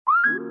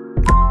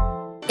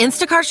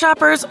Instacart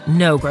shoppers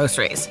know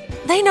groceries.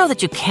 They know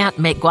that you can't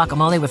make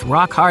guacamole with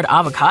rock-hard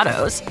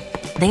avocados.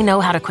 They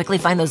know how to quickly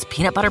find those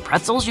peanut butter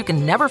pretzels you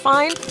can never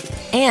find.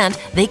 And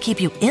they keep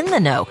you in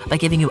the know by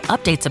giving you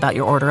updates about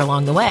your order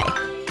along the way.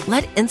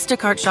 Let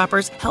Instacart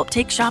shoppers help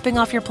take shopping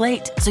off your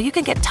plate so you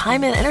can get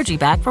time and energy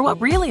back for what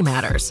really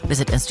matters.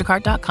 Visit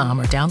instacart.com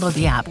or download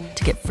the app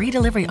to get free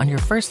delivery on your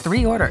first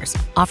 3 orders.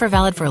 Offer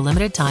valid for a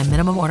limited time.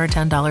 Minimum order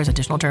 $10.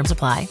 Additional terms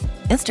apply.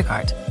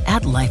 Instacart.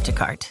 Add life to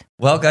cart.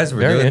 Well, guys,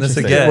 we're doing this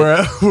again.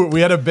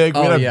 We had a big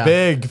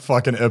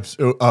fucking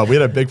oopsie.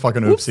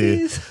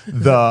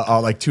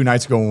 The like 2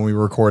 nights ago when we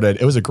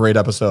recorded. It was a great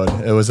episode.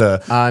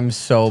 I'm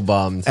so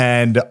bummed.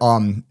 And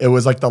it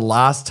was like the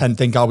last 10.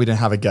 Thank God we didn't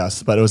have a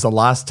guest, but it was the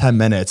last 10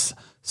 minutes.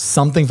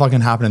 Something fucking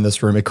happened in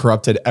this room. It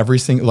corrupted every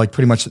single, like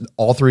pretty much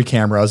all 3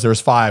 cameras.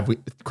 There's 5. We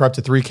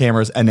corrupted 3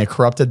 cameras, and it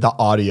corrupted the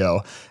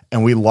audio,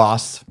 and we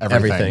lost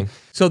everything.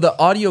 So the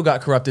audio got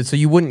corrupted, so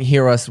you wouldn't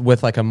hear us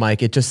with like a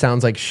mic. It just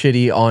sounds like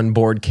shitty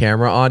onboard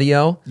camera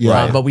audio.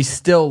 Yeah. But we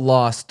still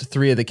lost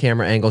 3 of the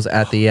camera angles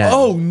at the end.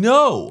 Oh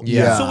no!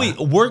 Yeah.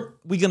 So weren't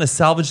we gonna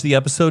salvage the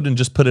episode and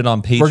just put it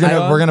on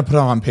Patreon? We're gonna put it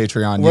on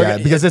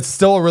Patreon, because it's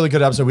still a really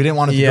good episode. We didn't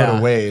want it to go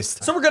to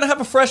waste. So we're gonna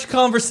have a fresh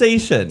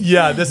conversation.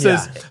 Yeah, this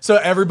is so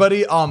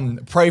everybody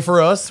pray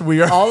for us.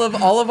 We are all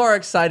of our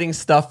exciting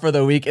stuff for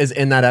the week is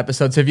in that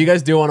episode. So if you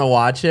guys do want to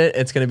watch it,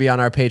 it's gonna be on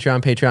our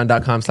Patreon,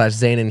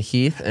 patreon.com/Zane and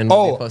Heath, and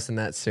we'll be posting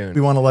that soon.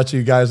 We want to let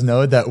you guys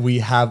know that we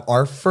have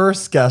our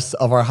first guest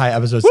of our high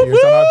episode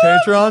series on our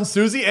Patreon,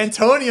 Susie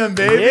Antonian,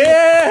 baby.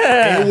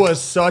 Yeah. It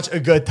was such a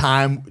good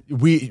time.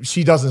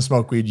 She doesn't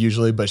smoke weed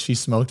usually, but she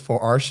smoked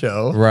for our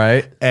show.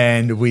 Right.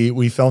 And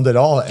we filmed it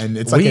all, and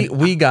it's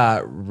we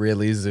got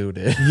really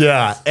zooted.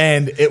 Yeah.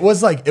 And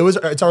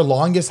it's our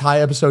longest high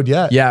episode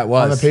yet. Yeah, it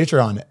was. On the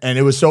Patreon. And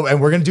it was and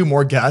we're gonna do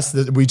more guests.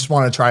 We just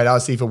want to try it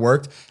out, see if it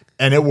worked.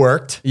 And it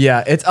worked.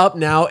 Yeah, it's up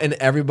now, and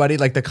everybody,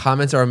 like, the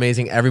comments are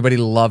amazing. Everybody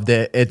loved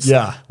it.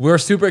 We're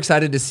super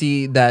excited to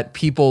see that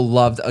people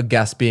loved a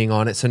guest being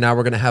on it. So now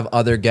we're gonna have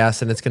other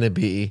guests, and it's gonna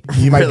be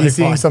you might really be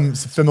seeing fun.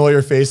 some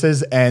familiar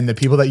faces, and the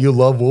people that you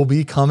love will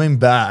be coming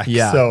back.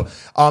 Yeah. So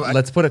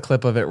let's put a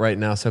clip of it right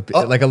now. So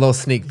like a little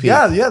sneak peek.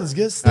 Yeah. Let's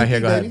get a sneak All right, here,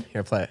 peek, go baby. ahead.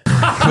 Here, play it.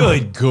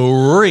 Good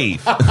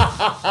grief!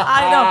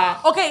 I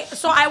know. Okay,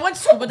 so I went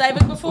scuba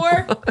diving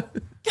before.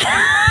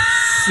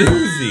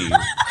 Susie.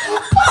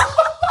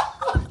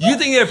 You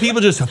think there are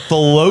people just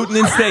floating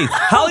in space?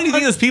 How do you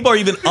think those people are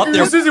even up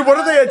there? Susie, what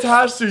are they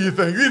attached to, you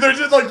think? They're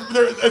just like,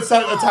 they're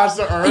attached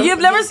to Earth? You've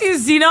never seen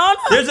Xenon?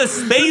 There's a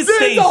space There's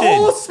station. a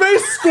whole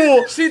space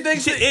school. She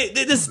thinks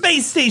the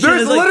space station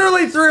There's is like...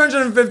 literally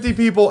 350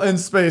 people in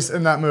space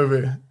in that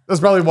movie.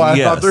 That's probably why I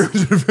thought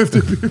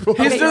 350 people.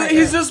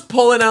 He's just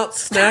pulling out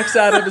snacks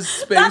out of his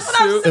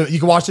spacesuit. You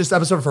can watch this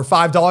episode for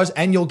 $5,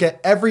 and you'll get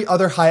every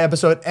other high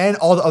episode and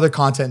all the other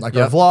content, like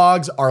our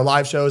vlogs, our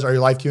live shows, our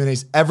live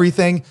Q&As,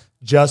 everything,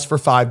 just for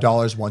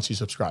 $5 once you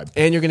subscribe.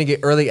 And you're going to get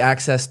early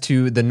access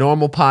to the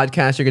normal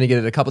podcast. You're going to get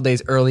it a couple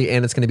days early,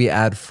 and it's going to be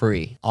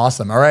ad-free.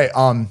 Awesome. All right.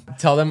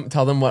 Tell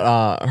them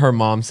what her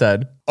mom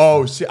said.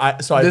 Oh, This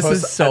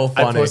is so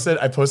funny.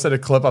 I posted a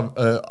clip of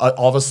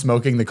all of us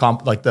smoking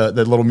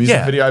the little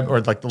music video,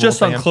 or like the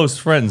just little on Close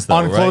Friends, though,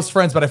 on right? Close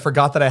Friends, but I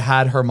forgot that I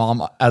had her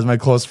mom as my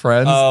close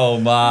friend. Oh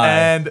my!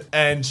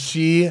 And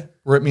she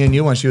ripped me a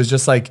new one. She was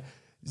just like,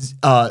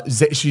 or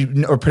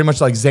pretty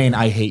much like, Zane,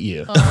 I hate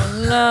you.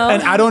 Oh no!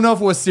 And I don't know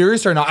if it was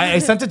serious or not. I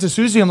sent it to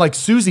Susie. I'm like,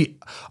 Susie,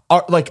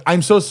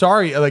 I'm so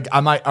sorry. Like,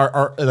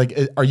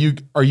 are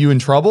you in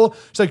trouble?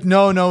 She's like,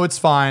 no, it's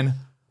fine.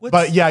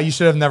 But yeah, you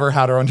should have never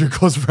had her on your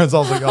close friends. I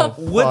was like, oh,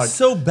 what's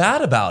so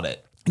bad about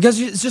it? Because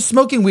it's just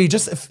smoking weed.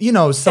 Just, some it's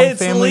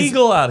families. It's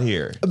legal out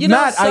here.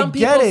 Matt, some I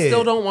get people it.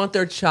 still don't want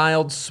their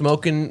child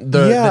smoking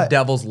the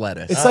devil's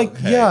lettuce. It's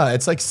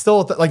it's like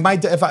still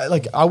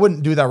like I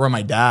wouldn't do that around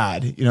my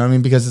dad. You know what I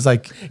mean? Because it's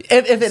like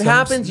if it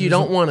happens, you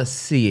don't want to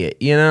see it.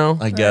 You know?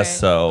 I guess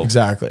so.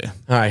 Exactly.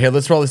 All right, here,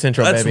 let's roll this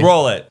intro, Let's baby.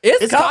 roll it.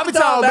 It's coffee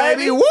time,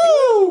 baby.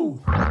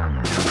 Woo!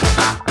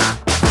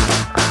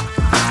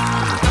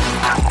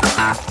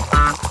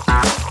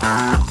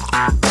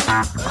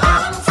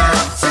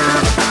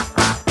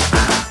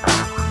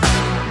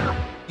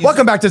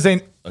 Welcome back to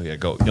Zane. Okay,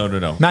 go.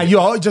 No. Matt, you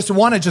all just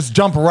want to just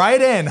jump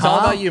right in, It's all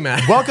about you,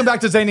 Matt. Welcome back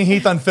to Zane and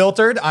Heath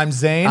Unfiltered. I'm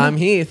Zane. I'm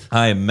Heath.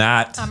 I'm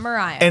Matt. I'm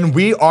Mariah. And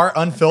we are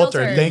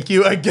unfiltered. Unfiltered. Thank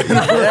you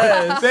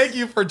again. Thank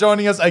you for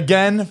joining us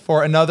again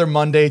for another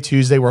Monday,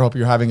 Tuesday. We hope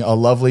you're having a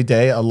lovely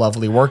day, a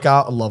lovely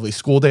workout, a lovely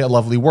school day, a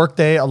lovely work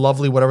day, a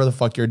lovely whatever the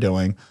fuck you're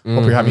doing.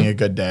 Hope you're having a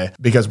good day,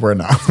 because we're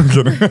not.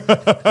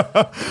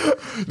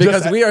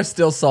 Because we are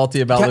still salty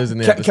about losing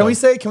the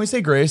episode. Can we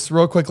say grace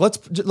real quick?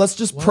 Let's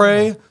just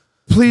pray.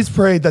 Please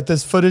pray that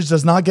this footage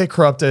does not get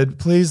corrupted.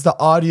 Please, the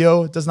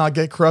audio does not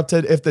get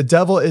corrupted. If the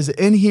devil is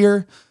in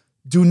here,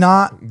 do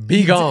not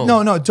be gone.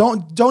 No,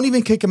 don't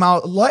even kick him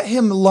out. Let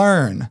him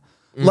learn.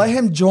 Let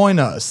him join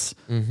us,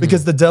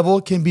 because the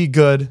devil can be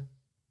good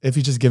if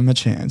you just give him a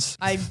chance.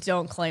 I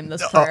don't claim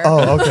this prayer.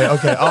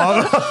 Okay.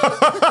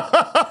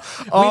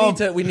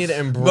 We need to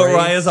embrace.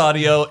 Mariah's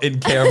audio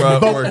and camera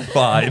work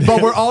fine.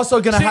 But we're also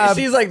gonna have.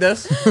 She's like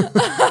this.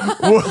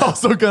 We're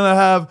also gonna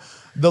have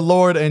the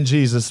Lord and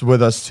Jesus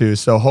with us too.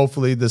 So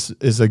hopefully this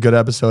is a good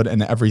episode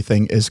and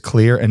everything is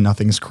clear and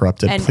nothing's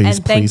corrupted. And please,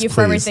 thank you for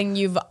please. everything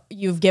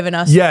you've given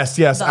us. Yes.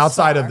 thus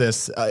Outside far. of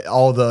this,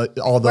 all the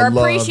We're love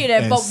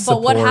appreciative, and but what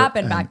support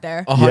happened and- back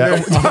there?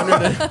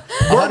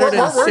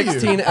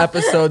 116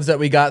 episodes that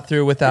we got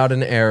through without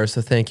an error.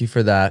 So thank you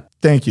for that.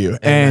 Thank you.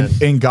 Amen.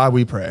 And in God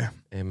we pray.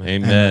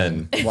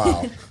 Amen.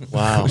 Wow.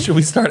 Wow. Should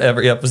we start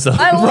every episode?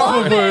 I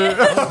love it.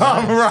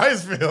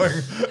 Mariah's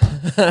feeling.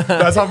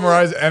 That's how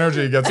Mariah's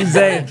energy gets.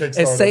 Zane,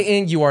 it's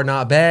Satan, you are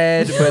not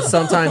bad, but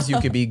sometimes you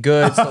could be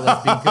good. So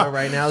let's be good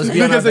right now. Let's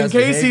be on our Because in best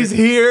case behavior. he's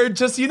here,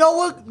 just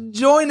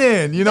join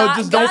in.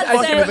 Just don't God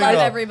fuck save anything up.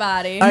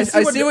 everybody. I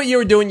see what you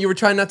were doing. You were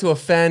trying not to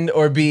offend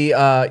or be,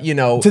 To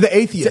the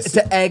atheist.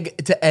 to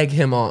egg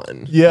him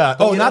on. Yeah.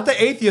 Oh, you not know-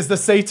 the atheist, the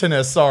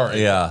Satanist.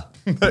 Sorry. Yeah.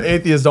 The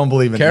atheists don't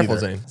believe in Careful,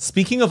 either. Zane.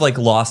 Speaking of like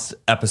lost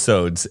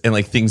episodes and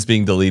like things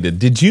being deleted,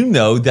 did you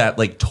know that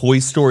like Toy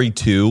Story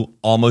 2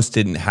 almost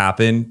didn't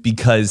happen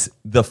because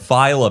the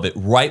file of it,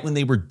 right when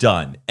they were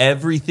done,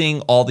 everything,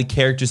 all the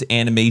characters,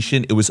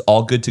 animation, it was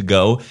all good to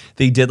go.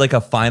 They did like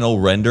a final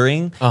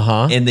rendering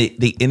and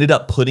they ended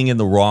up putting in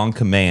the wrong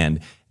command.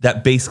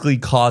 That basically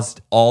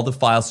caused all the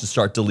files to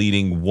start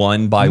deleting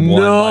one by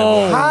one.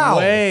 No How?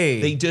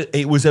 way. They did.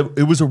 It was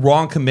a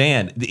wrong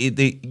command.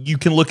 You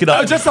can look it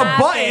up. Oh, just a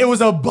button. It was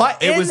a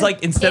button. It was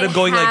like instead of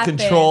going happens.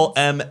 like Control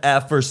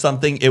MF or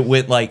something, it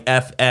went like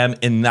FM,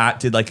 and that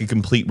did like a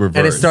complete reverse.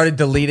 And it started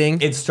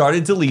deleting. It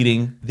started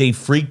deleting. They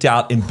freaked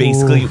out, and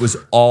basically it was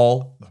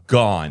all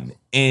gone,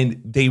 and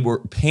they were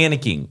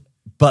panicking.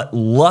 But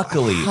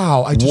luckily,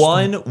 How?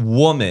 one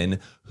woman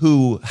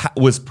who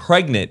was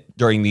pregnant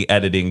during the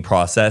editing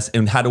process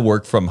and had to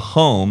work from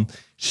home,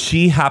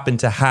 she happened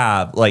to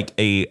have like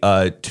a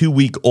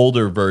 2-week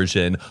older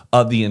version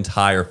of the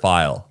entire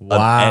file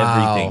of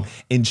everything.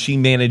 And she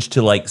managed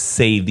to like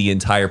save the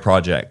entire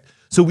project.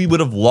 So we would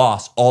have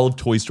lost all of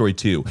Toy Story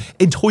 2.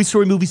 And Toy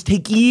Story movies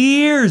take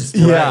years.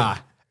 Yeah.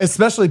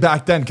 Especially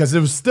back then, because it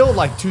was still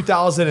like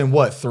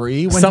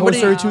 2003 when Toy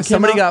Story 2 came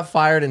somebody out. got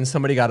fired and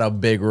somebody got a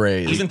big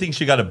raise. I even think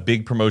she got a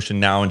big promotion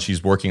now and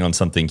she's working on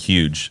something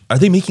huge. Are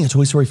they making a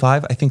Toy Story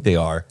 5? I think they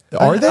are.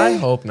 Are they? I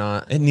hope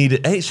not.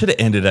 It should have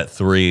ended at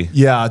 3.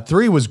 Yeah,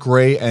 3 was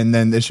great, and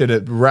then they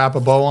should wrap a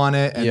bow on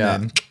it, and Yeah.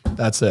 then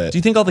that's it. Do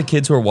you think all the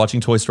kids who are watching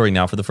Toy Story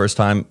now for the first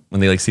time, when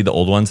they like see the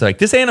old ones, they're like,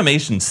 this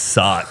animation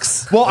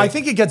sucks? Well, I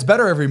think it gets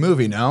better every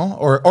movie, no?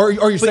 Or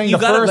you're saying you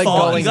the gotta first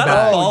follow, one? you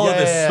gotta Oh, follow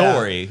the yeah.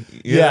 story.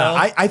 you Yeah,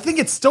 know? I think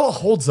it still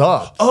holds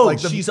up. Oh, Like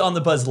she's on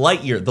the Buzz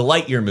Lightyear. The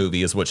Lightyear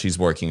movie is what she's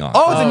working on.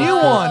 Oh, the new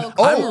one.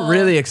 Oh, I'm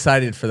really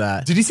excited for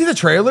that. did you see the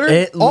trailer?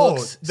 It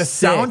looks the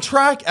sick.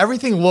 soundtrack,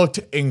 everything looked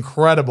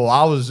incredible.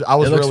 I was It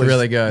looks really,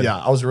 really good. Yeah,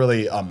 I was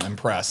really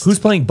impressed. Who's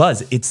playing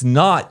Buzz? It's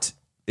not.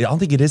 I don't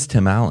think it is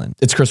Tim Allen.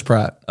 It's Chris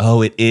Pratt.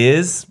 Oh, it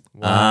is.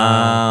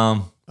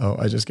 Oh,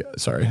 I just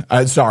sorry.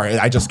 I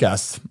just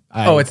guessed.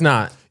 It's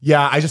not.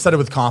 Yeah, I just said it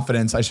with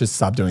confidence. I should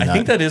stop doing that. I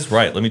think that is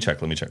right. Let me check.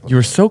 You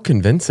were so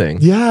convincing.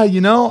 Yeah,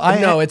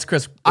 It's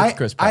Chris. It's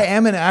Chris Pratt. I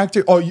am an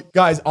actor. Oh, you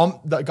guys, on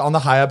the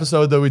high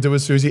episode that we did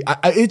with Susie,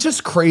 it's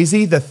just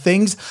crazy the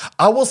things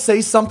I will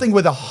say something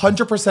with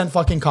 100%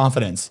 fucking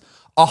confidence.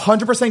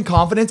 100%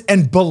 confidence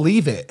and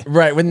believe it.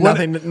 Right, with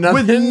nothing no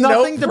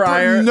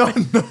prior,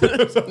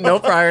 no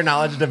prior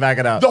knowledge to back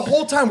it up. The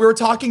whole time we were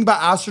talking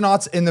about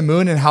astronauts in the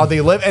moon and how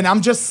they live, and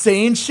I'm just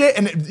saying shit,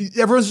 and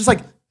everyone's just like,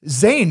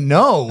 Zane,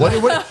 no.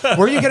 Where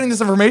are you getting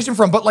this information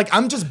from? But like,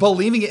 I'm just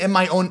believing it in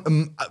my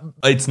own.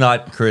 It's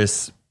not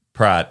Chris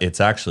Pratt. It's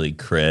actually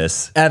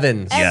Chris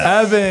Evans.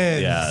 Yes.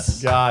 Evans.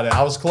 Yes. Got it.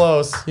 I was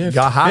close.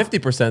 Got half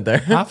 50% there.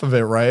 half of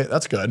it right.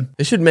 That's good.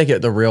 They should make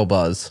it the real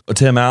Buzz.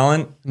 Tim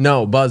Allen?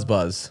 No, Buzz.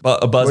 Buzz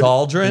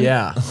Aldrin?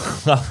 Yeah.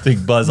 I don't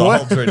think Buzz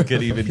Aldrin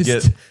could even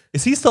get.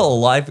 Is he still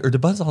alive or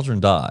did Buzz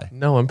Aldrin die?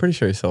 No, I'm pretty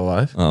sure he's still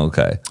alive. Oh,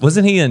 okay.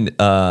 Wasn't he in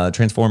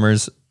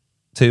Transformers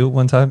 2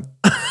 one time?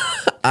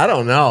 I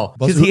don't know.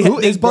 Who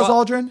is Buzz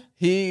Aldrin?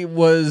 He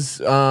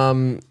was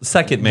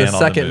Second man the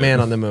second man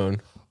on the moon.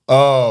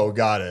 Oh,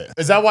 got it.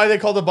 Is that why they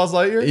called it Buzz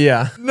Lightyear?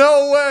 Yeah.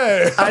 No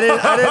way. I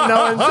didn't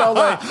know until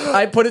like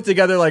I put it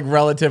together like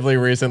relatively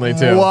recently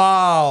too.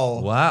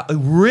 Wow. Wow.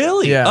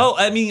 Really? Yeah. Oh,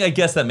 I mean, I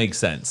guess that makes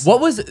sense. What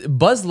was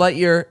Buzz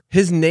Lightyear?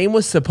 His name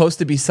was supposed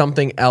to be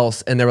something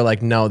else, and they were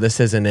like, "No, this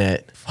isn't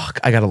it." Fuck,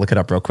 I gotta look it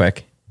up real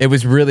quick. It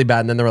was really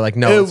bad, and then they were like,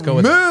 "No, let's go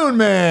with." Moon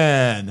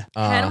Man.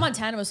 Hannah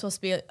Montana was supposed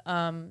to be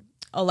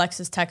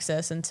Alexis,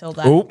 Texas until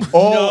that. Oop.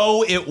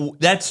 No,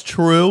 that's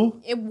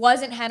true. It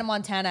wasn't Hannah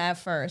Montana at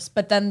first,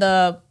 but then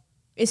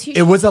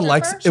It was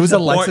Alexis. It was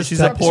Alexis. She's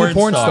a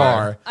porn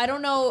star. I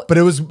don't know. But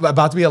it was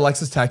about to be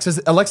Alexis, Texas.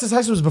 Alexis,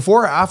 Texas was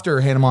before or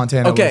after Hannah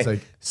Montana. Okay, Was like,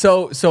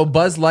 so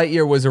Buzz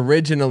Lightyear was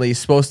originally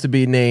supposed to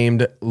be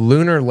named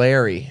Lunar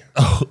Larry.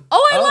 Oh,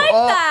 I like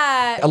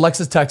that.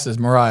 Alexis, Texas.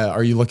 Mariah,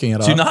 are you looking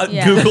it up? Do not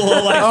Google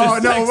Alexis. Oh,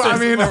 no, Texas, I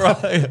mean-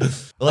 Mariah.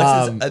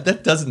 Alexis,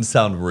 that doesn't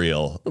sound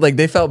real. Like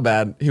they felt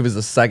bad. He was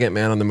the second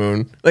man on the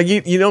moon. Like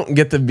you don't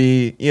get to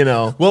be,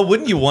 Well,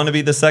 wouldn't you want to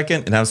be the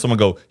second and have someone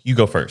go, you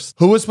go first?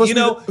 Who was supposed to be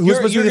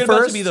you're the about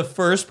first? to be the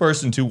first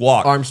person to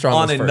walk Armstrong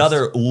on was first.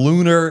 another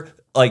lunar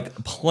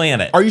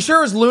planet. Are you sure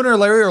it was Lunar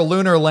Larry or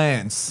Lunar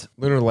Lance?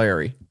 Lunar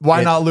Larry.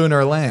 Why not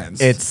Lunar Lance?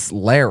 It's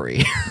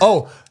Larry.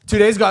 Oh, 2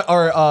 days ago,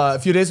 or a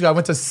few days ago, I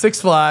went to Six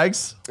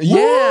Flags.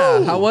 Yeah.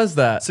 Woo! How was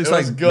that? Six It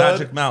was Flags good.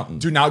 Magic Mountain.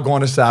 Do not go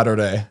on a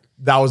Saturday.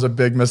 That was a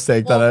big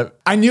mistake.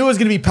 I knew it was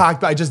going to be packed,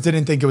 but I just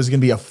didn't think it was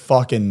going to be a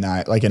fucking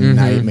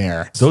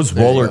nightmare. Those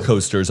roller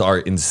coasters are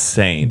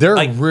insane. They're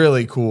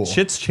really cool.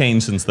 Shit's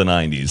changed since the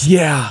 90s.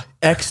 Yeah.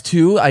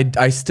 X2,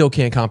 I still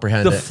can't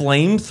comprehend The it.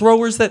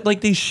 flamethrowers that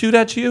they shoot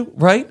at you,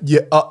 right? Yeah.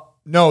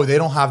 No, they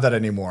don't have that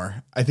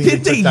anymore. I think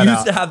Did they took that used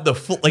out. to have the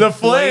flame,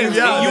 flames?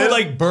 yeah. You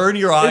would burn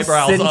your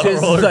eyebrows on a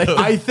cinches, roller like-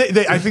 coaster. I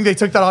think they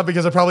took that off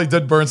because it probably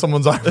did burn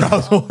someone's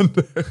eyebrows one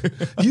day.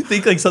 You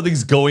think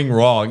something's going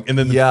wrong, and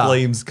then the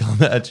flames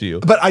come at you.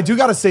 But I do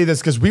got to say this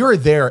because we were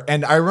there,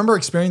 and I remember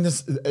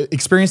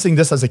experiencing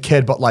this as a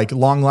kid. But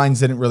long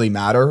lines didn't really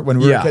matter when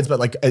we were kids.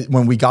 But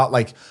when we got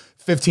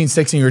 15,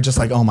 16, you were just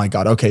like, oh my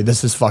god, okay,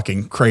 this is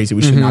fucking crazy.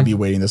 We should not be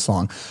waiting this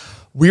long.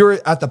 We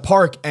were at the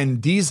park,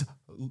 and these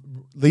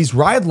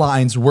ride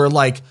lines were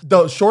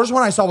the shortest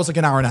one I saw was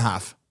an hour and a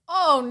half.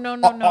 Oh, no.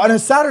 On a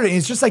Saturday,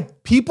 it's just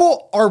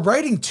people are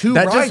riding two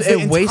That rides.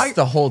 just wastes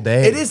the whole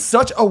day. It is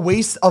such a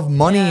waste of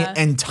money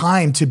and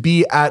time to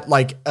be at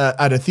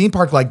at a theme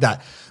park like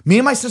that. Me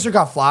and my sister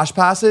got flash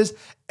passes,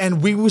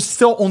 and we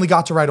still only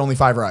got to ride only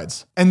 5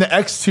 rides. And the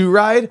X2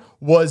 ride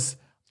was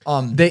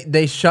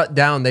They shut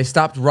down. They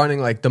stopped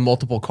running the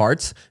multiple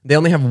carts. They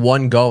only have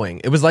one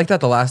going. It was like that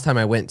the last time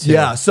I went too.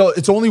 Yeah, so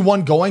it's only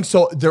one going.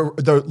 So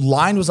the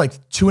line was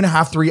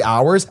 2.5, 3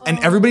 hours, and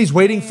everybody's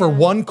waiting for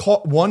one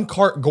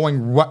cart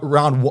going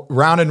round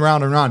and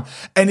round and round.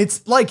 And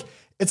it's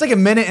a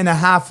minute and a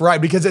half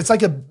ride because it's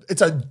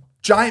a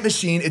giant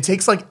machine. It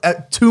takes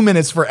 2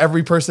 minutes for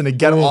every person to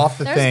get off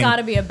the thing. There's got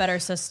to be a better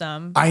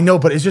system. I know,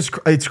 but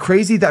it's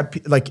crazy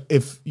that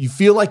if you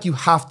feel like you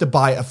have to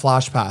buy a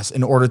flash pass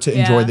in order to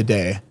enjoy the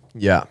day.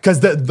 Yeah. Because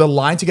the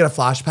line to get a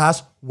flash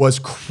pass was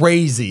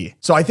crazy.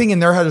 So I think in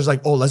their head, there's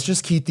let's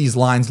just keep these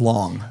lines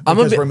long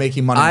because we're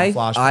making money on the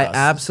flash pass. I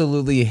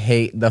absolutely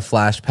hate the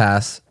flash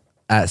pass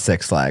at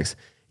Six Flags.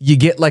 You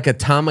get a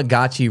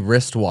Tamagotchi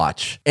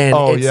wristwatch, and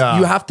you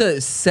have to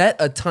set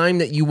a time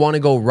that you want to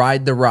go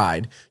ride the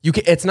ride.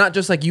 It's not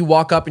just you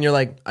walk up and you're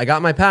like, I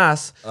got my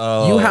pass.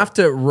 You have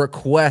to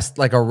request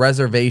a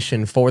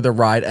reservation for the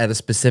ride at a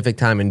specific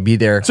time and be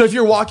there. So if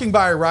you're walking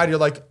by a ride, you're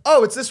like,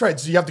 oh, it's this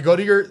ride. So you have to go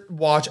to your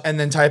watch and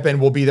then type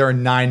in, we'll be there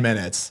in 9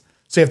 minutes.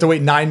 So you have to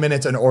wait 9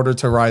 minutes in order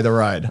to ride the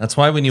ride. That's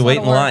why when you wait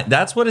in line,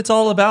 that's what it's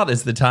all about,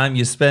 is the time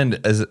you spend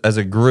as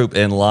a group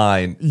in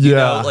line.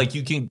 Yeah.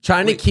 You can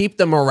Trying to keep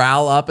the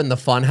morale up and the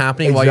fun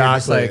happening while you're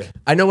just Exactly.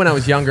 I know when I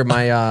was younger,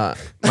 my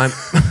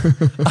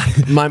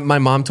my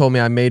mom told me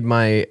I made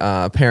my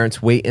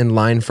parents wait in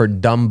line for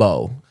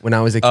Dumbo when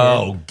I was a kid.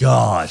 Oh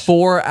gosh.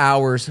 4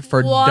 hours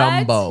for What?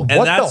 Dumbo. And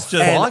What that's the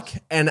just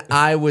fuck? And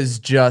I was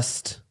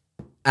just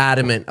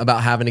adamant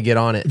about having to get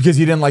on it. Because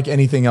you didn't like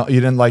anything else. You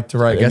didn't like to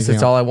ride I guess anything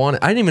that's else. all I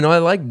wanted. I didn't even know I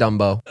liked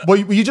Dumbo. Well,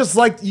 you just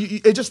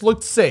it just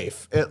looked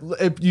safe.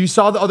 You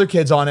saw the other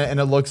kids on it and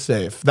it looked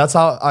safe. That's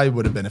how I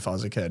would have been if I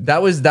was a kid.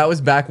 That was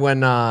back when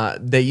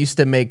they used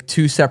to make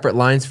 2 separate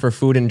lines for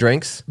food and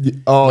drinks.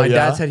 Oh, My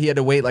dad said he had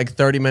to wait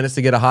 30 minutes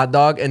to get a hot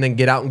dog and then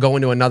get out and go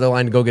into another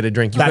line to go get a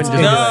drink. You That's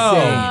couldn't just do that.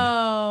 insane.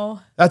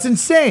 Oh. That's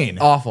insane.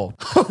 Awful.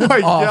 Oh my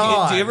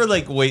god. Do you ever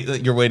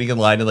wait? You're waiting in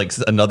line and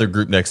another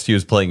group next to you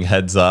is playing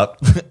Heads Up,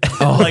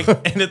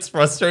 and it's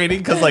frustrating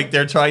because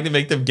they're trying to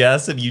make them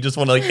guess and you just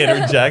want to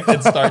interject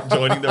and start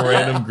joining the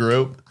random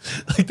group.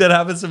 That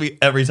happens to me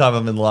every time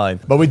I'm in line.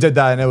 But we did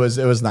that and it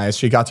was nice.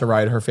 She got to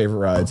ride her favorite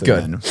rides.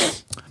 Good. And then,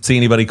 See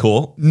anybody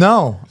cool?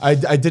 no, I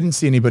didn't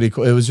see anybody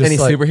cool. It was just Any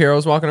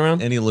superheroes walking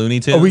around? Any Looney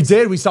Tunes? Oh, we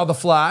did. We saw the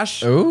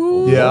Flash.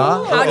 Ooh.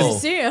 Yeah. How did you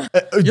see him?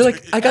 You're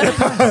like, I got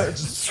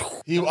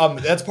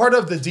it. That's part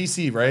of the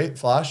DC, right?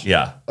 Flash?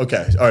 Yeah.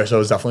 Okay. All right. So it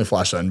was definitely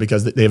Flash then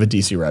because they have a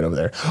DC ride over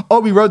there. Oh,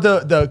 we rode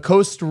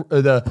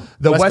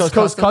the West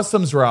Coast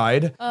Customs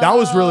ride. That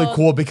was really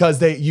cool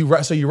because you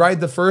ride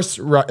the first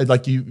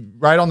ride, you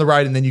ride on the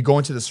ride and then you go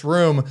into this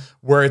room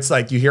where it's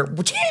you hear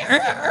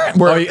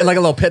where a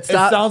little pit it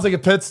stop? sounds like a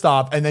pit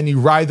stop and then you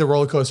ride the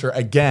roller coaster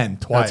again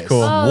twice. That's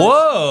cool.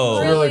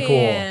 Whoa. really cool.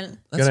 Brilliant.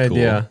 That's Good cool.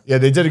 idea. Yeah,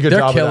 they did a good They're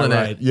job of killing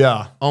that it. ride.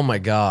 Yeah. Oh my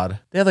God.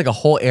 They have a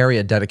whole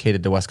area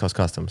dedicated to West Coast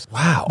Customs.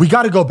 Wow. We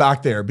got to go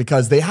back there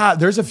because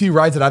there's a few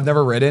rides that I've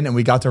never ridden and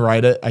we got to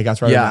ride it. I got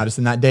to ride it in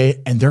Madison that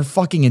day and they're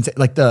fucking insane.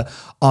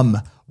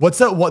 What's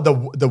that?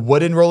 The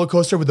wooden roller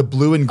coaster with the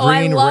blue and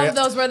green? Oh, I love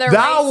those where they're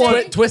that racing.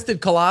 one.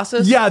 Twisted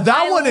Colossus? Yeah, that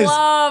I one is.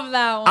 love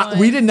that one.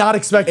 We did not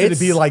expect it to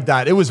be It's- like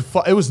that. It was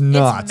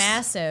nuts. It's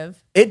massive.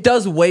 It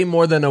does way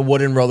more than a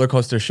wooden roller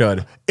coaster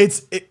should.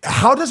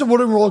 How does a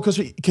wooden roller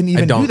coaster can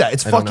even don't- do that?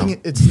 It's I don't fucking.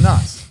 know. It's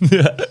nuts.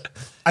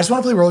 I just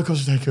want to play Roller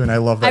Coaster Tycoon. I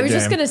love that I was game.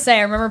 just gonna say,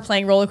 I remember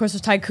playing Roller Coaster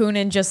Tycoon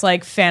and just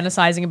like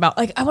fantasizing about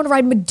like I want to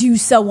ride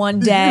Medusa one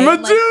day.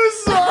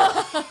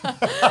 Medusa!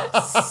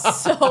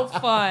 So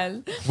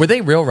fun. Were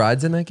they real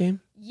rides in that game?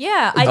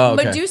 Yeah,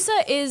 okay. Medusa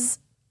is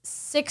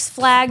Six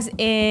Flags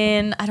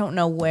in I don't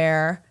know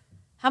where.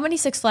 How many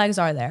Six Flags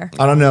are there?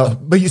 I don't know.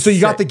 But so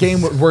you got the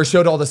game where it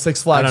showed all the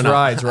Six Flags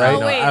rides, right? Oh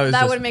wait, that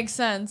just- would make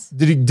sense.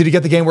 Did you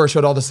get the game where it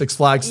showed all the Six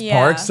Flags Yeah.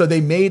 parks? So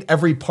they made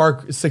every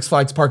park, Six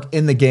Flags park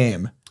in the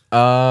game.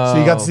 So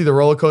you got to see the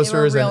roller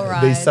coasters real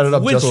and they set it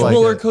up Which just like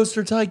roller it.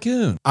 coaster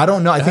tycoon? I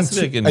don't know. I has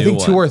think to be like a new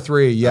two one. or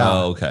three. Yeah.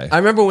 Oh, okay. I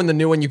remember when the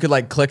new one you could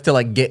like click to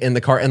like get in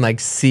the cart and like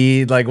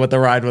see like what the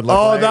ride would look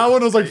Oh, like. that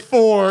one was like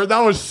 4.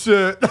 That was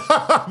shit.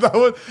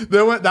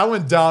 that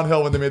went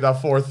downhill when they made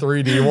that 4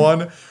 3D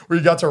one where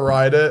you got to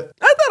ride it.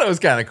 I thought it was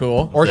kind of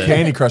cool. Or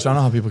Candy Crush. I don't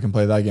know how people can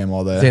play that game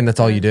all day. Saying that's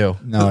all you do.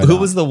 No, I Who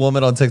don't. was the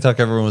woman on TikTok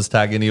everyone was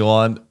tagging you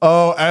on?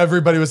 Oh,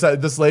 everybody was.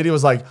 This lady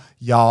was like,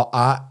 "Y'all,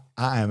 I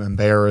am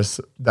embarrassed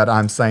that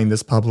I'm saying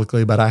this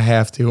publicly, but I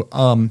have to.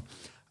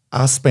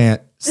 I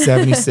spent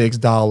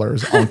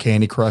 $76 on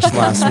Candy Crush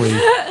last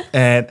week,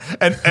 and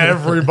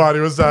everybody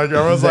was tagging.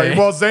 I was like,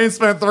 well, Zane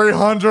spent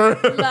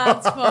 $300.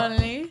 That's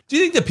funny. Do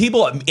you think the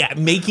people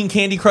making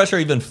Candy Crush are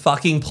even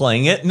fucking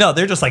playing it? No,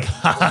 they're just like,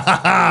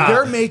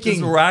 They're making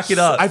just rack it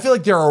up. I feel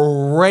like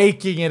they're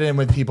raking it in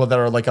with people that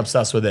are like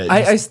obsessed with it.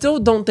 I still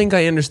don't think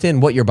I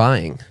understand what you're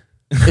buying.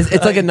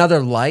 It's like another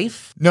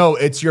life. No,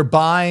 it's you're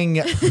buying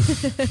more.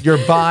 It's a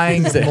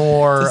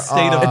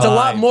state of It's a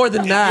lot mind. more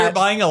than You're that.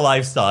 buying a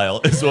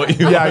lifestyle, is what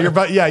you.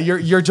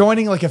 You're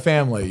joining like a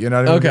family. You know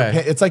what I mean?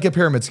 Okay. It's like a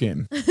pyramid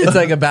scheme. It's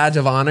like a badge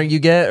of honor you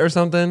get or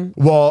something.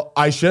 Well,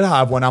 I should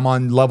have when I'm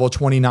on level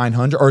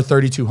 2900 or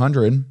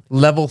 3200.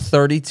 Level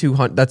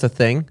 3200. That's a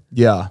thing.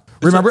 Yeah.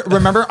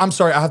 Remember, I'm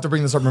sorry, I have to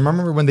bring this up.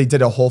 Remember when they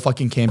did a whole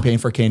fucking campaign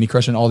for Candy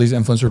Crush and all these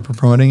influencers were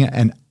promoting it,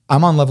 and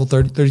I'm on level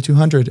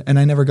 3200 and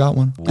I never got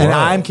one. Whoa. And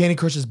I'm Candy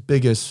Crush's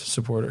biggest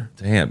supporter.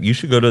 Damn, you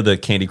should go to the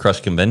Candy Crush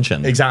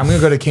convention. Exactly. I'm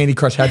going to go to Candy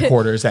Crush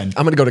headquarters and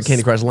I'm gonna go to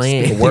Candy Crush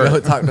Land. Go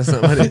talk to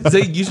somebody.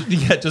 Zay, you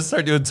should just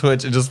start doing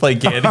Twitch and just play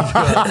Candy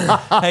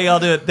Crush. Hey, I'll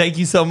do it. Thank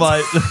you so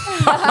much.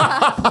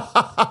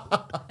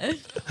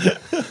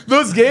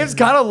 those games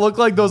kind of look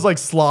like those like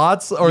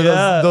slots or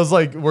Yeah. those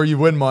like where you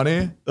win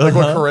money. Like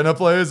what Corinna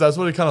plays. That's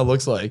what it kind of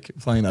looks like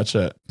playing that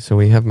shit. So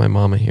we have my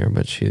mama here,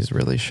 but she's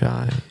really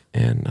shy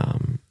and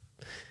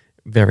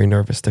very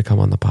nervous to come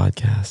on the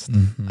podcast.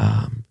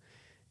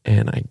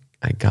 And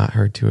I got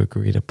her to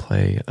agree to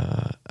play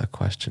a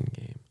question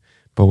game,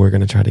 but we're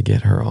gonna try to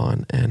get her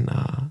on and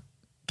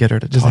get her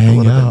to talk a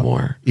little bit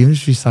more. Even if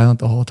she's silent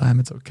the whole time,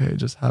 it's okay.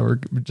 Just have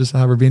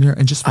her being here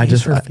and just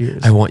face her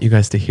fears. I want you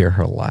guys to hear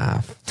her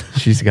laugh.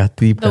 She's got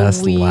the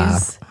best wheeze.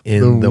 laugh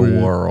in the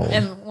wheeze. world.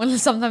 And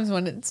sometimes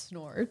when it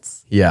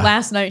snorts. Yeah.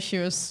 Last night she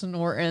was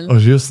snorting. Oh,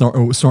 she was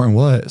snorting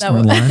what?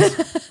 Snorting lines?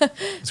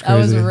 It's That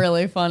was crazy.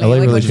 really funny. LA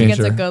Like really when she changed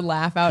gets a her. good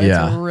laugh out,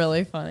 Yeah. it's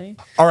really funny.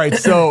 All right,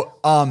 so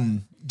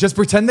just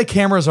pretend the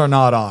cameras are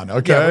not on,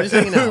 okay? Yeah, we're just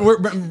hanging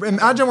out.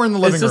 Imagine we're in the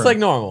living It's just room. like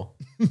normal.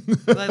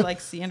 I like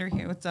see under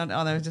here. What's on?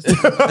 Oh, that was just.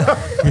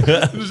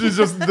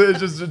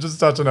 She's just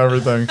touching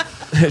everything.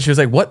 She was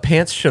like, "What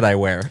pants should I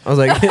wear?" I was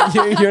like,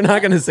 "You're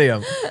not gonna see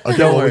them." Okay,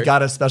 well, we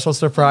got a special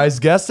surprise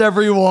guest,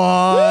 everyone.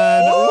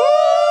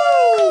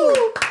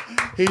 Woo!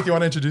 Heath, you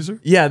want to introduce her?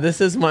 Yeah,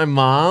 this is my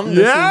mom.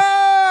 This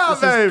Yeah,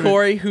 is, this is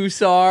Corey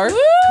Hussar.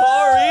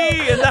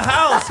 Corey in the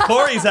house.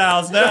 Corey's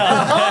house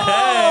now.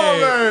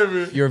 Hey. Oh,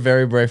 baby. You're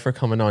very brave for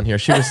coming on here.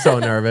 She was so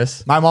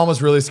nervous. My mom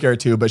was really scared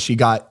too, but she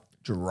got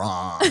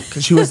drunk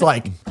because she was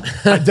like,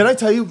 did I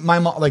tell you my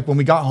mom, like when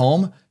we got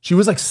home, she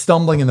was like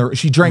stumbling in the,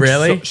 she drank.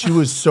 Really? She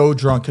was so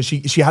drunk because she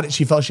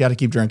felt she had to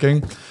keep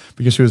drinking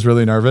because she was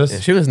really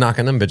nervous. She was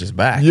knocking them bitches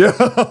back. Yeah.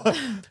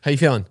 How you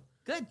feeling?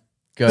 Good.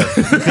 Good.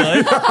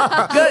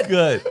 Good.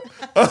 Good.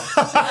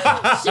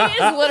 She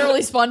is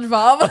literally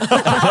SpongeBob.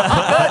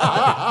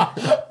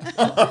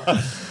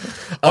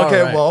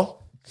 Okay, right.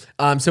 well,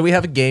 So we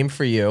have a game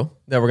for you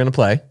that we're gonna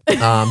play.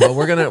 But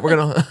we're gonna.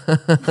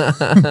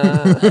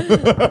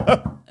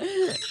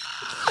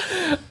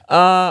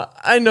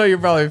 I know you're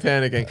probably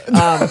panicking.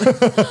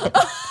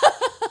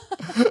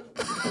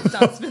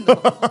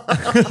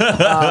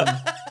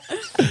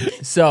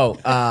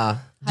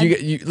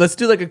 Let's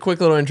do like a quick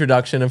little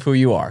introduction of who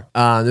you are.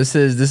 This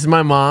is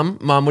my mom.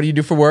 Mom, what do you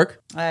do for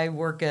work? I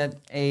work at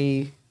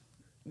a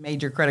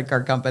major credit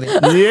card company. yeah,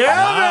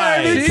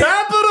 baby, Nice.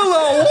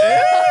 capital.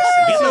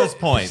 Get those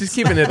points. She's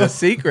keeping it a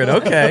secret.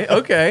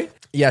 Okay.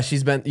 Yeah,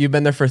 you've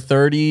been there for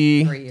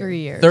 3 3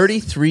 years.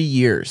 33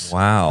 years.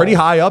 Wow. Pretty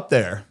high up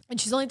there. And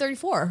she's only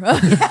 34.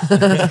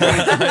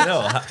 I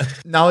know.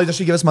 Not only does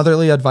she give us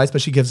motherly advice,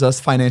 but she gives us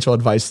financial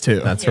advice too.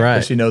 That's right.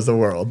 'Cause she knows the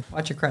world.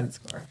 What's your credit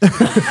score?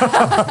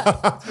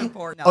 It's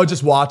important. Oh,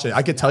 just watch it.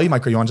 I could tell you my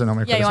credit. You want to know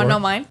my credit Yeah, you want to score?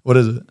 know mine? What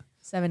is it?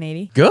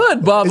 780.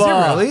 Good, Bubba. Is it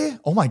really?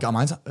 Oh my god,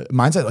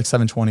 mine's at like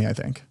 720, I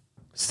think.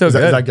 Still Is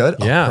good. that good?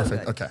 Oh, Yeah.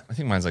 perfect. Okay. I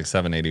think mine's like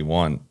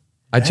 781.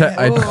 I checked.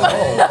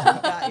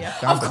 Got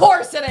ya. Of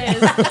course it is.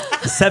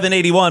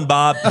 781,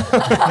 Bob.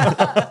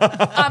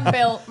 I'm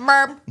Bill.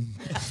 Merp.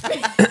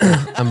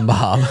 I'm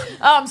Bob.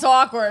 Oh, I'm so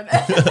awkward.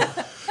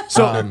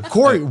 So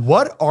Corey,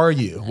 what are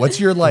you? What's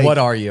your like? What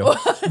are you?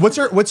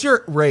 What's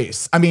your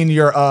race? I mean,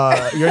 your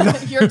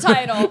Your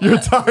title. your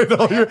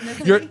title.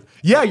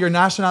 Your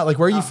national. Like,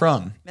 where are you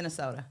from?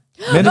 Minnesota.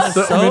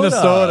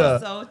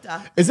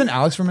 Minnesota. Isn't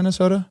Alex from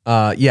Minnesota?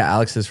 Yeah,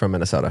 Alex is from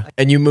Minnesota.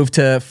 And you moved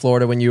to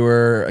Florida when you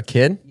were a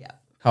kid? Yeah.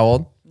 How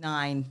old?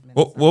 9.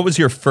 What was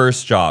your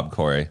first job,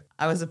 Corey?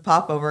 I was a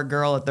popover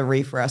girl at the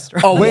Reef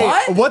restaurant. Oh, Wait,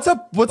 what?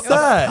 what's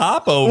that?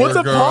 popover What's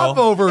a girl?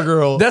 popover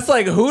girl? That's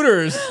like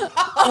Hooters.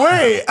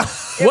 Wait.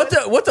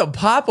 What's a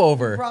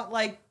popover? Brought,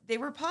 like, they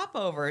were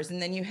popovers,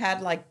 and then you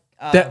had like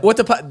There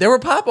were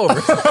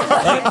popovers.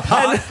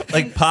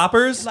 Like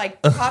poppers?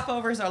 like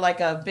popovers are like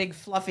a big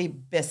fluffy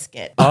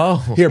biscuit. Oh,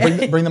 Here,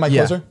 bring the mic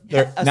Yeah. closer.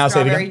 There, A now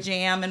say it strawberry again.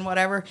 jam and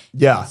whatever.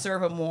 Yeah. You'd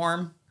serve them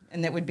warm,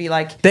 and it would be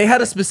like they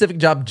had a specific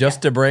job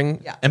just to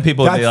bring. yeah. And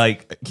people would be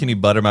That's- like, "Can you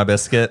butter my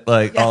biscuit?"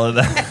 Like all of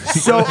that.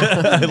 So,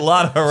 A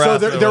lot of so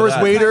harassment. there with was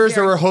that. waiters,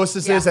 there were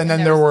hostesses, Yeah, and then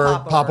and there there were was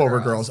popover popover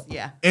girls. girls.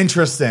 Yeah.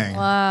 Interesting.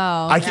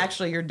 Wow. I And can,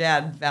 actually, your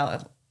dad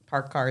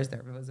parked cars there.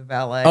 It was a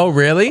valet. Oh,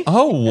 really?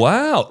 Oh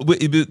wow!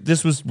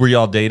 Were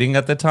y'all dating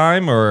at the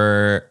time,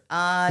 or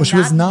well, she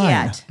was Not 9.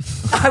 yet.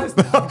 I was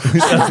not.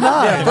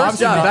 Yeah, first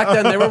job. Back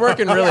then, they were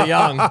working really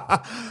young.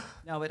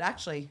 No, but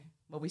actually,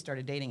 well, we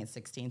started dating at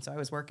 16, so I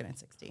was working at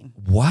 16.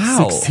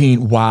 wow?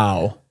 16.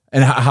 Wow.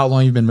 And how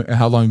long you been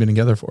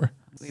together for?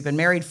 We've been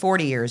married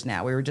 40 years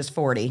now. We were just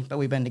 40, but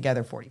we've been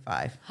together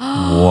 45.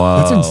 Whoa!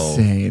 That's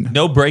insane.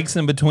 No breaks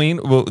in between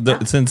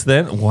since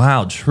then.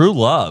 Wow, true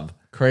love.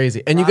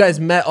 Crazy. And you guys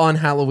met on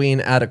Halloween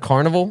at a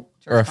carnival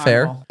or a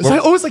fair? Carnival. It's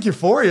like, it's like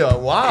Euphoria.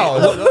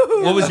 Wow.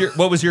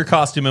 What was your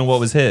costume and what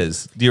was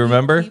his? Do you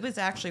remember? He was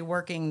actually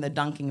working the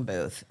dunking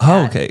booth.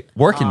 Oh, at- okay.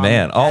 Working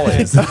man,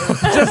 always.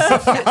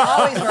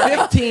 Always working.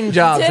 15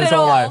 jobs Did his it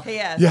whole all. life.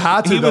 Yes. You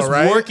had to, He though, was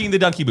right? working the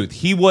donkey booth.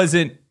 He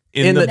wasn't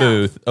in the the-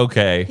 booth.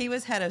 Okay. He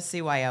was head of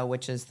CYO,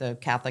 which is the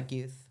Catholic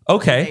Youth.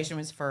 Okay. Organization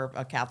was for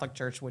a Catholic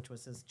church, which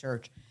was his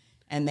church.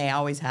 And they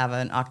always have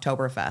an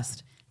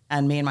Oktoberfest.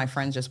 And me and my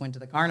friends just went to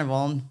the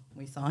carnival, and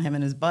we saw him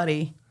and his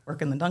buddy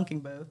working the dunking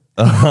booth.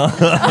 No,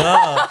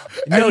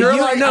 you're you,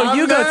 like, no, I'm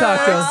you go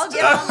talk to him. I'll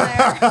get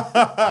on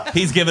there.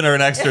 He's giving her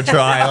an extra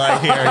try.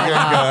 Like, here,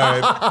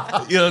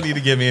 you're good. You don't need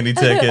to give me any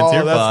tickets. Oh,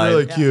 you're that's fine.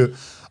 really cute.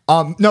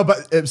 No,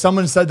 but if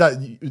someone said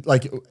that,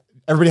 like,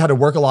 everybody had to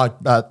work a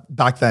lot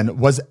back then.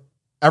 Was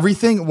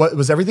everything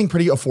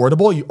pretty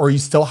affordable, or you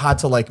still had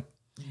to like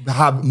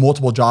have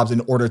multiple jobs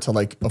in order to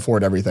like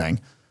afford everything?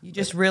 You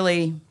just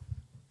really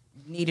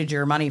needed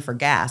your money for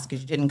gas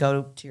because you didn't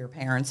go to your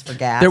parents for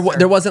gas.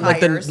 There wasn't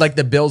tires, like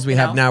the bills we you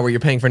have know? now where you're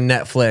paying for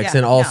Netflix Yeah,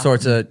 and all no.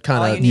 sorts of All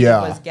kind you of. needed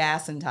Yeah. was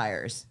gas and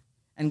tires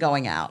and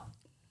going out,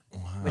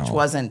 which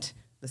wasn't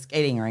the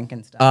skating rink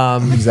and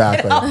stuff.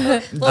 Exactly. A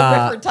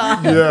little different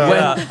time.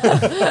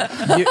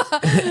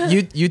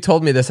 You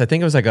told me this. I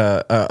think it was like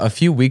a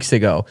few weeks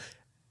ago.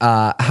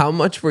 How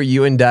much were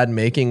you and Dad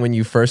making when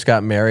you first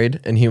got married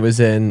and he was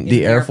in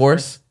the Air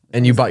Force?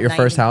 And you bought your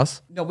first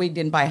house? No, we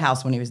didn't buy a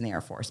house when he was in the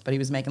Air Force, but he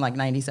was making like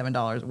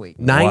 $97 a week.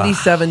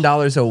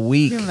 $97 a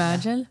week. Can you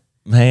imagine?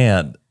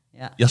 Man,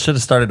 Yeah. y'all should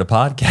have started a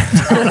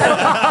podcast.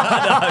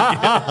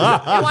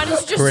 Why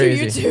don't you just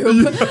Crazy.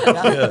 do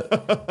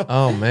YouTube?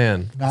 Oh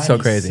man, so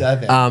crazy.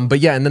 97. But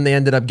yeah, and then they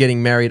ended up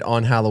getting married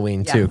on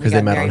Halloween Yeah, too we because they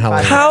got met on married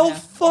Halloween. 5 How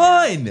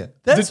fun!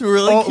 That's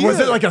really cute. Was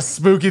it like a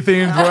spooky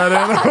themed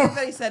wedding?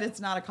 Everybody said it's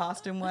not a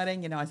costume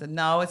wedding. You know, I said,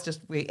 no, it's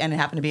just, and it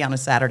happened to be on a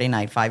Saturday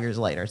night 5 years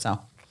later. So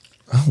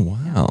Oh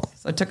wow!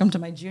 I took him to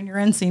my junior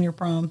and senior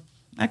prom.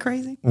 Isn't that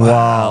crazy?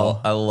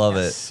 Wow. I love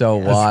it. So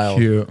wild.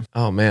 Cute.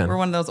 Oh man, We're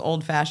one of those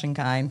old fashioned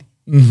kind.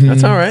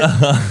 that's all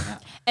right.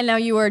 And now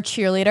you were a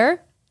cheerleader.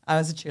 I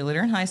was a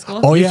cheerleader in high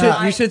school. Oh, You yeah.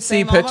 should, you should see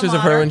Same alma pictures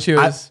of her mater. when she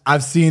was.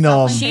 I've seen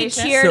She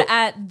So- cheered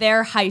at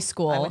their high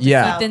school. went to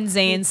Yeah. Ethan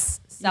Zane's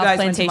You South guys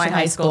went to Plantation my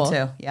High School.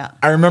 too. Yeah.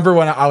 I remember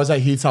when I was at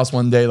Heath's house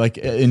one day, like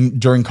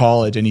during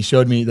college, and he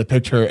showed me the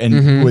picture,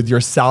 and with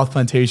your South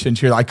Plantation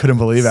cheer, I couldn't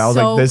believe it. I was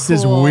So like, "This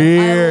is cool.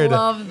 weird." I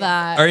love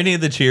that. Are any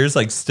of the cheers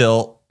like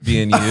still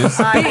being used?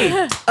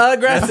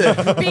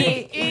 Aggressive.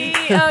 Be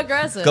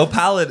aggressive. Go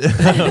Paladin.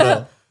 I don't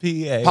know.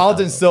 PA.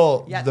 Paladin's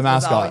still Yeah, the it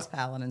was always mascot.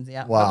 Paladins,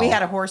 yeah. Wow. But we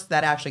had a horse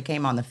that actually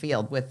came on the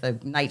field with the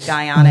night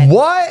guy on it.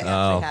 What? We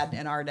actually had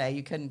in our day.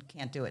 You can't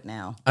do it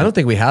now. I don't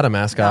think we had a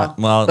mascot.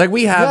 No. Well- like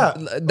we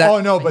have Yeah. that. Oh,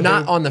 no, but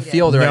not they- on the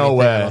field or No anything.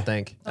 way. I don't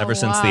think. Ever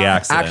since wow. the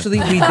accident. Actually,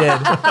 we did.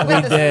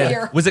 We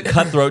did. Was it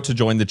cutthroat to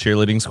join the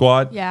cheerleading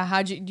squad?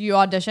 Yeah, do you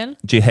audition?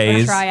 Did you Or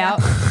haze? try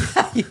out?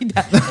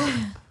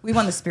 We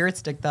won the spirit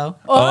stick though.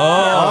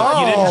 Oh,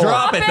 you didn't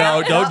drop it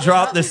though. Don't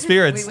drop the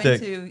spirit We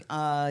stick. went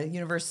to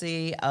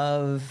University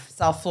of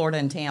South Florida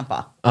in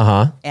Tampa, Uh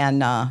huh.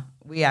 and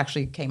we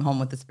actually came home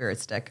with the spirit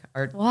stick.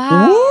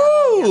 Wow.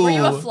 Ooh. Were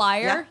you a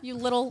flyer? Yeah. You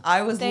little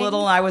I was thing?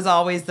 little. I was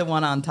always the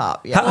one on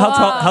top. Yeah,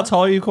 How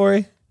tall are you,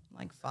 Corey?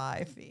 like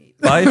 5 feet.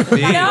 5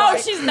 feet. No,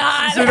 she's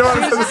not. You know what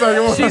I said the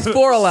second one? She's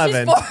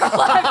 4'11".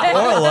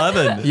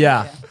 4'11".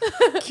 Yeah.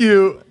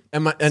 Cute.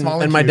 And my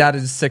Small and my cute. dad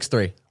is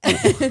 6'3".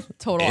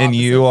 Total. And opposite.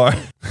 you are.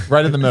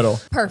 Right in the middle.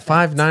 Perfect.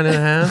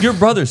 5'9.5". Your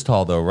brother's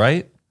tall though,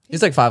 right?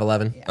 He's like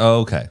 5'11".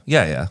 Oh, okay.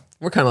 Yeah.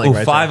 We're kind of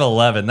like right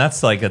 5'11".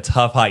 That's like a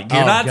tough height.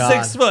 You're Oh, not God.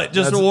 6 foot,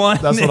 just one.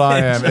 That's what I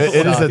am.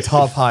 It is a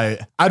tough height.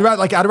 I'd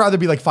rather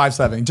be like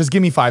 5'7". Just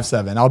give me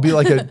 5'7". I'll be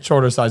like a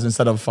shorter size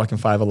instead of fucking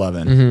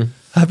 5'11".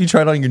 Have you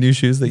tried on your new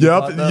shoes that you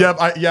bought, though?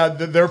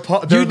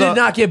 They're You did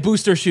not get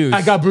booster shoes.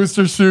 I got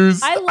booster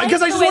shoes. I like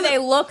Because the just way wanna- they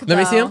look. Let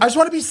me see 'em. I just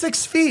want to be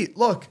 6 feet.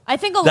 Look. I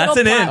think a That's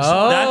little. an inch.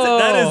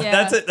 platform.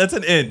 That's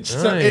an inch.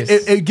 So Nice.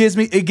 it gives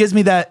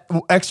me that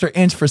extra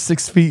inch for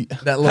 6 feet.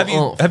 that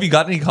little Have you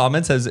gotten any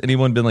comments? Has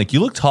anyone been like,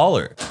 you look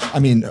taller? I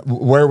mean,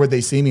 where would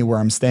they see me where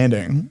I'm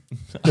standing?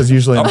 Because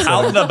usually I'm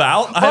Out and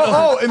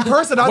about? in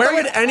person. I Where thought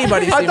would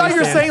anybody see I thought me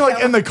you were stand? saying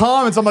like in the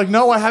comments. I'm like,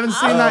 no, I haven't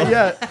seen that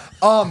yet.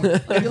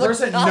 In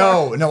person,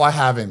 no, I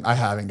haven't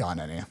gotten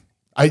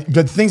any.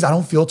 The things I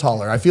don't feel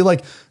taller. I feel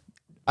like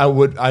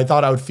I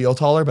thought I would feel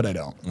taller, but I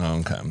don't. Oh,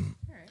 okay.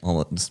 Well,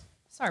 let's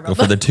Sorry go about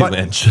for the that.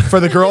 2-inch. For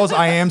the girls,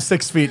 I am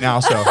 6 feet now.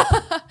 So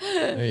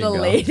The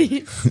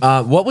ladies.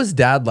 What was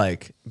dad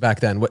like back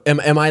then?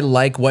 Am I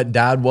like what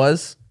dad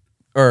was,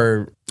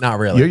 or not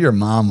really? you're your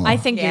mom. I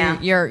think Yeah.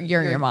 you're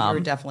your mom.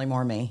 You're definitely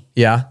more me.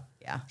 yeah.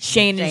 Yeah.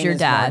 Shane is your more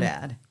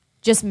dad.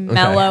 Just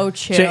mellow,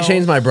 chill.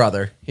 Shane's my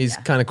brother. He's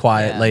kind of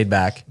quiet, Yeah. laid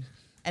back.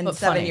 And But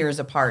 7 funny. years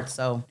apart.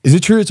 So Is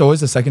it true? It's always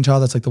the second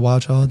child that's like the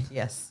wild child.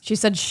 yes. She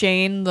said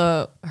Shane,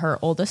 her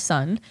oldest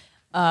son,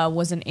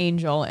 was an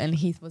angel, and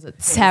Heath was a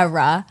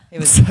Terra. It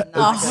was not A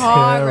a good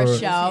horror baby.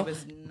 show. He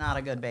was not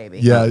a good baby.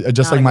 Yeah,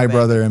 just Not like a my good baby.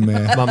 brother and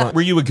me.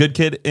 Were you a good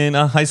kid in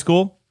high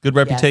school? Good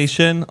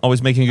reputation,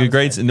 always making good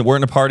grades, and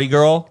weren't a party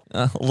girl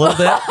a little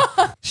bit.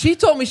 She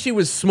told me she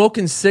was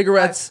smoking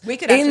cigarettes We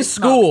could in actually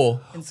school.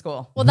 smoke in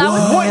school. Well, that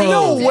was What?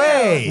 No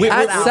way. Wait,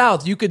 At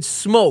South, you could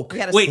smoke. We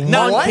had a Wait,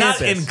 not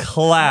campus. in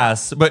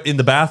class, but in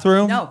the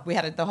bathroom. No, we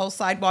had the whole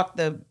sidewalk,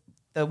 the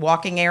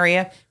walking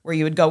area where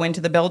you would go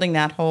into the building,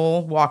 that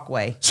whole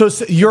walkway. So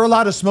you're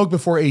allowed to smoke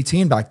before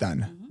 18 back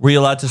then. Were you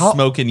allowed to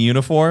smoke in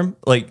uniform,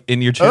 like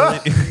in your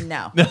cheerleading?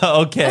 No. No,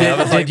 okay. I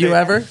was Did you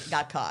ever?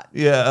 Got caught.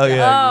 Yeah. Oh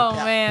yeah. Oh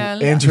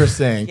man.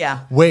 Interesting.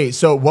 Yeah. Wait.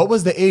 So what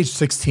was the age?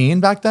 16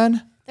 back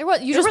then? There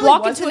was, you There just really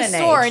walk into a wasn't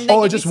an store age. and they Oh,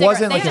 it give just you cigarettes.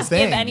 wasn't They like a just give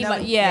thing.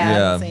 anybody. No. Yeah. I Yeah.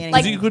 didn't say anything.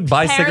 Like, You could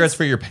buy parents- cigarettes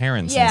for your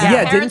parents. and Yeah, stuff.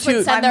 Yeah, parents didn't you-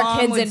 would send My their mom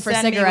kids would in for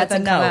send me cigarettes with a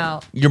and come note.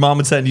 out. Your mom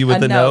would send you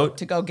with a note.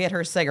 to go get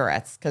her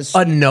cigarettes because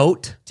A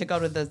note? to go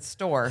to the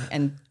store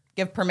and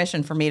give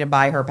permission for me to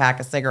buy her pack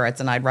of cigarettes,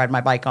 and I'd ride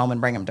my bike home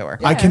and bring them to her.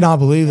 I cannot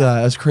believe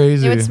that. That's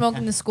crazy. They would smoke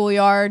in the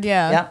schoolyard.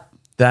 Yeah. Yep.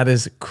 That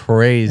is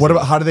crazy. What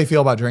about how do they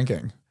feel about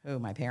drinking? Who,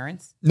 my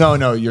parents? No,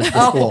 your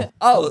school.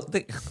 Oh,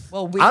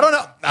 well, we. I don't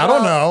know. I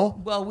don't know.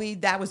 Well,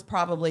 that was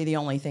probably the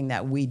only thing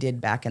that we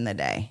did back in the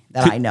day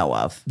that I know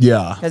of.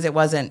 Yeah. Because it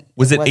wasn't.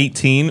 Was it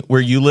 18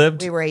 where you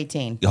lived? We were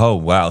 18. Oh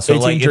wow! So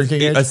 18 like, if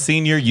drinking age? a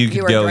senior, you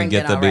could were go and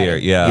get the drinking beer.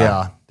 already. Yeah.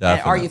 Yeah. And, or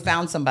Definitely. you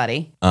found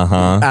somebody.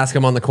 Ask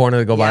him on the corner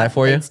to go buy Yeah, it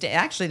for you? they'd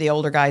actually, the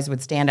older guys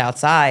would stand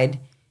outside,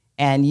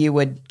 and you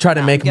would Try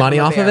to make give money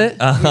them a off of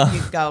beer. it?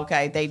 You'd go,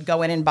 okay. They'd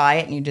go in and buy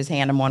it, and you just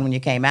hand them one when you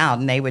came out,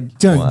 and they would.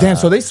 Damn,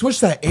 so they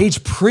switched that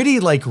age pretty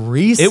like It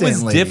recently.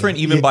 was different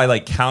even by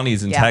like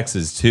counties in Yeah.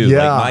 Texas too.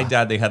 Yeah. Like my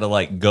dad, they had to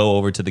like go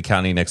over to the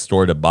county next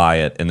door to buy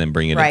it and then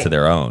bring it Right. into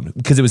their own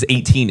because it was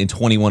 18 and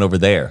 21 over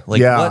there.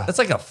 Like Yeah. what? That's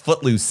like a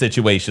footloose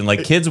situation.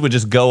 Like kids would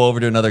just go over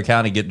to another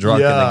county, get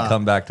drunk, and Yeah. then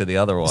come back to the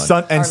other one.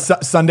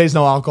 Sundays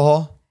no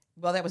alcohol.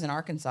 Well, that was in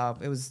Arkansas.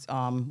 It was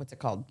what's it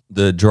called?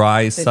 The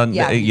dry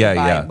Sunday. you could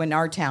buy- Yeah. When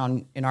our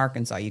town in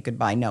Arkansas, you could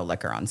buy no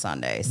liquor on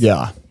Sundays.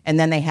 Yeah. And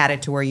then they had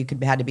it to where you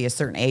had to be a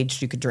certain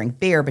age. You could drink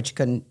beer, but you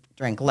couldn't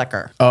drink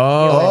liquor.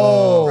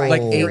 Oh. Right.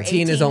 Like You were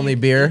 18 is only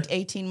beer?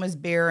 18 was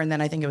beer, and then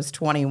I think it was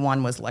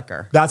 21 was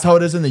liquor. That's how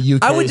it is in the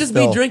UK. I would just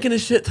still. be drinking a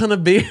shit ton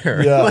of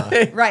beer. Yeah.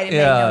 Like- Right. It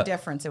Yeah. made no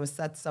difference.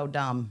 That's so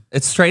dumb.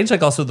 It's strange,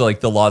 like also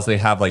the laws they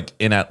have like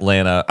in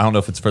Atlanta. I don't know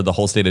if it's for the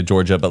whole state of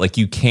Georgia, but like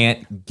you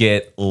can't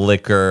get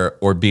liquor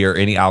or beer,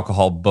 any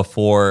alcohol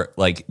before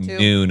like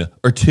noon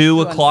or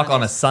 2 o'clock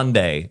on a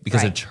Sunday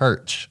because of Right.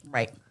 church.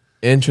 Right.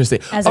 Interesting.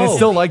 As It's a-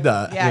 still like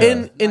that.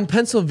 Yeah. In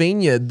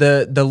Pennsylvania,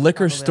 the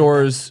liquor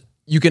stores,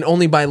 you can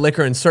only buy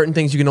liquor, and certain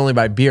things you can only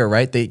buy beer,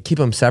 right? They keep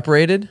them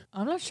separated.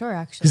 I'm not sure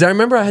actually. Because I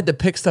remember I had to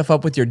pick stuff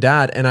up with your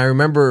dad, and I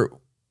remember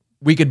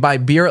we could buy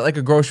beer at like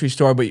a grocery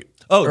store, but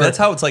That's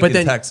how it's like but in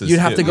then Texas. you'd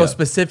have too. to go Yeah.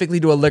 specifically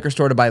to a liquor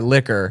store to buy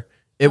liquor.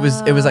 It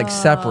was like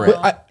separate.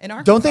 In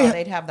Arkansas, don't they-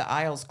 they'd have the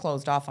aisles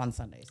closed off on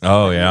Sundays.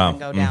 Oh, You yeah. couldn't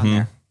go down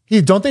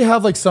there. Don't they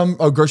have like some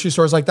grocery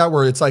stores like that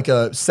where it's like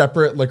a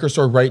separate liquor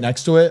store right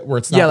next to it where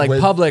it's not Yeah, like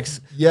with- Publix.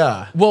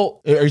 Yeah.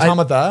 Well, Are you talking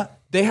about that?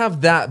 They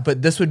have that,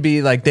 but this would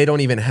be like they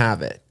don't even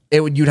have it.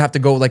 You'd have to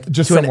go like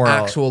Just to an somewhere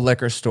else. actual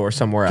liquor store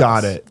somewhere else.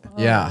 Got it.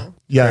 Yeah.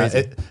 Yeah.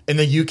 In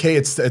the UK,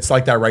 it's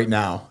like that right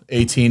now.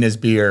 18 is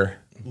beer,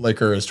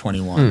 liquor is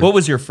 21. What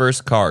was your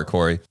first car,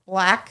 Corey?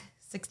 Black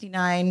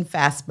 69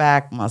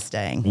 fastback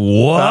Mustang.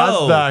 Whoa,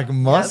 Fastback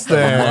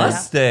Mustang.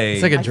 Mustang.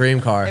 It's like a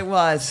dream car. It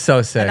was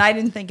So sick. and I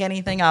didn't think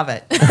anything of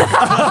it.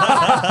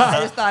 I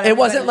just thought It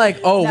wasn't everybody-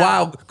 like, oh No.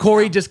 wow,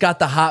 Corey just got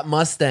the hot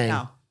Mustang.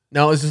 No.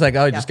 No, it was just like,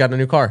 oh, I just got a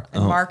new car.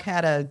 And Mark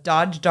had a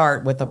Dodge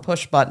Dart with a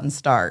push button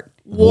start.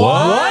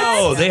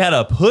 Whoa, they had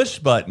a push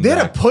button. They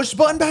had a push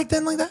button back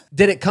then like that?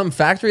 Did it come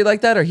factory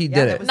like that, or he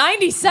did it?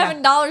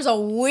 $97 a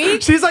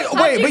week. She's like, How'd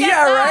wait, you but get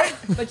yeah, that?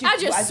 right? But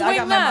How'd you I swing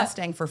got my that?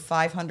 Mustang for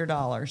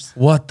 $500.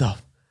 What the?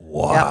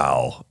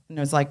 Wow. And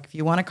it was like, if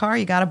you want a car,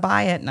 you got to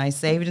buy it. And I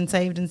saved and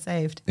saved and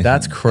saved.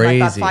 That's And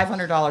crazy. I thought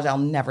 $500, I'll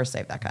never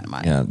save that kind of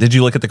money. Yeah. Did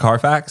you look at the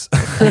Carfax?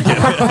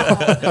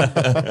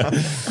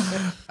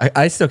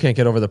 I still can't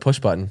get over the push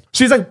button.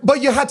 She's like,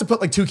 but you had to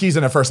put like 2 keys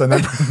in it first and then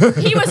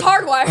He was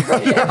hardwired.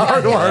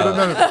 hardwired.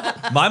 And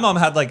then My mom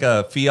had like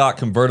a Fiat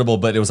convertible,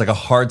 but it was like a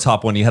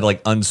hardtop one. You had to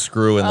like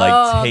unscrew and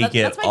like take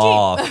that's it my Jeep.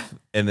 off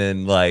and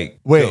then like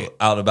Wait. go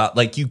out about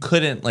like you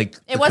couldn't like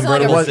It the wasn't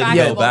like a convertible didn't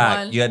retractable go back.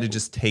 one. You had to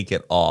just take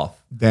it off.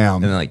 Damn.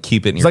 And then like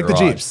keep it in It's your like the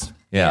garage. Jeeps.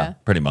 Yeah,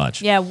 pretty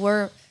much. Yeah,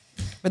 we're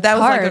But that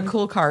was like Hard. a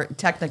cool car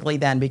technically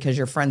then because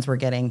your friends were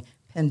getting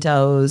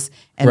Pintos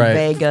and Right.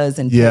 Vegas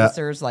and Yeah.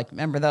 Pacers. Like,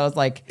 remember those?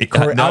 Like,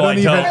 No, I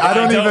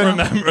don't even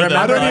remember that.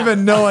 I don't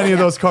even know any of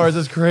those cars.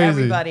 It's crazy.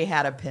 everybody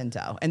had a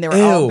Pinto. And they were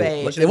all Ew.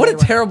 beige. What a and they were-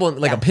 terrible,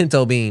 like a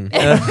pinto bean.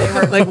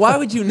 Like, why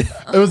would you?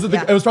 It was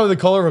it was probably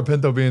the color of a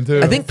Pinto bean too.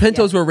 I think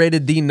Pintos were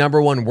rated the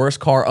 #1 worst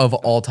car of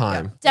all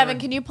time. Devin,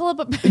 can you pull up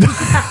a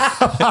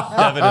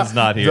Devin is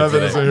not here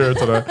Devin today. isn't here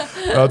today.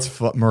 That's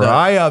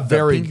Mariah,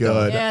 very Pinto.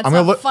 good. Yeah, it's I'm not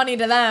gonna look. funny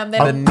to them. They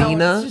The don't know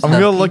Nina? it's just- I'm The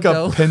gonna look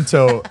up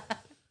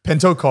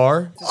Pinto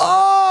car.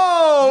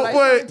 Oh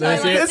wait,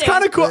 Let me it's see.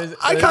 kind of cool.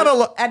 I kind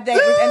of. And,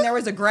 and there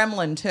was a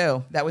Gremlin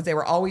too. They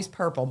were always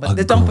purple.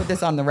 But don't put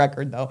this on the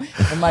record though.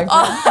 And my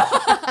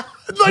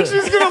Like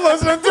she's gonna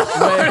listen to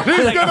it.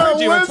 She's Like, I gonna heard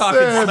you were talking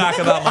listen. smack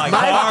about my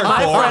car, My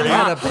friend Corey.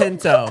 had a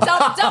Pinto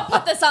Don't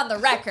put this on the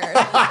record.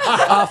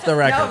 off the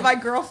record. No, my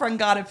girlfriend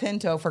got a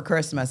Pinto for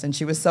Christmas, and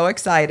she was so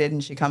excited.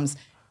 And she comes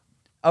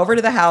over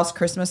to the house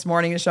Christmas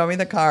morning to show me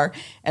the car.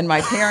 And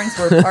my parents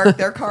were parked;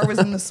 their car was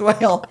in the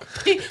swale.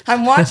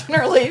 I'm watching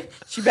her leave.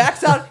 She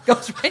backs out,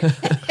 goes right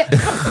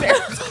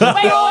upstairs.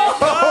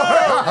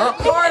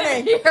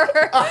 Morning.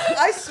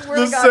 I swear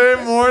The to God,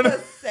 same morning?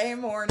 The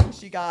same morning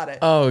she got it.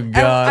 Oh, And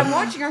God. I'm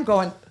watching her and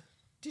going,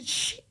 did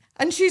she?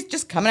 And she's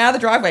just coming out of the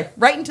driveway,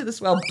 right into the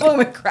swell. Boom!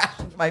 It crashed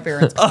into my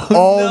parents.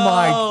 Oh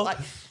my! Like,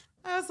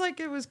 I was like,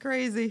 it was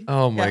crazy.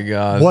 Oh my Yeah.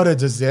 God. What a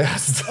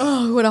disaster.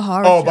 Oh, what a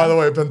hard. Oh, by the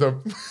way,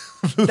 Pinto.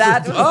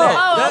 That was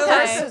Oh,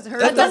 it. okay.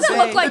 Hers That doesn't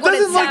look like It what it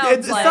doesn't look. sounds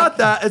It's like. not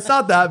that. It's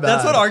not that bad.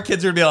 That's what our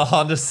kids are gonna be on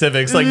Honda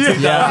Civics, like Yeah.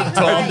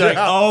 2012. They're like,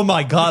 oh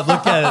my god,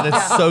 look at it,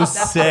 it's so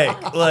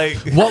sick. Like,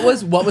 What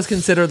was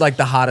considered like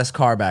the hottest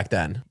car back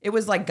then? It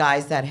was like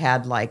guys that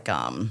had like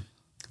a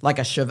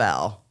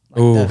Chevelle.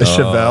 Ooh, the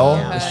Chevelle.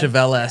 the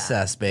Chevelle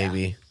SS,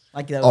 baby.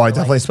 Like those Oh, I were,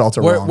 definitely like, spelt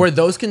it Were, wrong. were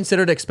those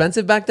considered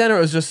expensive back then, or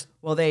it was just?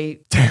 well,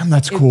 Damn,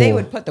 that's cool. They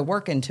would put the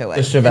work into it.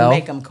 The Chevelle? And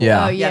make them cool.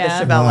 Yeah. Oh, The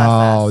yeah. Chevelle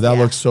Wow, SS. that yeah.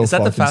 looks so is that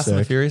fucking the Fast and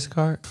the sick. Furious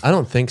car? I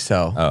don't think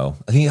so. Oh,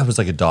 I think that was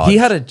like a Dodge. He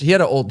had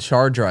an old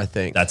Charger, I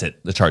think. That's it,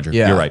 the Charger.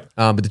 Yeah, You're right.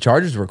 But the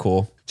Chargers were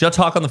cool. Did y'all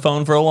talk on the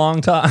phone for a long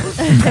time?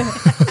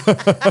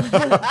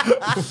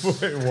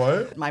 Wait,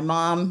 what? My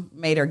mom I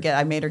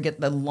made her get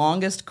the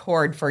longest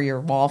cord for your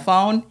wall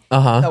phone.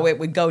 Uh-huh. So it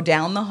would go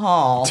down the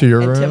hall To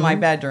your into room? my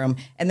bedroom.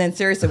 And then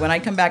seriously, when I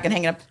come back and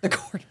hang it up, the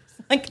cord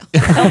was like,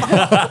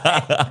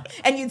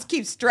 and you'd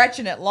keep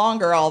stretching it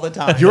longer all the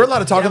time. You were allowed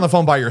to talk on the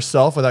phone by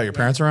yourself without your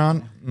parents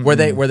around? Were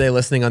they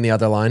listening on the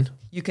other line?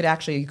 You could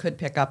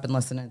pick up and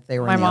listen if they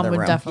were My in the mom other would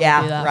room. definitely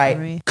yeah, do that right.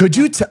 for me. Could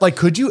you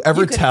could you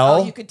ever You could,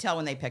 tell? you could tell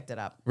when they picked it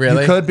up.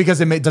 Really? You could because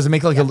does it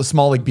make like a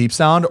small like beep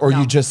sound or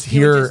you just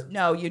You would hear?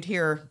 no, you'd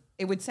hear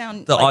it would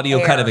sound The like audio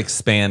air. kind of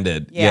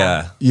expanded.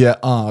 Yeah. Yeah. Yeah.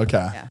 Oh, okay.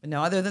 Yeah. But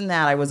no, other than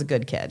that, I was a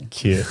good kid.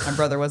 Cute. My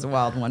brother was a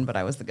wild one, but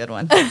I was the good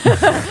one.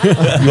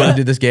 You want to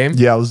do this game?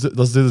 Yeah. Let's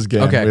do this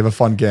game. Okay. We have a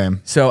fun game.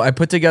 So I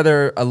put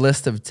together a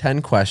list of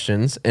 10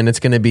 questions, and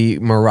it's going to be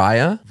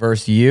Mariah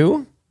versus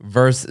you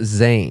versus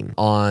Zane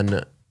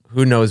on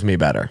who knows me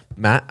better.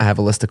 Matt, I have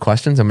a list of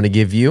questions I'm going to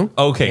give you.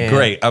 Okay, And-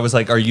 great. I was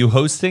like, are you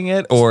hosting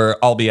it or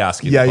I'll be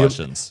asking Yeah, the you-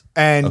 questions?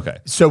 And Okay.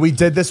 so we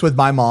did this with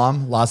my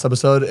mom last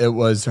episode. It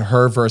was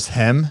her versus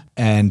him,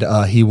 and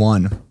he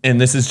won.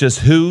 And this is just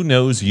who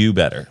knows you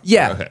better.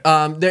 Yeah.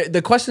 Okay.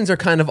 The questions are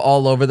kind of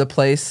all over the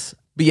place.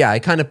 But yeah, I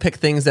kind of picked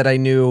things that I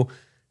knew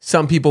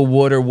some people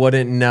would or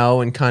wouldn't know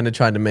and kind of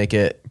tried to make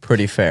it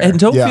pretty fair. And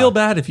don't Yeah. feel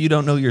bad if you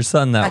don't know your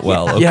son that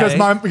well.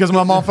 Okay? Because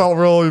my mom felt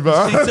really She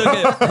bad. took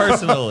it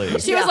personally.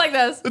 She was like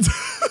this.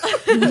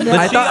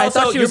 I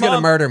thought she was going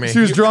to murder me. She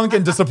was drunk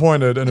and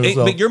disappointed in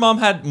herself. But your mom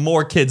had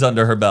more kids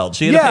under her belt.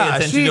 She had to Yeah, pay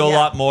attention she- to a yeah,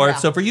 lot more. yeah.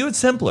 So for you, it's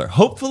simpler.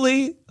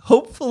 Hopefully,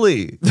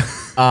 you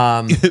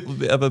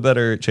have a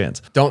better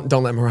chance. Don't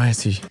let Mariah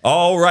see.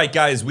 All right,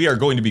 guys, we are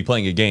going to be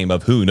playing a game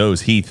of Who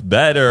Knows Heath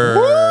Better.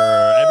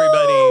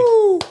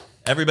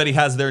 Everybody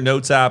has their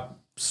notes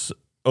apps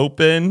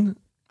open.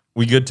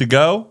 We good to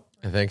go?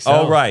 I think so.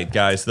 All right,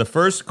 guys. The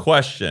first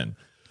question.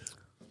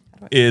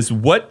 is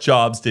what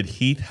jobs did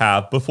Heath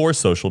have before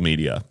social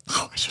media?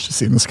 Oh, I should have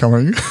seen this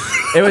coming.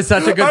 It was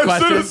such a good I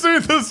question. should have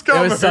seen this It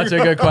coming. was such a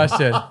good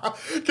question.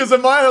 Because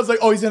in my head, I was like,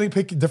 oh, he's going to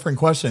pick different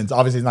questions.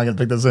 Obviously, he's not going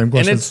to pick the same And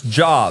questions. it's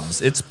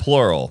jobs. It's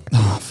plural.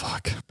 Oh,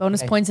 fuck.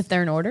 Bonus points if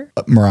they're in order.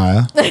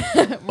 Mariah.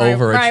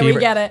 Overachiever. Right, we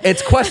get it.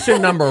 It's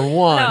question number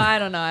one. No, I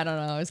don't know.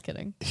 I was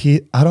kidding.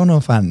 I don't know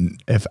if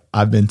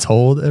I've been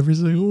told every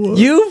single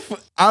one.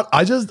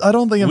 I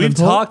don't think I've We've been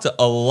told. talked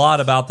a lot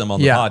about them on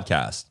the Yeah.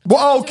 podcast.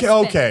 Well,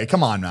 okay.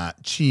 Come on,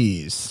 Matt.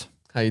 Jeez.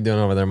 How you doing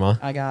over there, Ma?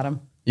 I got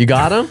him. You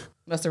got him?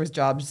 Unless there was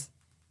jobs,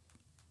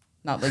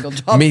 not legal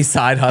jobs. Me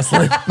side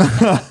hustling.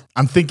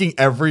 I'm thinking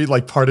every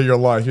part of your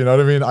life. You know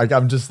what I mean?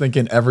 I'm just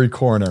thinking every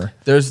corner.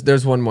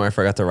 There's one more I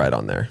forgot to write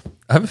on there.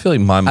 I have a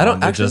feeling my mom don't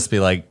would actually- just be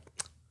like,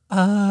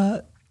 me-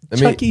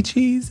 Chuck E.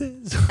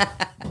 Cheese's.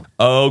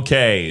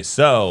 Okay,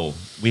 so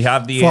we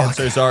have the Fuck.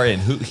 answers are in.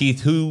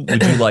 Heath, who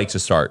would you like to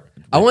start?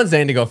 I want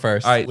Zane to go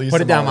first. All right, Leave put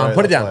it some down, out, Mom. right?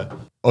 Put it That's down.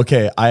 why.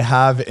 Okay, I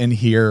have in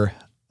here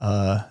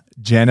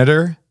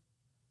janitor,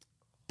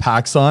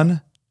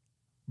 Paxson,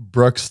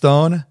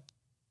 Brookstone,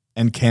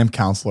 and camp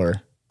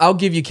counselor. I'll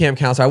give you camp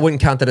counselor. I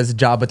wouldn't count that as a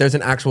job, but there's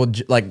an actual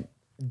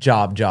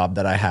job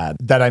that I had.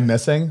 That I'm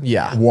missing?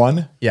 Yeah.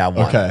 One? Yeah,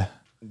 one. Okay.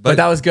 But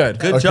that was good.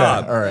 Good Okay,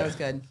 job. All That right. was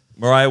good.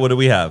 Mariah, what do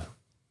we have?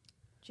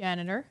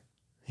 Janitor,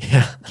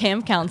 Yeah.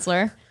 camp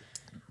counselor.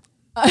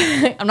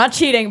 I'm not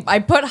cheating. I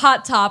put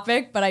Hot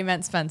Topic, but I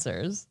meant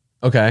Spencer's.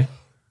 Okay.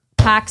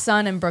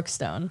 Paxson and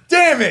Brookstone.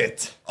 Damn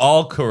it!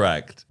 All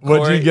correct.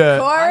 What'd Corey? you get?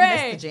 I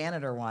missed Corey. the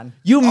janitor one.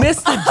 You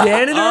missed the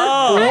janitor?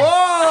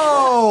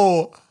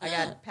 Whoa! I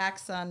got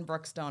Paxson,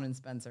 Brookstone, and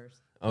Spencer's.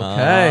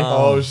 Okay.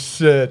 Oh,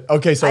 shit.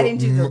 Okay, so I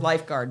didn't do the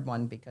lifeguard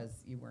one because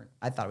you weren't.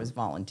 I thought it was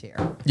volunteer.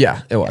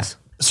 Yeah, it was.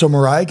 so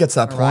Mariah gets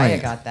that Mariah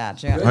point. got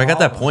that. I got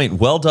that point.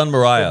 Well done,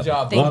 Mariah. Good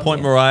job. 1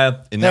 point, Mariah.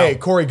 And now, Hey,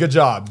 Corey, good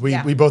job. We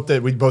Yeah. we both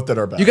did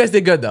our best. You guys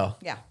did good, though.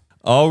 Yeah.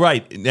 all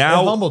right. It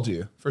Now, humbled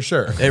you for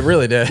sure. It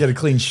really You had did. to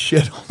clean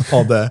shit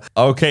all day.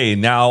 okay.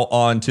 Now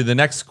on to the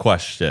next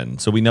question.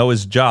 So we know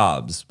his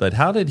jobs, but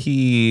how did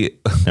he?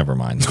 Never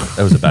mind.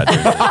 That was a bad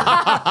joke.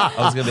 I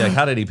was gonna be like,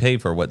 how did he pay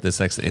for what this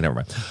next? Never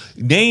mind.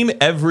 Name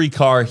every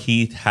car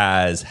Heath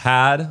has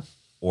had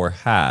or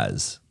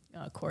has.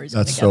 Oh, Corey's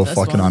That's gonna so get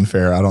this fucking one.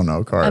 unfair. I don't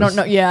know cars. I don't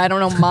know. Yeah, I don't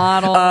know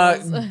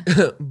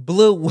models.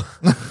 Blue.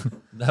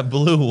 That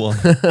blue one.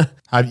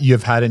 You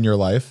have had in your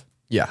life?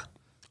 Yeah.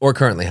 Or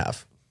currently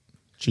have.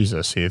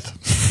 Jesus, Heath.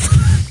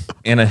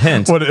 And a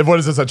hint. What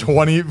is this, a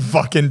 20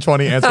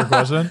 answer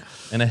question?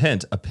 And a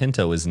hint. A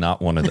Pinto is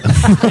not one of them.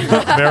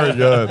 Very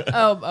good.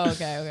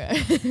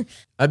 Okay.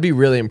 I'd be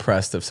really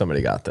impressed if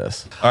somebody got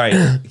this. All right.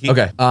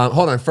 Okay.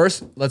 Hold on.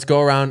 First, let's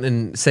go around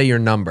and say your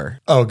number.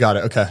 Oh, got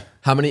it. Okay.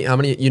 How many,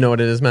 you know what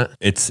it is, Matt?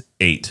 It's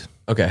 8.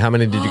 Okay. How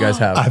many did you guys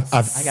have? I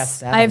got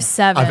 7. I have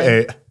 7. I have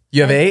 8.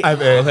 You have 8? I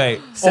have 8.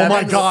 Okay. Oh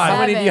my God. How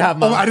many do you have, Oh,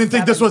 Mom? I didn't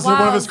think this was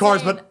one of his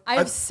cars, Zane, but I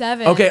have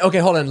 7. Okay,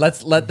 hold on.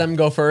 Let's let them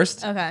go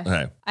first. Okay.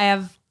 Okay. I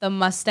have the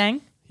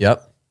Mustang,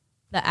 Yep.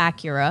 the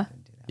Acura,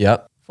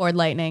 Yep. Ford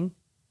Lightning,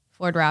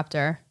 Ford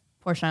Raptor,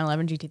 Porsche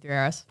 911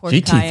 GT3 RS,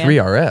 Porsche GT3 Cayenne,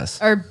 RS.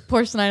 or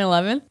Porsche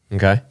 911.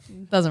 Okay.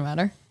 Doesn't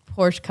matter.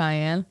 Porsche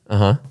Cayenne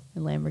Uh-huh.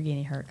 and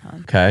Lamborghini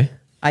Huracan. Okay.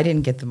 I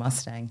didn't get the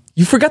Mustang.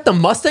 You forgot the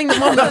Mustang?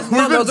 Mom, that was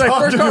my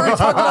first car. We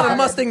talked about a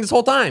Mustang this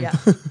whole time. Yeah.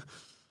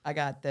 I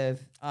got the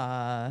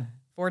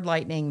Ford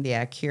Lightning, the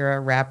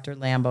Acura, Raptor,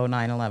 Lambo,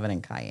 911,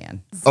 and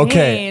Cayenne.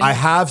 okay. Zane. I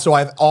have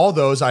all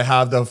those. I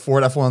have the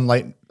Ford F1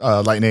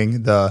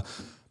 Lightning, the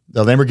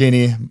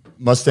Lamborghini,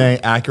 Mustang,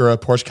 Acura,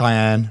 Porsche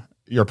Cayenne,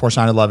 your Porsche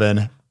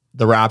 911,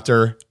 the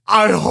Raptor.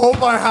 I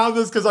hope I have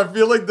this because I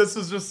feel like this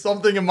is just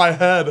something in my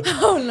head.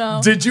 Oh no.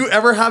 Did you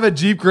ever have a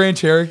Jeep Grand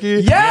Cherokee?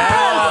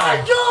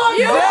 Yeah!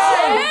 You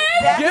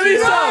did? Give me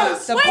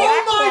some. The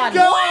black one.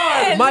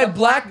 God! My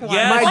black one.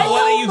 Yeah, my, the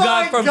one that you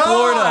got from God.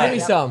 Florida. Give me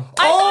some.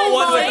 I thought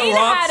one with the Zane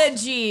rocks. had a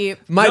Jeep.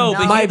 My, No,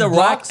 but he my had the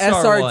black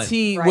Rockstar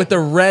SRT one. with the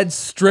red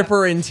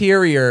stripper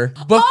interior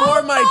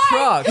before my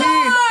truck.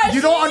 God.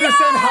 You don't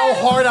understand how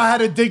hard I had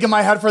to dig in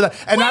my head for that.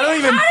 And I don't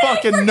even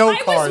fucking know I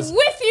cars. was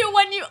with you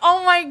when you.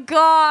 Oh my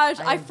gosh!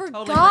 I totally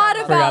forgot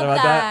forgot about about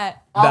that. that.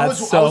 I That's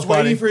was so waiting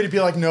funny. for you to be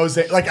like, no,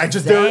 Zane. Like, I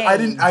just, I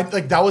didn't,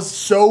 like, that was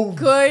so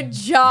Good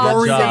job,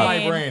 buried in job. my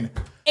Zane. brain.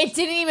 It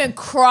didn't even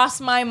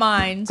cross my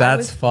mind.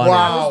 That's funny.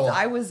 Wow.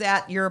 I was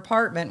at your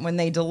apartment when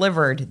they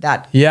delivered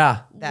that.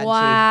 Yeah. that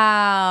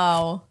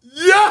Wow.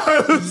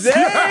 Yes!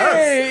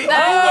 Hey! Oh my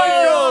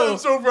God, I'm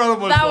so proud of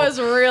myself. That was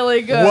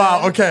really good.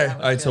 Wow, okay. All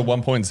right, so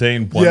 1 point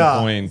Zane, 1 Yeah.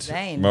 point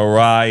Zane.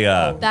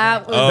 Mariah.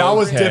 That was That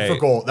was Okay.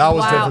 difficult. That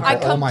was wow. I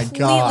difficult. Oh my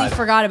completely God.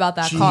 forgot about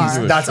that Jeez, car. a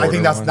I think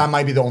shorter one. that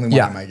might be the only one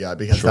Yeah. I might get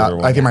because Shorter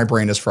one. I think my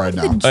brain is fried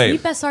now. The Hey.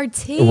 Jeep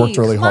SRT. It worked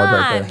really Come hard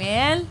right on, there.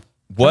 man.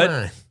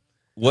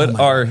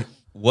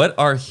 What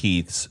are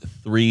Heath's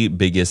 3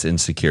 biggest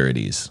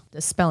insecurities?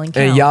 The spelling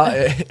Hey, count. y'all.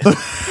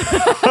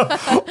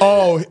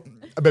 Oh,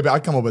 baby, I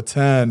come up with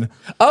 10.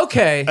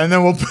 Okay. And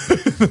then we'll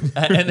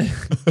And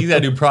he's got to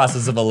do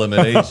process of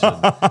elimination.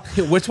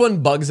 Which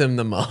one bugs him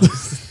the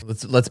most?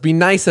 Let's be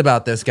nice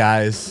about this,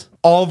 guys.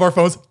 all of our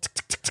phones. Tick,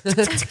 tick, tick,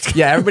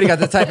 Yeah, everybody got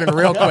to type in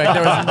real quick.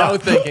 There was no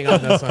thinking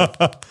on this one.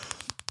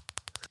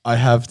 I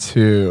have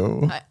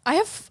 2.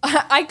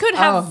 I could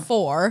have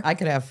 4. I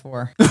could have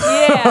 4.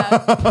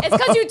 Yeah. It's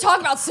because you talk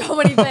about so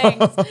many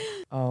things.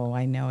 Oh,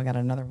 I know. I got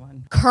another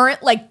one.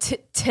 Current, like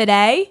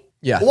today.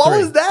 Yeah. What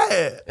 3. was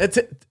that? It's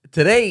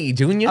today,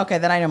 Junior. Okay,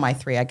 then I know my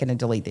 3. I can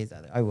delete these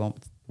other. I won't.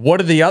 What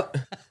are the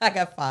other? I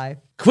got 5.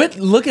 Quit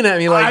looking at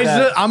me like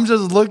that. I'm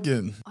just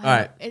looking. All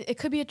right. It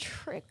could be a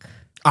trick.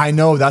 I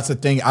know that's the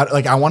thing.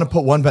 I want to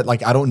put one, but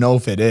like I don't know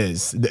if it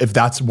is. If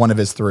that's one of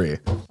his 3.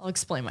 I'll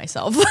explain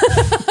myself.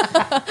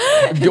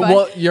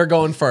 Well, you're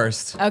going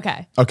first.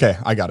 Okay. Okay,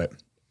 I got it.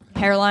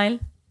 Hairline,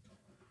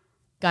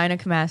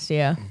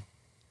 gynecomastia,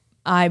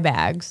 eye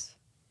bags.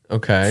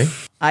 Okay.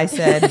 I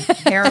said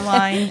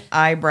hairline,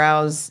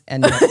 eyebrows,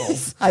 and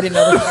nipples. I didn't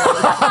know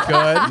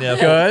that. Good.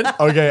 Good.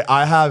 Okay,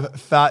 I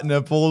have fat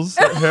nipples.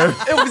 hair.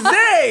 It was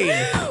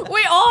Zane.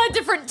 We all had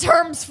different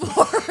terms for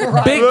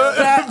it. Big,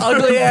 fat,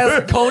 ugly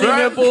ass coney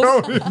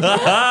nipples.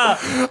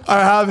 I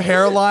have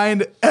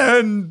hairline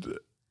and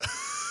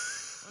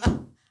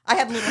I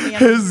had little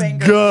hands and his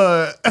fingers.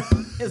 gut.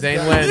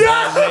 Zane wins.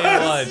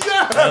 Zane won.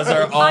 Those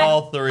are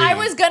all 3. I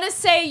was gonna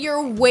say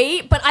your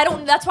weight, but I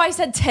don't. That's why I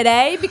said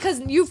today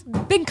because you've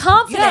been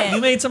confident. Yeah,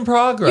 you made some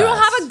progress. You don't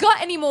have a gut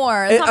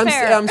anymore. It's not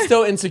fair. I'm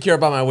still insecure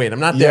about my weight.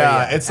 I'm not there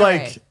Yeah, yet. it's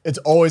like right. it's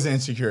always an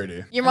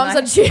insecurity. Your mom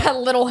said she had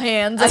little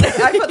hands. I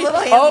put little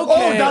hands. Oh,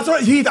 that's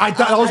what Heath. I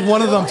thought that was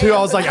one of them too. I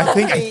was like, I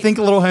think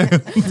little hands,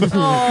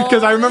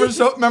 because I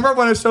remember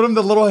when I showed him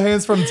the little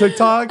hands from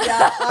TikTok.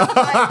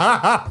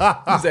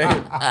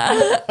 Zane.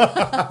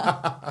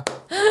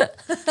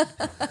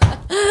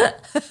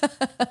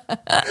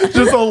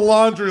 Just a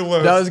laundry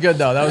list. That was good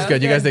though. That was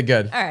good. You guys did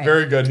good. All right.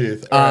 Very good,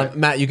 Heath. All right.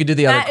 Matt, you could do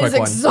the other That quick is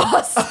one.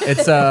 exhausting.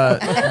 It's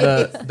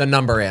the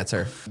number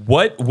answer.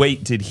 What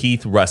weight did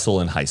Heath wrestle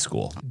in high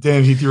school?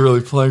 Damn, Heath, you're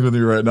really playing with me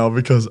right now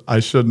because I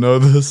should know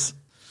this.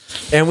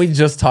 And we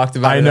just talked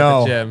about I it know.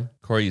 at the gym.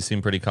 Corey, you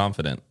seem pretty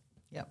confident.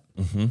 Yep.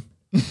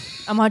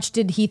 How much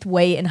did Heath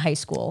weigh in high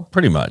school?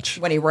 Pretty much.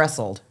 When he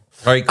wrestled.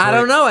 All right, Corey, I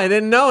don't know. I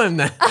didn't know him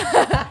then.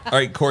 All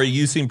right, Corey,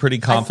 you seem pretty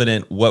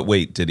confident. What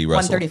weight did he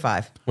wrestle?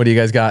 135. What do you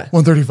guys got?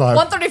 135.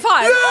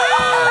 135.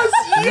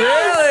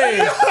 Really?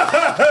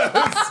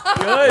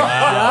 Good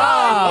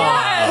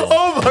job.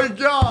 Oh my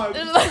god.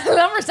 The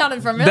number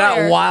sounded familiar.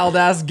 That wild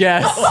ass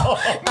guess.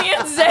 Me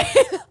and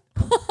Zane.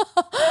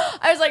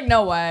 I was like,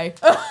 no way.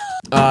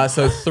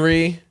 So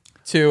 3,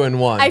 2, and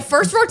 1. I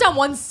first wrote down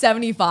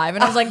 175,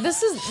 and I was like,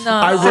 this is no.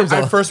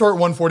 I first wrote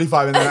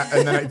 145,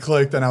 and then it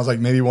clicked, and I was like,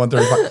 maybe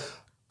 135.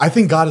 I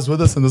think God is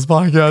with us in this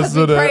podcast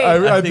we today. prayed.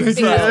 I think he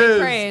Because we is.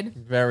 prayed.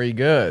 Very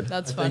good.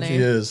 That's I funny. think he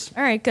is.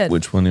 All right, good.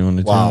 Which one do you want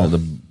to Wow.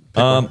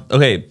 do?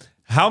 Okay.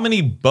 How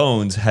many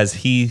bones has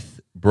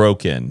Heath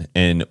broken,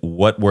 and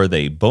what were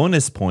they?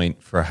 Bonus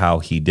point for how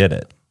he did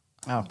it.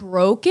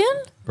 Broken?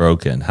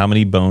 Broken. How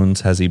many bones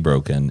has he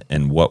broken,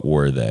 and what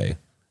were they?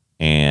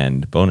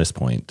 And bonus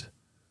point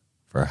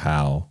for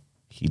how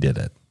he did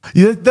it.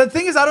 Yeah, the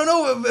thing is, I don't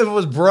know if it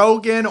was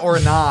broken or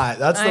not.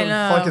 That's I the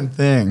know. fucking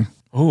thing.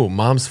 Ooh,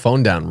 mom's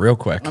phone down real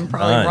quick. I'm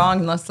probably Fine. wrong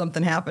unless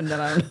something happened that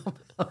I don't know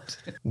about.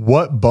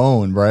 What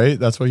bone, right?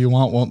 That's what you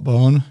want. What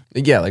bone?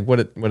 Yeah, like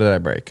what did I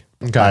break?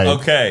 Okay.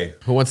 Okay.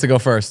 Who wants to go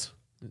first?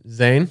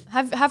 Zane?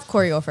 Have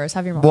Corey go first.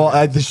 Have your mom.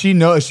 Well, does she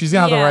know? She's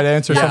gonna have the right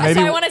answer. So maybe.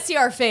 I want to see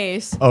our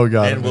face. Oh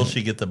god. And will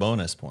she get the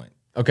bonus point?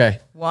 Okay.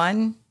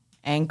 1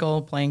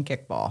 ankle playing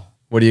kickball.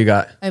 What do you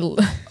got?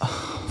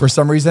 For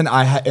some reason,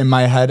 in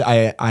my head,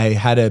 I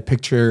had a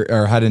picture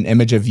or had an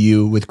image of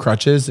you with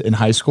crutches in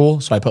high school,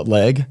 so I put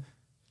leg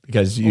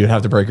because you'd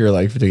have to break your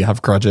leg to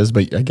have crutches,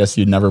 but I guess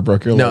you never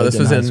broke your leg. No, this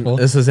was high school.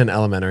 this was in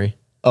elementary.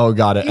 Oh,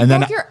 got it. You And then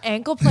broke your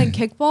ankle playing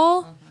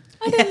kickball?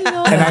 I didn't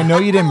know. and I know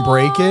you didn't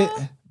break it,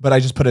 but I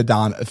just put it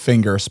down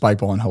finger spike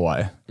ball in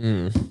Hawaii.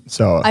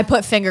 So I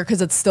put finger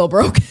because it's still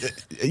broken.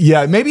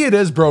 yeah, maybe it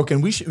is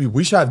broken. We should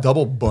have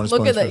double bonus.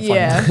 Look points at for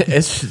that. fun. Yeah.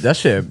 It's that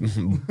shit.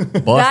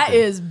 Busted. That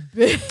is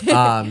big.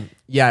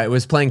 Yeah, it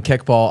was playing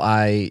kickball.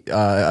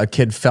 A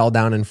kid fell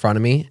down in front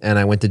of me, and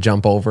I went to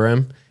jump over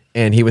him,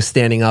 and he was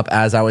standing up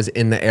as I was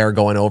in the air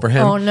going over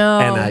him. Oh, no.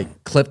 And I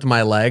clipped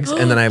my legs,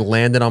 and then I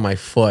landed on my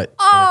foot.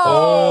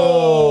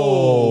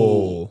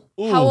 Oh,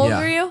 How old yeah.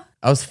 were you?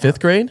 I was 5th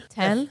grade.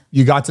 10?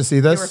 you got to see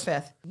You were this?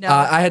 5th. No.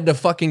 I had to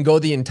fucking go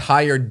the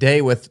entire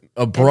day with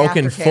a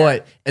broken aftercare.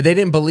 foot, and they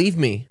didn't believe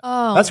me.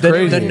 That's The,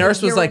 crazy. the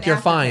nurse was You were like, in "You're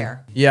fine."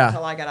 aftercare Yeah.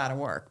 Until I got out of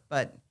work.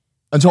 But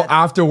Until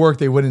after work,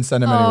 they wouldn't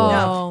send him anywhere. Oh.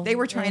 no, they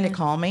were trying to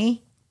call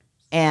me.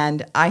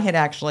 And I had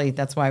actually,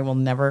 that's why I will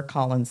never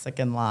call in sick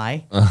and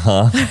lie.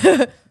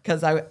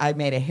 Because I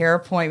made a hair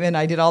appointment.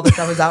 I did all this.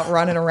 I was out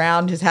running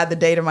around, just had the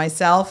day to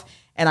myself.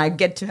 And I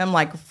get to him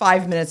like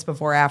 5 minutes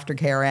before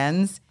aftercare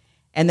ends.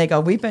 And they go,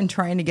 "We've been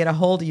trying to get a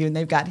hold of you." And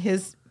they've got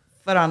his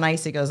foot on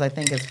ice. He goes, "I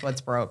think his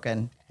foot's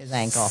broken, his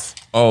ankle."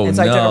 Oh, And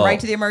so I took no. him right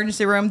to the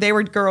emergency room.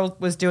 Girl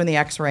was doing the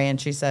x-ray and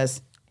she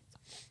says,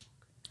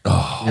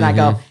 and I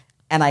go,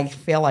 and I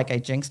feel like I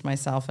jinxed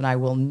myself and I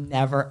will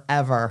never,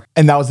 ever.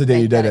 And that was the day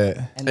you think did that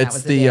it. And that It's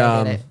was the, day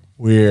I did it.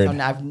 Weird. So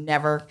I've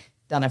never,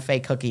 done a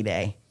fake cookie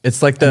day.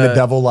 It's like And the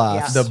devil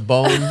laughs. the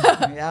bone,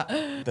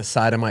 Yeah. the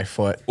side of my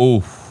foot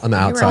Oof. on the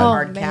were outside.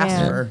 Hard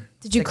cast for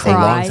Did you 6 For a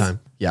cry? long time.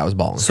 Yeah, I was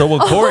balling. So,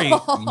 well, Corey,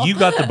 you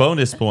got the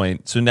bonus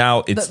point. So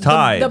now it's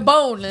tied. The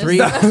bonus. Three.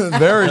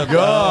 Very good.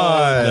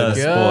 Bonus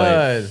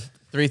Good.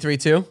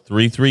 3-3-2.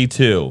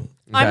 3-3-2.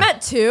 I'm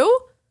at 2.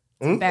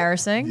 It's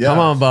embarrassing. Yeah. Come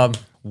on, bub.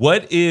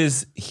 What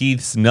is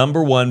Heath's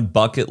number one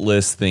bucket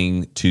list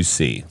thing to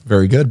see?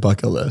 Very good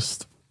bucket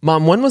list.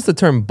 Mom, when was the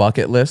term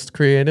bucket list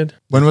created?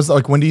 When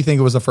do you think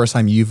it was the first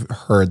time you've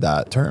heard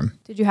that term?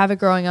 Did you have it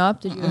growing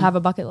up? Did you have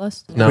a bucket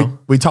list? No.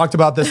 We talked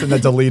about this in the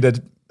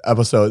deleted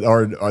episode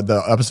or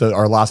the episode,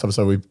 our last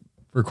episode we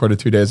recorded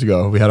 2 days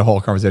ago. We had a whole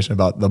conversation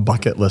about the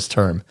bucket list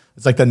term.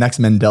 It's like the next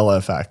Mandela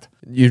effect.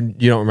 You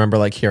don't remember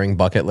like hearing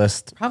bucket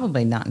list?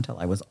 Probably not until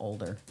I was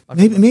older.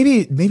 Maybe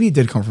it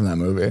did come from that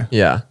movie.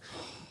 Yeah.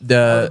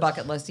 The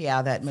bucket list,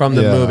 that From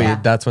the Yeah. movie, Yeah.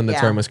 that's when the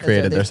term was because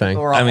created, they're saying.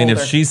 people were all I mean, if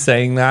older. she's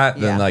saying that,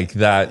 then Yeah. like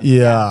that.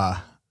 Yeah.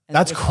 And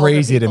That's it was older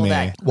crazy to people me.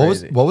 that-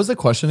 What was the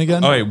question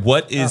again? All right,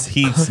 what is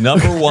Heath's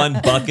number one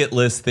bucket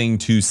list thing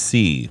to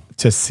see?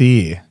 To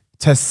see.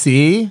 To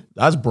see?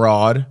 That's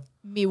broad.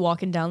 Me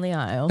walking down the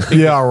aisle.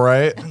 Yeah,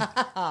 right.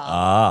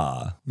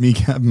 Ah. Me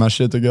getting my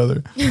shit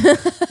together.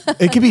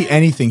 It could be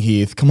anything,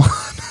 Heath. Come on.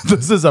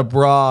 This is a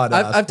broad.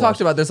 I've talked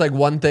about there's like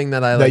one thing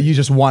that I that like. you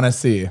just want to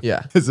see.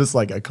 Yeah. Is this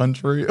like a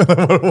country?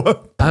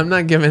 I'm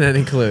not giving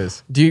any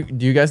clues. Do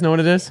you guys know what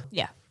it is?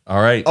 Yeah.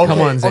 All right.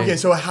 Okay, on, Zane. okay,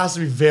 so it has to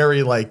be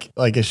very like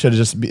it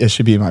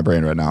should be in my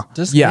brain right now.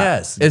 Just Yeah.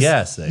 guess. It's-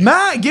 Guess.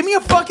 Matt, give me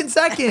a fucking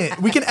second.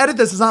 We can edit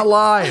this. It's not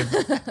live.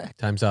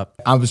 Time's up.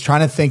 I was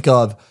trying to think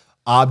of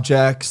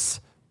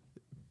objects,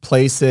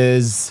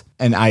 places,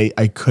 and I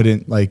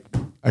couldn't.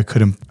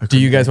 Do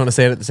you guys want to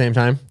say it at the same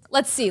time?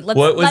 Let's see.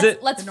 What was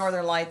it? Let's the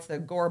Northern Lights, the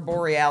Gore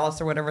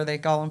Borealis or whatever they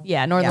call them.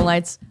 Yeah, Northern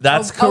Lights.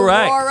 That's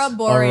correct. Aurora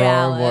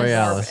Borealis. Aurora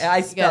Borealis.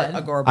 I spelled Good.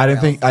 a Gore I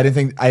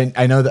Borealis.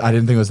 I know that I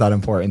didn't think it was that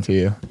important to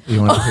you.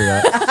 You want to hear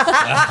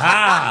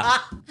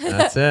that?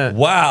 That's it.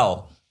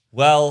 Wow.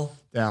 Well,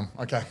 Damn.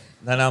 Okay.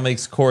 that now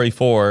makes Corey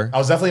 4. I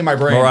was definitely in my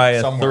brain.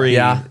 Mariah somewhere. 3,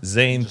 Yeah.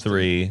 Zane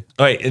 3.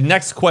 All right,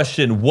 next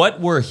question.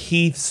 What were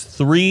Heath's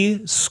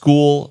 3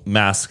 school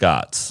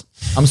mascots?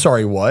 I'm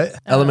sorry. What?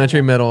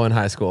 Elementary, middle, and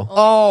high school.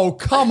 Oh,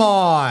 come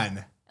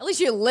on. At least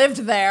you lived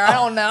there. I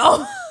don't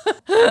know.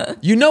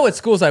 You know what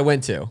schools I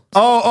went to.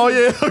 Oh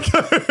yeah.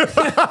 Okay.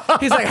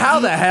 He's like, how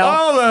the hell?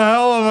 How the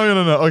hell am I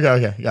gonna know?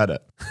 Okay. Got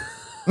it.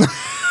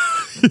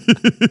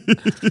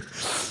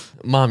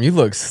 Mom, you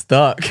look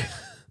stuck.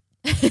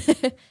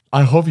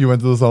 I hope you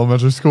went to this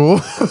elementary school.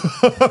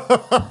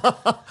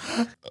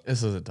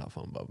 This is a tough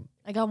one, bub.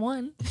 I got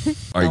one. All right,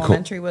 cool.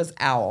 Elementary was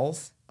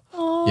owls.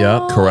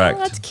 Yep. Correct.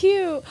 That's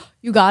cute.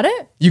 You got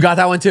it? You got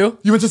that one too?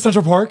 You went to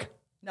Central Park?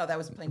 No, that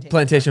was Plantation.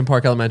 Plantation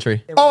Park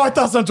Elementary. Oh, I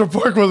thought Central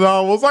Park was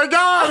owls. I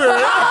got it.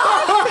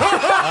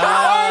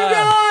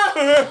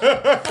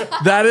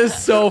 That is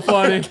so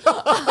funny. Wait,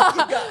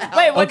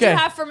 what do Okay. you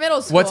have for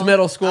middle school? What's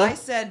middle school? I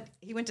said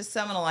he went to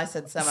Seminole. I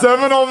said Seminole.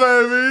 Seminole,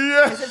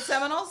 baby. Is it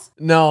Seminoles?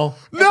 No.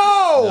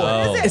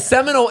 No.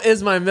 Seminole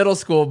is my middle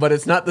school, but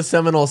it's not the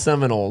Seminole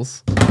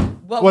Seminoles.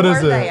 What What were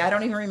is it? they? I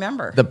don't even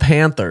remember. The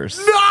Panthers.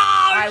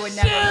 I would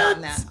never have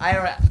gotten that. I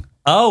don't.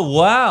 Oh,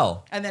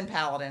 wow. And then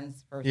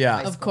Paladins. For Yeah.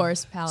 high Of school.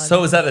 course, Paladin.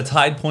 So is that a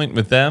tied point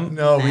with them?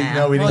 No, we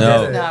Nah. didn't. No.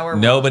 Get it. No, we're-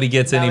 Nobody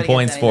gets any nobody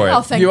points gets for it.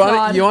 Oh, thank You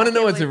God. want to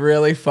know what's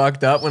really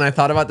fucked up? When I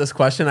thought about this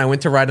question, I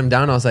went to write them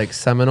down. I was like,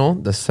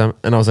 Seminole,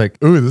 and I was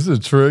like, Ooh, this is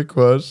a trick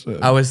question.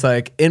 I was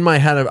like, in my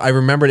head, I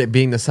remembered it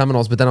being the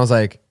Seminoles, but then I was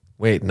like,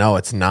 wait, no,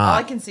 it's All I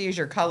not. can see is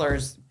your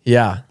colors.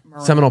 Yeah,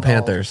 Maroon Seminole gold.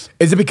 Panthers.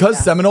 Is it because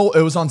Seminole?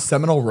 It was on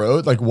Seminole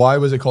Road. Like, why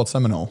was it called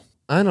Seminole?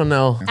 I don't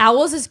know.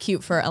 Owls is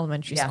cute for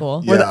elementary Yeah.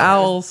 school. Yeah. We're the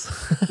Owls.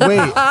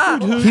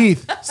 Wait,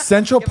 Heath.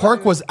 Central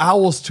Park was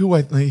owls too.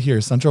 Here,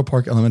 Central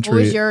Park What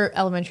Elementary. was your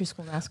elementary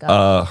school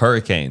mascot?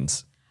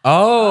 Hurricanes.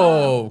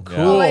 Oh,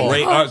 cool.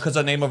 Because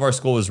the name of our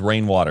school was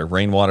Rainwater.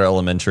 Rainwater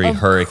Elementary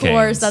Hurricanes. Of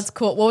course, that's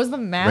cool. What was the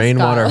mascot?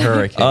 Rainwater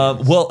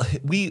Hurricane. Well,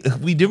 we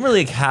didn't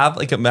really have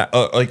like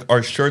like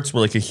our shirts were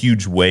like a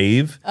huge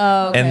wave.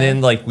 Oh, okay. And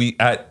then like we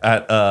at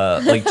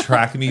like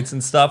track meets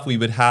and stuff, we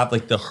would have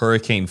like the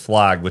hurricane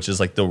flag, which is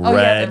like the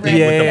red the with red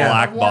the Yeah.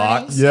 black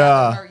Warning. box.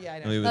 Yeah. Or- yeah, I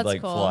know. And we would That's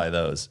like cool. fly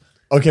those.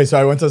 Okay,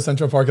 so I went to the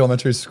Central Park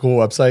Elementary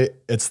School website.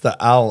 It's the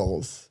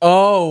owls.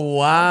 Oh,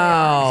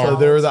 wow. So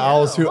they were the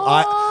owls who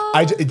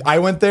I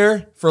went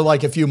there for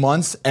like a few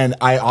months, and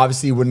I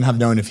obviously wouldn't have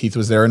known if Heath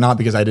was there or not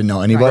because I didn't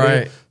know anybody.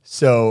 Right.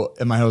 So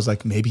in my head, I was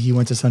like, maybe he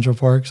went to Central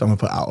Park, so I'm gonna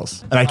put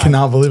owls. And I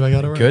cannot believe I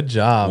got it right. Good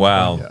job.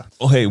 Wow. Yeah.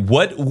 Okay,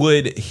 what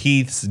would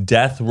Heath's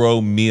death row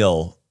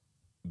meal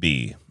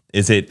be?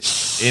 Is it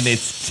in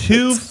its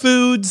 2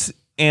 foods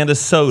and a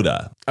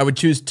soda? I would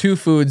choose 2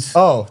 foods.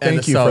 Oh, and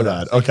thank a you for soda.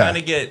 that. Kind Okay.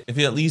 of get if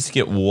you at least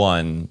get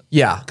one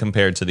Yeah.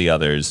 compared to the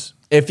others.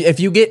 If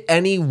you get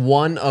any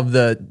one of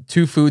the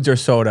 2 foods or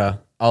soda,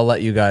 I'll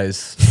let you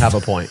guys have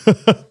a point.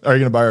 Are you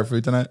gonna buy our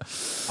food tonight?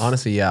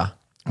 Honestly, yeah.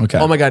 Okay.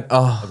 Oh my God.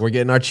 Oh, we're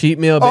getting our cheat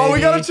meal, baby. Oh, we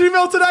got a cheat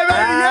meal tonight,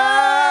 baby!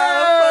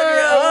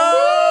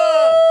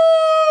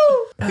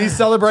 Yay! He's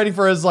celebrating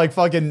for his like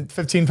fucking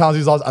 15 pounds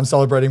he's lost. I'm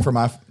celebrating for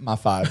my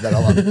 5 that I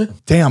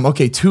love. Damn.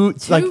 Okay. Two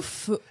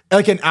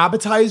like an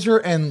appetizer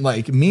and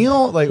like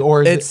meal, like,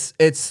 or it's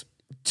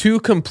two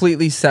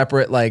completely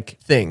separate like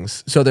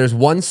things. So there's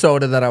one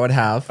soda that I would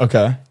have.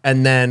 Okay.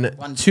 And then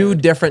two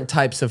different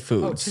types of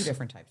foods. Oh, 2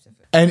 different types of food.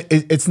 And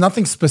it's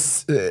nothing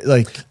specific.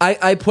 Like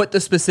I put the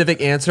specific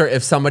answer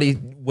if somebody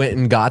went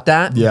and got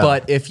that. Yeah.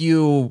 But if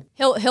you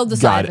He'll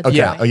decide. got it. at the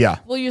Okay. time. Oh yeah.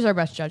 We'll use our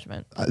best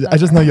judgment. I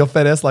just know your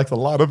fat ass likes a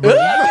lot of. Like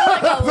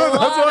a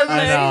lot of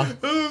I know.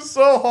 This is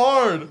so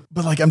hard.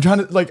 But like I'm trying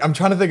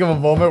to think of a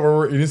moment where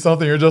we're eating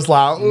something, you're just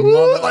like,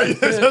 ooh, like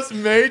it just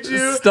made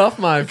you stuff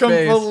my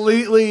face.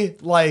 completely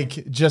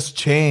like just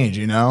change,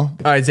 you know?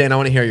 All right, Zane, I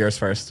want to hear yours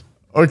first.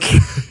 Okay.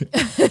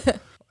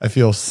 I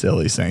feel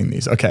silly saying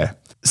these. Okay.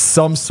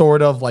 Some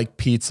sort of like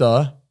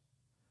pizza,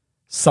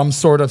 some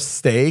sort of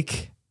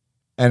steak,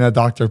 and a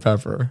Dr.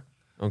 Pepper.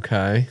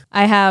 Okay.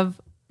 I have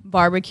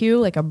barbecue,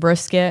 like a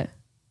brisket,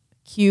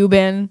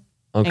 Cuban,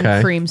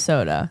 and cream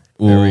soda.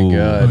 Very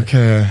good.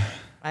 Okay.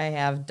 I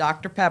have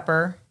Dr.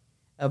 Pepper,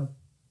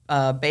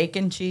 a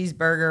bacon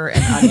cheeseburger,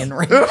 and onion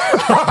ring.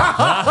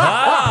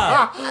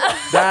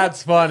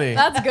 That's funny.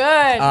 That's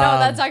good. No,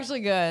 that's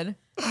actually good.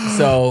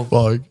 So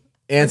Fuck.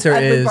 answer I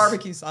put is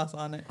barbecue sauce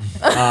on it.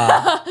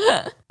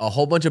 a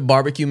whole bunch of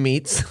barbecue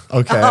meats,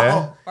 Okay.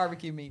 Oh,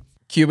 barbecue meat.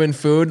 Cuban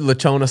food,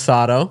 lechon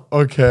asado,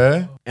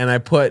 Okay. and I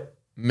put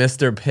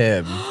Mr.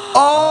 Pibb.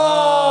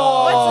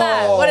 Oh. What's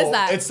that? What is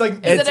that? It's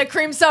like Is it a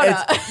cream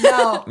soda?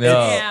 No.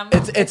 Damn.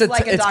 It's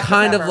like a it's Dr.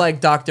 kind of Pepper. like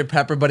Dr.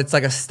 Pepper, but it's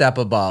like a step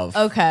above.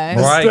 Okay.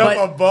 Right. step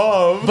But-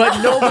 above.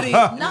 But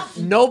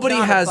nobody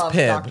not has above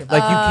Pibb. Dr.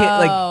 Like you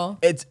can't Oh. like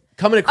it's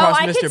coming across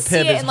I Mr. could see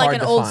Pibb it is in like hard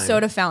an to old find.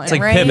 soda fountain, It's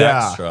like right? Pibb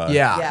Yeah. Extra.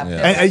 Yeah.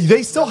 Yeah. And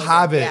they still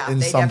have it Yeah, in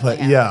they some definitely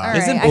places. have it. Yeah. All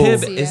Isn't right, I can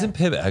Pibb see isn't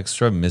it. Pibb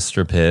Extra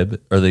Mr. Pibb?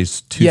 Or are they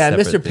two Yeah,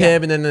 separate Mr. things?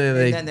 Pibb, and then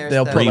then there's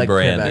they'll the- put like Pibb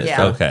Rebranded.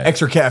 extra. Yeah. Okay.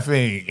 Extra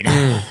caffeine.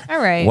 All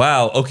right.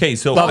 Wow. Okay.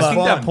 So Bubba. I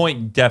think that Fun.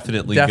 point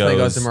definitely Definitely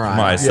goes goes to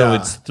Mariah. So Yeah.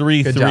 it's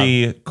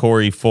 3-3,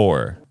 Corey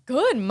 4.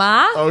 Good,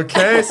 Ma.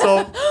 Okay,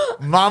 so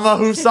Mama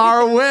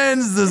Husara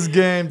wins this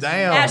game.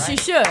 Damn. As she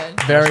should.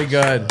 Very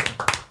good.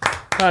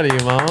 Proud of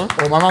you, Mama.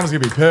 Well, my mom's gonna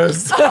be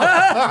pissed.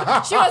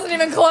 She wasn't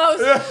even close.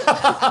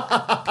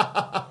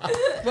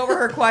 What were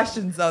her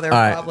questions, though? They were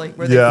All right. probably. Yeah.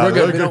 Were they We're Really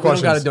good. good We don't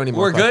questions. got to do any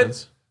more We're good.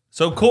 questions.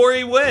 So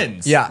Corey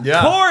wins. Yeah.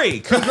 Yeah. Corey,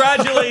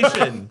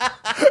 congratulations.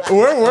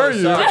 Where were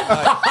you?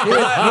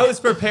 I was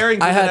preparing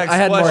for I the had- next I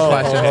had more question.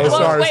 questions. Oh,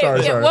 sorry, wait,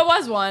 sorry, sorry. What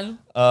was one?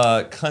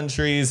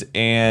 Countries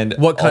and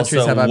What countries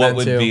also have I what been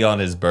would to? be on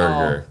his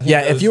burger.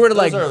 Yeah, if you were to,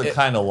 those like- are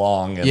kind of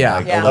long and Yeah.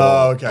 like Yeah. a little,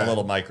 Oh, okay. a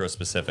little micro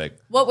specific.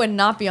 What would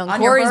not be on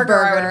On your Corey's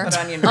burger, I burger? would've put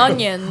onion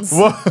rings.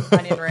 Onions.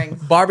 onion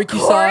rings. Barbecue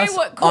Corey sauce,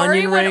 would, Corey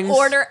onion would rings.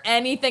 order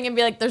anything and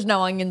be like, "There's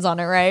no onions on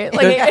it, right?"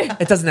 Like,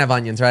 It doesn't have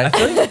onions, right?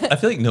 I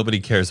feel like nobody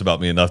cares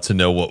about me enough to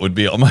know what would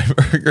be on my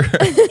burger.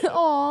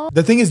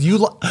 The thing is,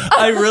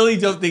 I really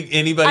don't think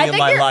anybody I in think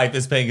my you're- life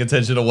is paying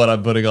attention to what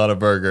I'm putting on a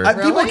burger.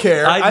 people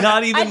care.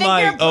 Not I even think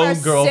my you're a own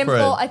simple.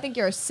 girlfriend. I think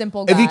you're a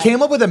simple guy. if you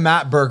came up with a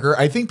Matt burger,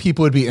 I think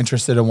people would be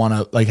interested and want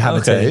to like have a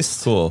Okay,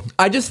 taste. cool.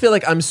 I just feel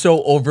like I'm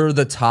so over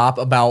the top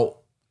about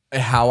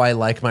how I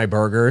like my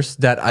burgers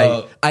that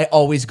I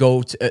always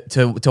go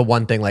to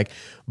one thing, like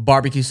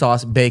barbecue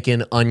sauce,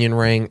 bacon, onion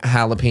ring,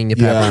 jalapeno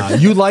Yeah,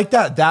 peppers. you like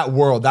that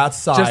world, that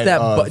side. Just that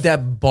of-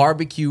 that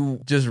barbecue,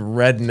 just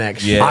redneck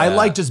shit. Yeah. I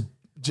like just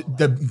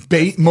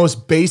the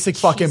most basic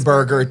fucking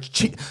burger.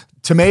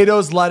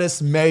 Tomatoes,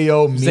 lettuce,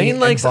 mayo, meat. Zane and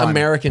likes bun.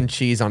 American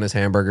cheese on his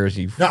hamburgers.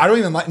 You No, I don't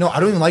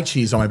even like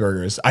cheese on my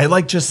burgers. I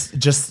like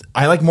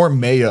I like more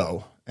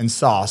mayo and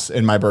sauce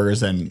in my burgers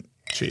than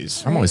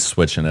cheese. I'm always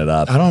switching it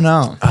up. I don't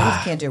know. I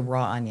just can't do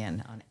raw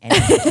onion on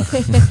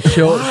anything.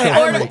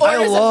 orders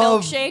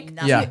love- a milkshake.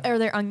 Yeah. Are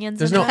there onions?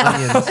 There's in no it?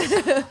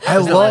 onions. I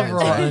love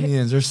raw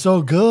onions. They're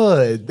so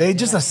good. They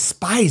just a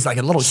spice, like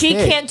a little She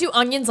kick. can't do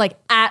onions like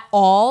at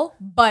all,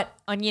 but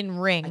onion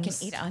rings. I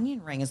can eat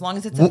onion ring as long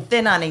as it's a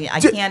thin onion. I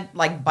can't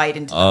like bite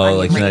into the Oh, onion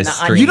like ring. nice The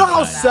string onion You know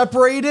how onion.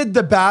 separated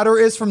the batter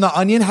is from the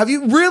onion? Have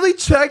you really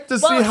checked to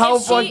see how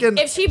fucking?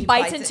 if she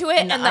bites bites into it it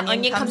and and the the onion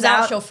onion comes comes out,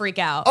 out, she'll freak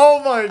out. Oh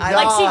my god!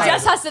 Like she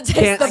just has to taste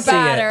Can't the see it.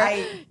 batter. I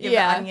give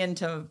Yeah. the onion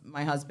to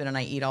my husband and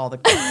I eat all the.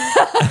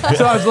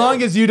 So as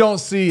long as you don't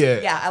see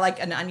it, Yeah, I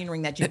like an onion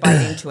ring that you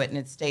bite into it and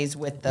it stays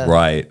with the.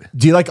 Right.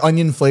 Do you like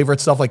onion flavored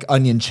stuff like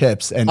onion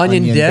chips and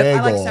Onion onion, dip?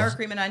 bagel? I like sour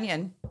cream and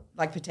onion,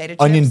 like potato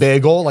chips. Onion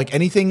bagel, like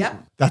anything.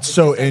 Yep. That's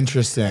so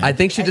interesting. I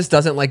think she just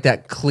doesn't like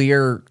that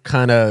clear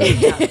kind of I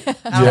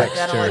like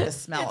that. I don't like the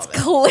smell of it.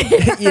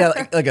 Clear.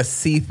 yeah, like a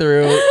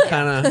see-through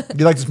kind of. Do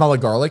you like to smell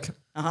like garlic?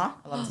 I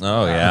love the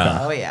smell. Oh yeah.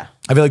 Oh yeah.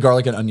 I feel like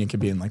garlic and onion could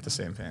be in like the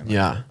same family.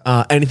 Yeah.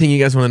 Anything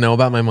you guys want to know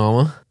about my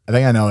mama? I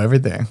think I know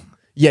everything.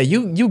 Yeah,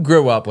 you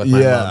grew up with my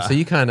Yeah. mom, so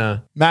you kind of.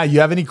 Matt, you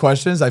have any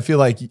questions? I feel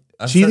like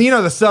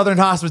the Southern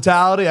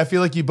hospitality. I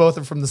feel like you both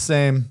are from the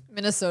same.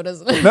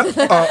 Minnesota's.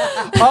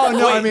 Oh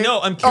no, Wait, I mean,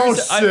 no, I'm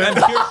curious. Oh,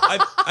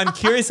 shit. I'm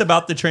curious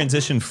about the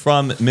transition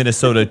from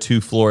Minnesota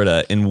to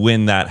Florida and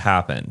when that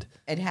happened.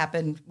 it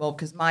happened, well,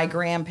 because my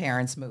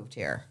grandparents moved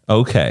here.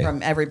 Okay.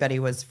 Everybody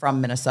was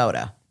from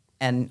Minnesota.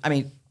 And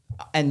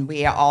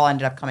we all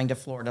ended up coming to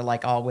Florida,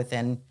 like all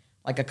within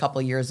like a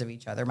couple years of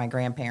each other. My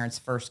grandparents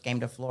first came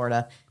to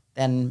Florida,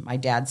 then my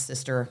dad's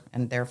sister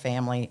and their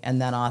family, and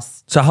then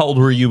us. So how old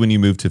were you when you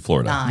moved to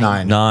Florida?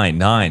 9.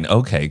 Nine.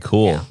 Okay,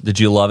 cool. Yeah. Did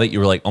you love it? You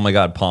were like, oh my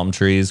God, palm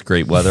trees,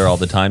 great weather all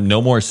the time.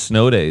 No more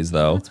snow days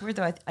though. It's weird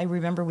though. I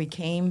remember we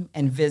came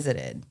and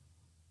visited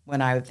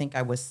when I think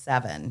I was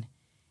 7.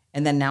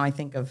 And then now I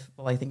think of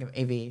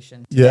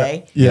aviation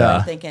today. Yeah.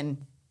 I'm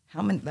thinking,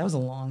 that was a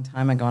long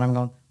time ago. And I'm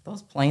going,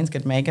 those planes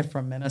could make it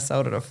from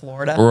Minnesota to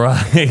Florida.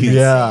 Right.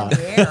 Yeah.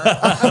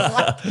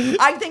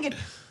 I'm thinking,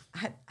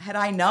 had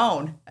I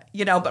known,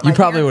 but You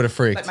probably would have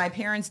freaked. But my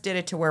parents did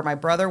it to where my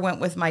brother went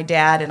with my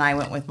dad and I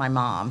went with my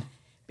mom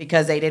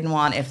because they didn't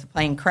want, if the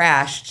plane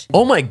crashed.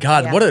 Oh my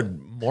God, Yeah. what a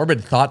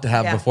morbid thought to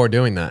have Yeah. before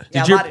doing that.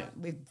 Yeah,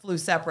 we flew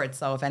separate,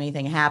 so if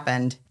anything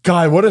happened.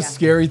 God, what a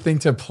scary thing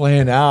to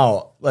plan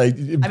out. Like,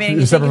 I mean,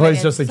 you separate think place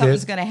if just in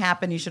something's case. going to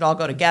happen, you should all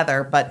go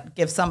together, but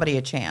give somebody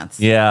a chance.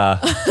 Yeah.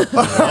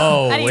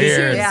 Oh,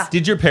 weird. Yeah.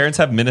 Did your parents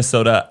have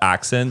Minnesota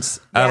accents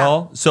at Yeah.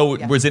 all? So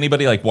Yeah. was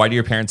anybody like, why do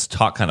your parents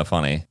talk kind of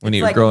funny when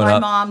you were Like growing my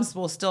up? mom's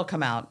will still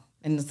come out,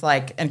 and it's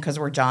like, and because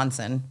we're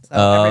Johnson, so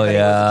Oh, everybody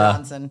yeah. was a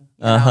Johnson.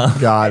 You know?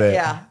 Got it.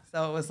 Yeah,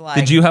 so it was like.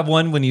 Did you have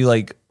one when you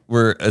like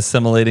were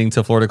assimilating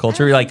to Florida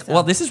culture? You're like, think so.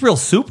 well, this is real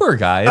super,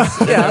 guys.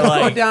 And Yeah, they're go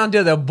like, down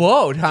to the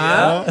boat,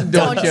 huh?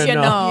 Don't you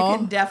know? You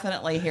can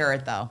definitely hear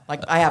it though.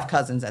 Like I have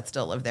cousins that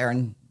still live there,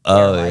 and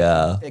Oh, they're, like,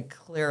 yeah. they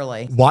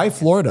clearly. Why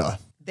Florida?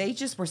 They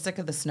just were sick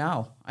of the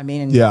snow. I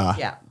mean,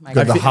 Yeah. My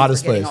They're the kids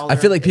hottest were getting place. older. I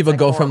feel like It's, people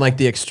go from horrible. like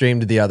the extreme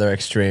to the other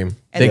extreme.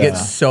 And They yeah. get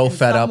so And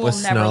fed some up with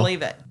will never snow.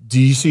 leave it. Do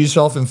you see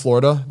yourself in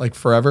Florida like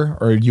forever,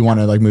 or you want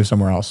to like move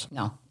somewhere else?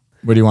 No,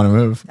 Where do you want to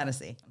move?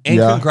 Tennessee. and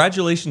Yeah.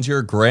 congratulations, you're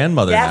a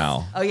grandmother Yes.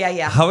 now. Oh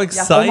yeah. How Yeah.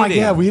 exciting. Oh my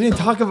God, we didn't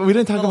talk about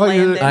Little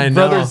your Landon. I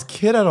know. brother's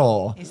kid at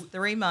all. He's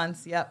 3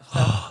 months. Yep. So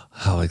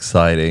How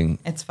exciting.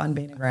 it's fun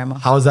being a grandma.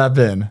 How's that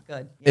been?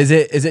 Good. Is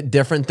it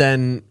different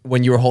than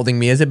when you were holding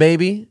me as a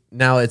baby?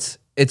 Now it's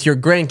your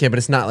grandkid, but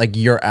it's not like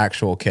your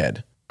actual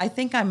kid. I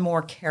think I'm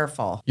more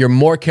careful. You're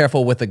more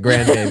careful with the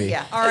grandbaby.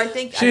 Yeah. Or I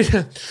think. She's-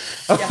 yeah,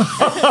 that's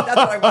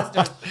what I was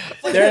doing.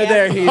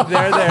 there, Heath.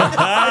 There.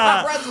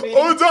 Breastfeeding.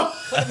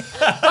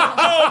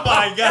 Oh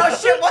my God. Oh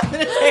shit! 1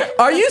 minute.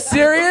 Are you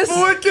serious?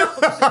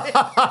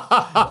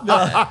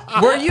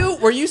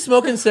 Were you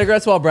smoking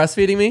cigarettes while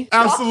breastfeeding me?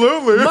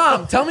 Absolutely.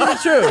 Mom, tell me the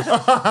truth.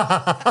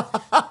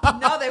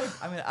 No, they would.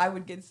 I mean, I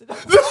would get.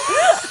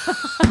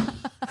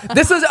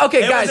 This was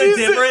okay, guys. was a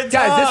different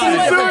Guys, this was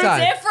a different time.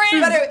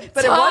 Different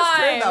But it was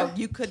true time. though.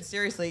 You could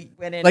seriously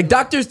went in. Like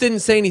doctors didn't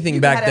say anything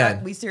You back had a-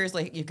 then. we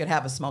seriously, you could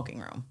have a smoking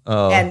room,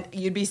 Oh. and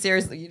you'd be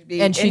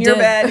in And she your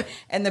did. bed,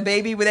 and the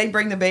baby, they'd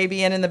bring the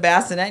baby in the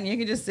bassinet, and you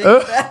could just sit in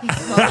bed and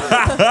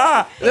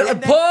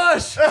smoke.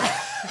 Push.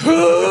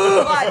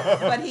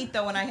 but Heath,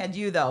 though, when I had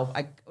you, though,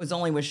 I was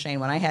only with Shane.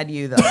 When I had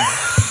you, though,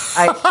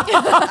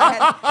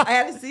 I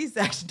had a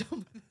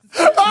C-section.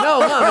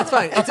 No, Mom, it's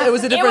fine. It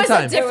was a different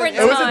time. It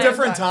was a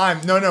different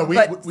time. No, we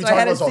But talk so I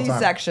had about a this all the time.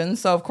 C-section,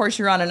 so of course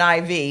you're on an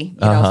IV,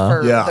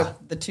 for Yeah.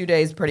 the 2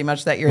 days pretty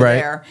much that you're Right.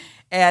 there.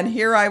 And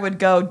here I would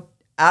go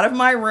out of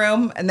my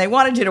room, and they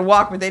wanted you to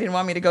walk, but they didn't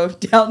want me to go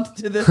down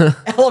to the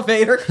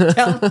elevator,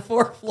 down the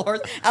 4 floors,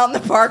 out in the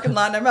parking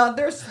lot, and I'm out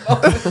there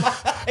smoking.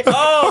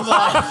 Oh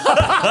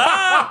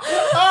my.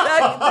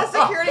 The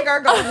security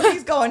guard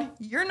he's going,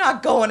 you're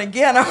not going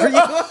again, are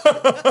you?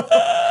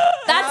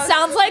 That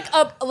sounds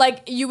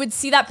like you would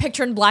see that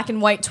picture in black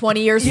and white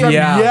 20 years from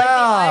Yeah. now. Like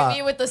Yeah. the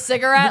IV with the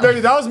cigarette.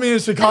 Baby, that was me in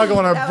Chicago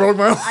when I broke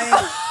my.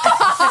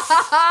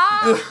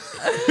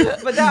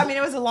 But that, I mean,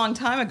 it was a long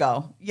time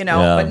ago, Yeah.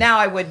 But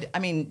now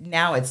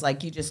now it's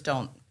like you just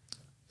don't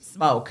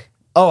smoke.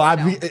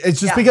 It's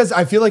just Yeah. because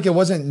I feel like it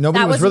wasn't.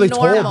 Nobody That was was really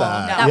normal. told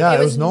that. That- Yeah,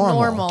 it it was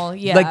normal. normal.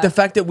 Yeah. Like the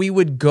fact that we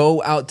would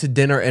go out to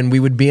dinner and we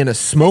would be in a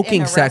smoking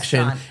In a section,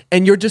 restaurant.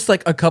 and you're just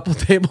like a couple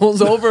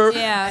tables over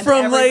Yeah.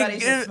 from like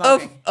Everybody's just a,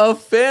 smoking. a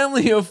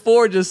family of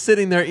 4 just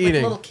sitting there Like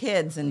eating. little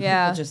kids and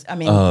Yeah. people just,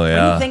 when Oh,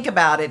 yeah. you think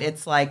about it,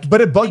 it's like. But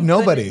it bugged thank goodness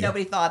nobody.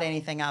 Nobody thought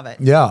anything of it.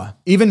 Yeah,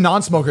 even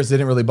non-smokers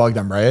didn't really bug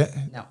them, right?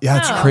 No. Yeah,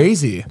 it's No.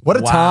 crazy. What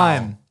a Wow.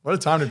 time! What a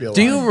time to be alive.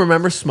 Do you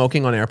remember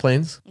smoking on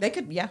airplanes? They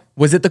could, yeah.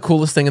 Was it the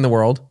coolest thing in the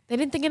world? they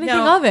didn't think anything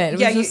No, of it. It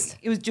yeah, was just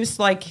it was just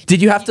like.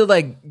 Did you have to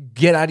like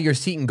get out of your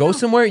seat and go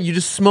somewhere? You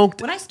just smoked.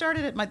 When I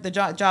started at the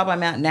job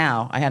I'm at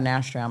now, I had an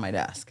ashtray on my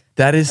desk.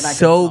 That is And I could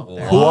so smoke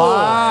there. cool.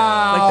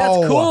 Wow. Like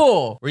that's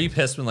cool. Were you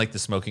pissed when like the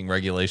smoking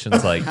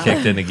regulations like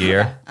kicked into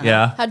gear?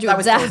 Yeah. how'd you I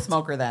was still a adapt?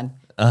 smoker then.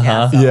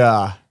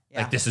 Yeah.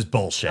 Like this is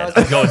bullshit.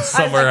 I'm going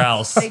somewhere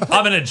else. I'm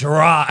gonna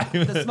drive.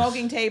 The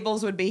smoking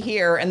tables would be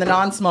here and the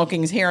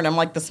non-smoking's here, and I'm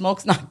like, the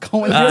smoke's not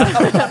going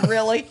through.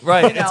 Really?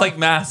 Right. You know? It's like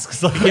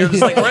masks. Like you're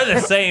just like we're in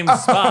the same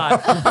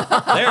spot.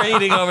 They're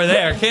eating over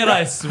there. Can't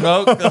I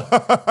smoke?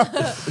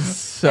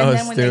 So and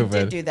then when they did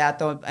stupid. do that,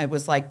 though, it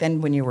was like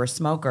then when you were a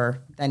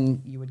smoker,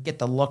 then you would get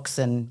the looks,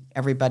 and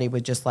everybody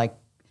would just like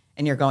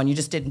and you're going, you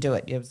just didn't do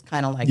it. It was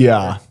kind of like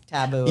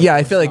taboo. Yeah,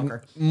 I feel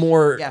like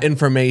more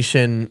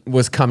information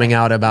was coming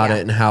out about it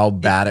and how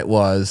bad it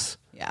was.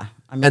 Yeah.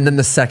 And then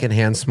the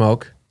secondhand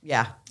smoke.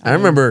 Yeah. I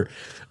remember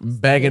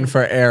begging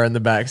for air in the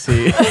back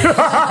seat.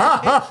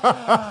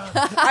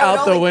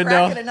 Out the window.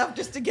 Crack it enough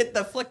just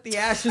to flick the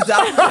ashes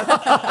out.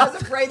 I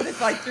was afraid that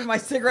if I threw my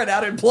cigarette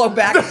out and blow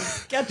back and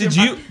catch Did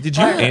you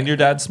and your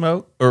dad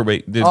smoke? Or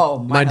wait,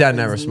 my dad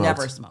never smoked.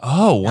 Never smoked.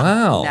 Oh,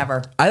 wow.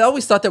 Never. I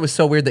always thought that was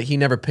so weird that he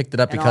never picked it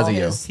up because of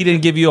you. He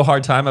didn't give you a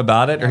hard time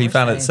about it, or he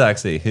found it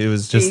sexy? He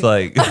was just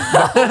like...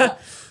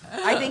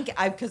 I think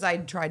because I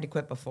tried to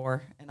quit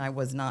before, and I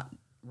was not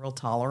real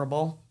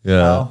tolerable. Yeah.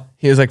 So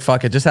he was like,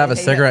 fuck it, just have a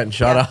cigarette and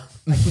shut up.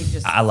 Like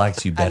I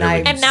liked you better.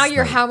 And now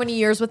you're how many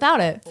years without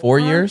it? 4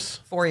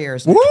 years? 4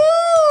 years. Woo!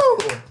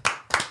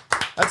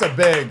 That's a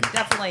big.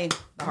 Definitely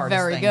the hardest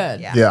Very thing.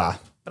 good. Yeah.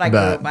 But I grew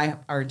up,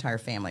 our entire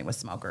family was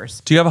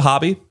smokers. Do you have a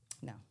hobby?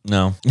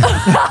 No.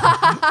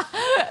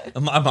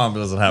 My mom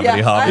doesn't have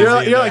any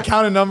hobbies. You're like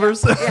counting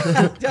numbers. Look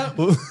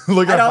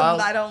at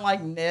files. I don't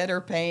like knit or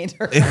paint.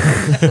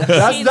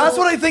 That's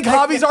what I think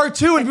hobbies are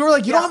too. And people are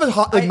like, you don't have a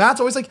hobby. Like Matt's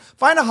always like,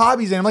 find a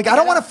hobbies. And I'm like, I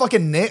don't want to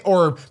fucking knit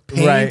or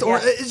paint or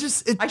it's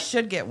just. I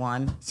should get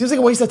one. Seems like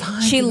a waste of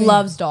time. She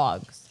loves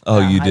dogs. Oh,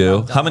 you I do?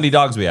 love dogs. How many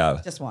dogs we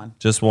have? Just one.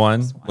 Just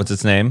one? What's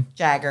its name?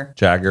 Jagger.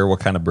 Jagger.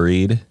 What kind of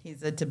breed?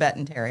 He's a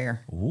Tibetan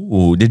Terrier.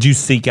 Ooh. Did you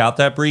seek out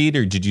that breed,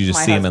 or did you just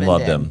My see him and husband love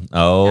did. them?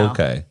 Oh, No.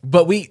 okay.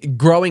 But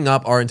growing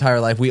up our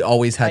entire life, we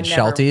always had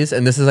Shelties,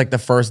 and this is like the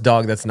first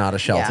dog that's not a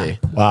Sheltie.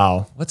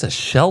 Wow. What's a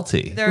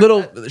Sheltie?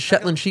 Little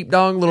Shetland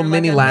sheepdog, little like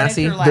mini a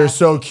lassie. miniature They're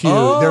so cute.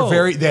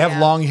 Oh. They have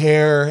long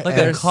hair. Like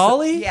a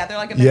collie? Yeah, they're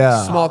like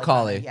a Small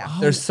collie. Yeah.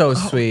 They're so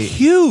sweet.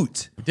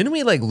 Cute. Didn't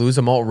we like lose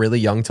them all really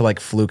young to like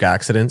fluke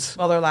accidents?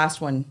 Well, their last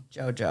one,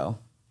 JoJo,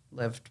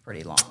 lived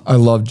pretty long. I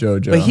love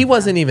JoJo. But he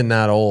wasn't even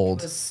that He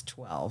old. was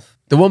 12.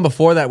 The one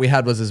before that we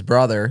had was his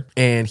brother,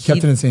 and he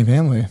kept in the same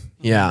family.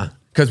 yeah,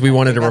 because we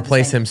wanted to got the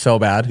replace same. him so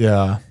bad.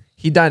 Yeah.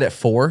 He died at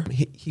 4.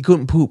 He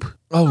couldn't poop,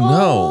 Oh,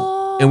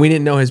 no. and we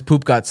didn't know his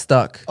poop got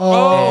stuck.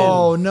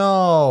 Oh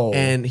no.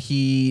 And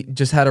he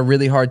just had a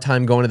really hard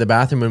time going to the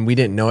bathroom, and we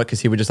didn't know it because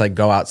he would just like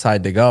go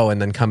outside to go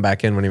and then come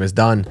back in when he was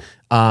done.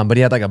 But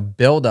he had like a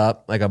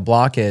buildup, like a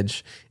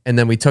blockage, and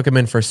then we took him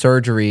in for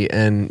surgery,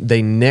 and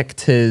they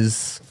nicked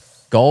his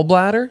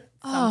gallbladder,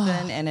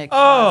 Something, and it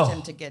caused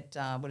him to get,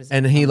 what is it?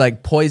 and he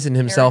like poisoned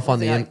himself on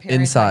the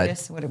inside.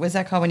 Peritonitis? What was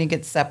that called when you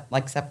get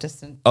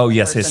sepsis? Oh,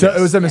 yes, yes, So it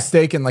was a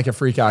mistake and like a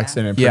freak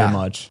accident, pretty Yeah.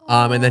 much.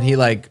 And then he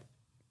like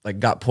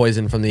got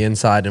poisoned from the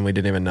inside, and we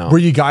didn't even know. Were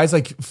you guys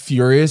like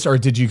furious, or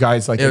did you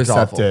guys like It was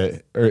accept awful.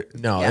 it? Or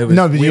No, Yeah. it was,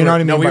 No, but you know what I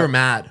mean? No, we But- were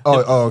mad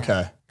Oh,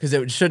 okay. because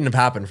it shouldn't have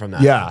happened from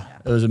that. Yeah,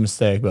 it was a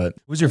mistake, but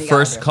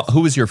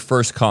Who was your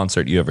first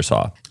concert you ever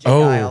saw? Jay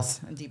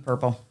Giles and Deep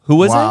Purple. Who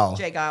was wow.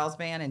 Jay Giles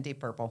band and Deep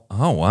Purple it?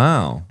 Oh,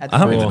 wow. At I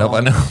the don't even know if I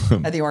know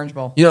him. at the Orange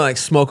Bowl. You know, like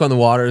Smoke on the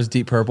Waters,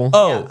 Deep Purple.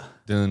 Oh.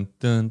 Dun,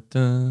 dun,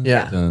 dun,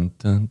 Yeah. Dun,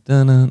 dun,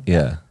 dun, dun.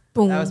 Yeah.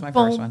 Boom, That was my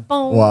boom, first one.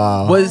 boom.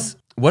 wow.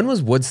 When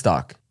was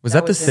Woodstock? Was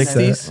that the was in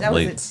the- 60s? That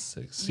was Late it.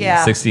 60s.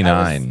 Yeah,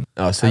 69.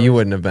 Oh, so you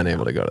wouldn't have been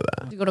able to go to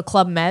that. Did you go to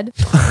Club Med?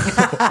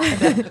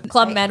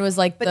 Club Med was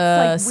like But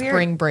the it's like weird.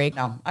 spring break.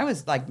 No, I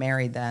was like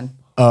married then.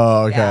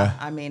 Oh, okay. Yeah,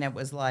 I mean, it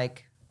was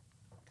like,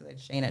 because I had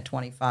Shane at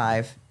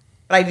 25,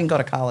 but I didn't go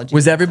to college.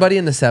 Was either, everybody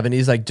in the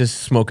 70s like just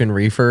smoking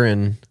reefer?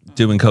 And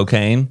Doing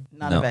cocaine?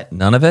 None No. of it.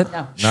 None of it?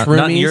 No. Not in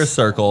Shroomies? your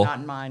circle. Not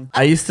in mine.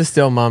 I used to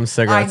steal mom's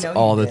cigarettes I know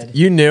all you the did.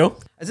 You knew?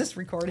 Is this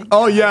recording?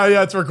 Oh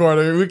yeah, it's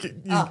recording. We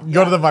can,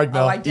 go to the mic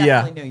now. Oh, I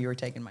definitely knew you were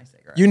taking my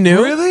cigarette. You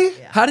knew? Really?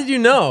 How did you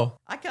know?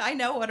 I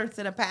know what it's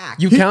in a pack.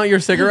 You count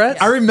your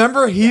cigarettes? I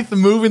remember Heath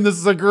moving the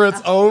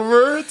cigarettes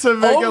over to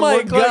make it Oh my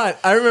look god! like.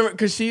 I remember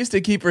because she used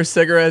to keep her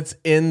cigarettes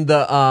in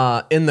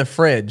the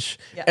fridge,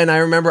 Yeah. and I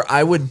remember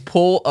I would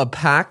pull a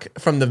pack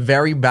from the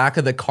very back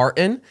of the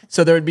carton,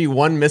 so there would be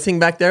one missing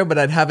back there, but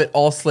I'd have it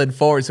all slid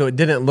forward, so it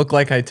didn't look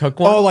like I took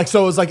one. Oh, like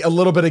so it was like a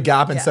little bit of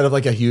gap instead of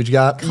like a huge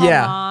gap.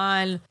 yeah.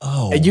 On.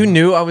 And you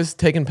knew I was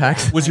taking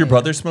packs. Was your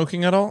brother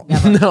smoking at all?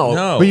 No,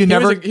 No. But you He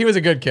never. was he was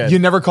a good kid. You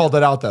never called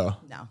it out though.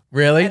 no.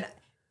 Really?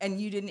 And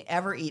you didn't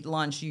ever eat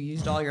lunch. You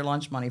used all your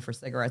lunch money for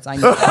cigarettes. I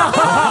know.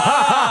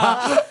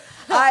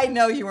 I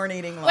know you weren't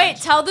eating lunch. Wait,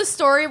 tell the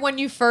story when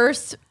you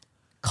first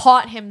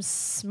caught him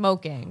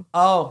smoking.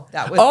 Oh,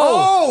 that was.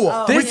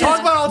 Oh, we this talk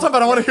is- about it all the time,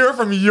 but I want to hear it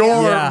from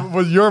your Yeah.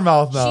 with your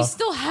mouth now. She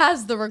still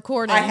has the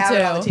recording I have too.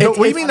 it on the No, tape.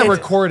 what do you mean the it's-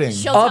 recording?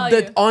 She'll tell Of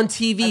you. the on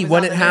TV was when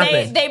on it the-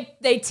 happened.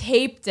 They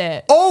taped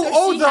it. Oh,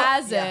 so she the,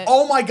 has it.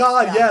 Oh my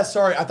God! Yes,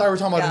 sorry. I thought we were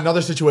talking about Yeah.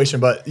 another situation,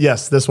 but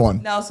yes, this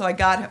one. No, so I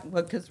got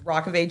because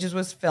Rock of Ages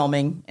was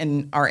filming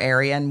in our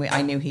area, and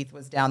I knew Heath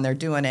was down there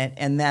doing it.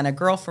 And then a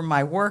girl from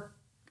my work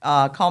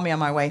called me on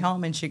my way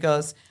home, and she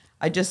goes,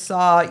 "I just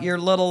saw your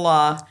little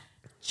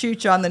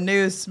chooch on the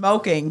news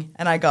smoking,"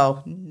 and I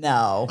go,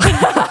 "No."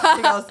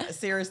 She goes,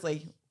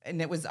 "Seriously." And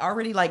it was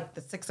already like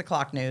the 6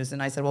 o'clock news,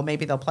 and I said, "Well,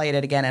 maybe they'll play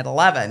it again at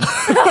 11."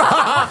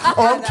 Oh,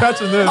 I'm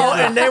catching this. Oh,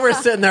 and they were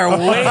sitting there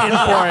waiting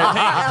for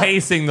it.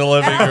 Pacing the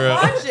living room.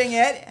 Watching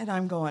it, and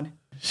I'm going,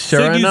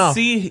 Sure enough.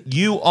 See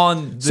you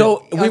on.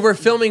 We were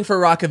filming for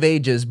Rock of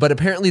Ages, but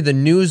apparently the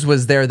news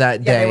was there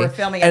that day. they were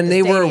filming at and the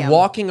they stadium. were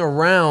walking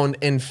around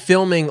and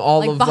filming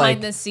all of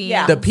behind the scenes.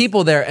 Yeah. the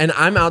people there. And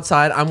I'm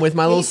outside. I'm with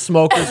my little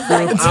smokers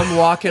group. I'm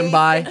walking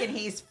by. Thinking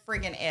he's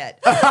friggin' it.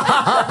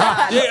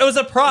 It was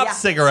a prop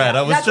cigarette.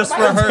 I was That's just what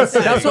my husband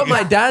rehearsing. That's what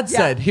my dad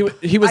said. He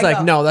was I like,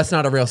 go- no, that's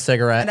not a real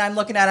cigarette. And I'm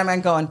looking at him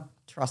and going,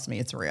 trust me,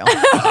 it's real.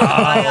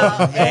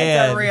 It's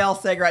man. a real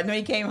cigarette. And then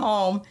he came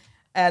home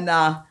and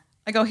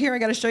I go, here, I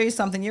got to show you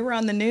something. You were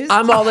on the news.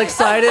 I'm all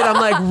excited. I'm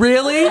like,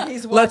 really?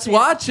 He's Let's watching.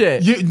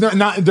 watch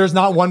it. There's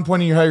not one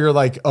point in your head you're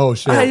like, oh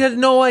shit. I had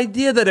no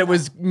idea that it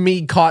was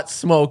me caught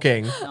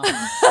smoking.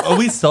 Oh,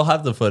 we still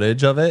have the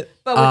footage of it.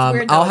 But what's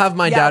weird, I'll though, have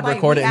my dad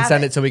record it and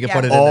send it so we can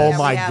put it in Oh there.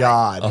 my we have it.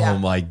 God. Yeah. Oh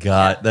my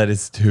god, that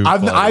is too.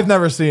 I've funny.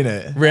 never seen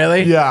it.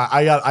 Really? Yeah,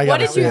 I got. What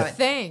did see you it.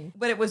 think?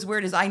 But it was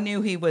weird is I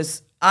knew he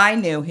was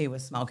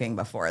smoking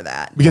before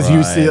that. Because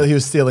Right. he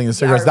was stealing the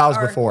cigarettes. That was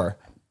Or- before.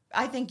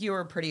 I think you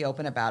were pretty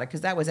open about it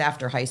because that was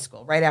after high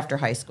school, right after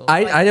high school.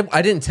 I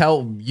didn't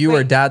tell you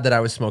or dad that I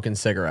was smoking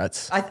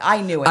cigarettes.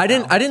 I knew it. I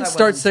didn't though, so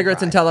start wasn't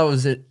cigarettes surprised. until I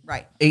was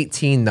Right.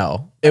 18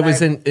 though. It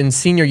was in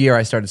senior year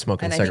I started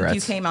smoking And I cigarettes.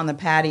 think you came on the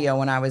patio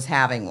when I was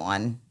having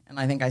one, and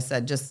I think I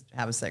said, "Just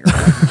have a cigarette."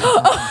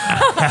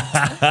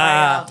 Like And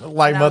I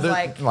was mother,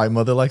 like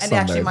mother, like And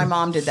Sunday. actually, my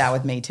mom did that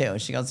with me too.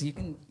 She goes, "You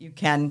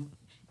can."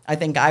 I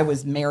think I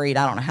was married.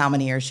 I don't know how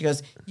many years. She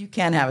goes, "You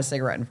can have a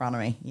cigarette in front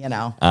of me." You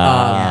know.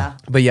 Yeah.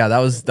 But yeah, that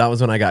was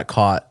when I got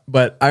caught.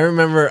 But I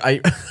remember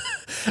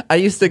I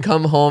used to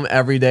come home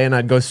every day and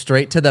I'd go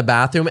straight to the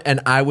bathroom and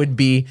I would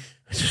be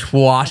just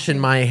washing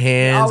my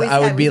hands. I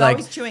would be like,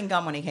 always chewing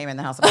gum when he came in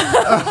the house.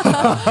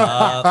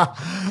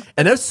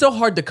 and it was so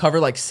hard to cover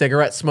like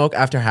cigarette smoke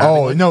after having.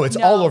 oh one. no, it's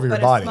all over your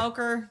but body. A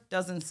smoker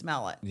doesn't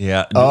smell it.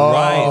 Yeah. Oh.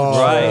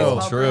 Right.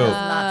 Smoker True. does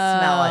not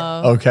smell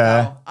it.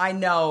 Okay. So I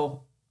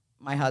know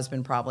my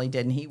husband probably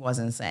didn't. He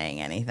wasn't saying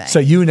anything. So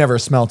you never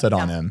smelt it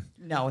on him.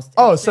 no. It's,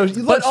 Oh, so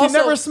look, she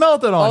never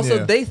smelled it on Also,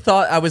 you. they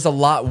thought I was a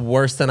lot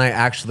worse than I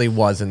actually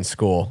was in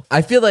school.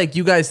 I feel like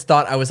you guys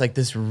thought I was like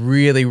this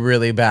really,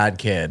 really bad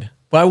kid.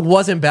 But I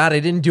wasn't bad. I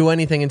didn't do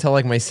anything until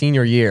like my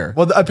senior year.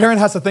 Well, a parent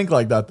has to think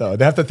like that though.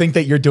 They have to think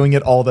that you're doing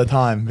it all the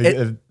time.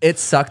 It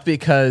sucked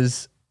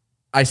because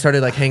I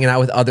started like hanging out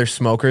with other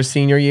smokers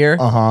senior year.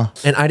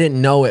 And I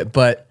didn't know it,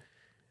 but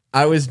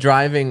I was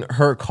driving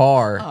her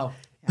car. Oh.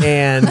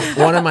 And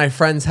one of my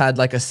friends had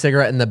like a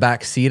cigarette in the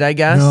back seat, I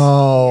guess. They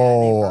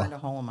No. burned a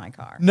hole in my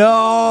car. No.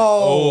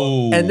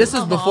 Oh. And this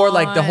was before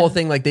like the whole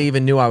thing, like they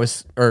even knew I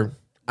was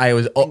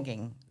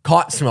Thinking.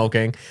 caught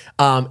smoking.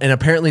 And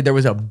apparently there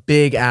was a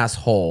big ass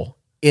hole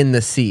in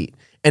the seat.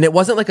 And it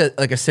wasn't like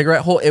a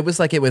cigarette hole. It was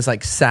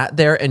like sat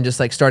there and just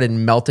like started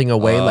melting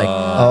away.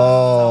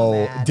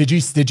 Oh, mad. did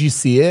you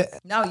see it?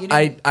 No, you didn't.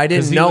 I 'Cause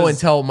didn't he know was-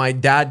 until my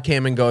dad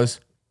came and goes,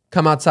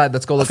 "Come outside,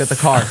 let's go look at the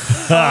car."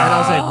 And I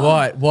was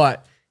like,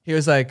 "What?" He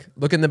was like,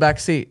 "Look in the back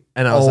seat."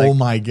 And I was Oh like,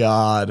 my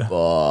God.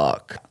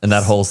 "Fuck." And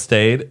that hole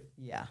stayed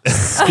yeah.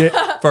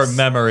 for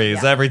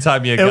memories. Every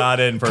time you got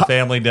in for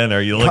family dinner,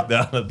 you look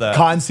down at that.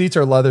 Cotton seats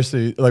or leather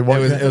seat? Like what?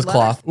 It was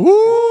cloth.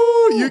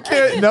 Ooh, you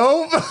can't.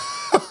 Nope.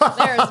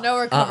 There is no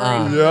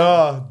recovery.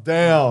 Yeah.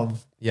 Damn.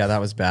 Yeah, that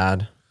was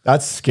bad.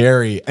 That's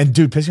scary. And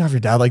dude, pissing off your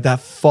dad like that.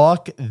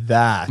 Fuck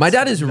that. My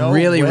dad is No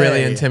really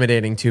way.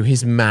 intimidating too.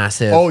 He's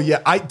massive. Oh yeah.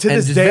 and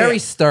This just day. very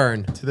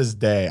stern. To this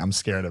day, I'm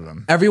scared of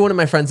him. Every one of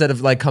my friends that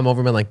have like come over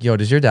and been like, "Yo,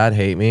 does your dad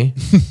hate me?"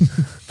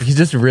 He's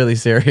just really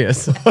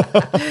serious.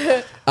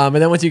 And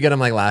then once you get him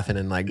like laughing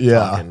and like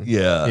talking,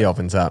 Yeah. he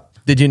opens up.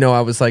 Did you know I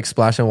was like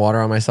splashing water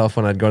on myself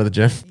when I'd go to the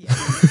gym?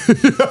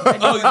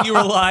 Oh, you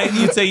were lying.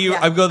 You'd say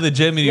I'd go to the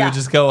gym and you would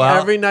just go out.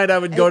 Every night I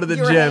would go to the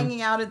you were gym.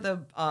 hanging out at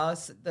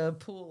the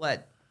pool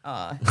at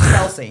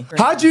Chelsea.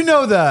 How'd you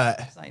know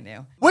that? I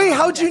knew. Wait,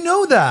 how'd you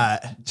know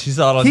that? She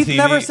saw it on Heath TV.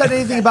 never said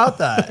anything about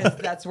that.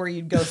 That's where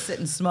you'd go sit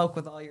and smoke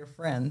with all your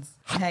friends.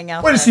 Hang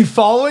out. What is there. he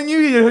following you?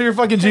 Your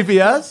fucking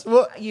GPS?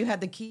 What? You had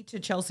the key to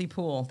Chelsea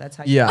Pool. That's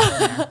how you Yeah.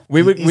 got in there.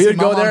 We would My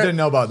go mom there. Didn't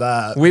know about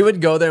that. We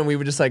would go there and we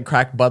would just like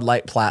crack Bud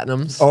Light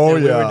Platinums. Oh,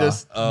 and we yeah. would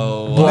just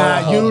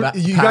Matt, you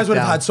packed guys would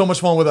have down. had so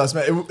much fun with us,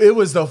 man. It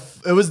was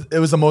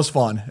the most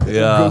fun.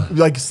 Yeah.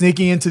 Like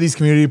sneaking into these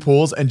community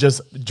pools and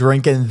just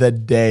drinking the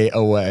day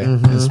away. and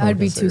smoking I'd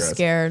be too cigarettes.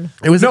 scared.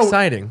 It was No,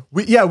 exciting.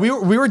 We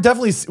were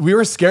definitely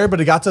scared, but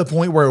it got to the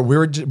point where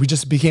we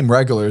just became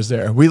regulars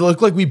there. We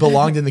looked like we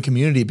belonged in the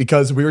community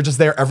because we were just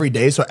there every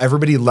day. So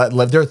everybody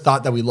lived there,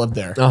 thought that we lived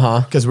there.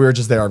 Because we were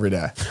just there every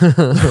day.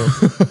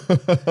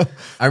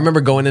 I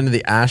remember going into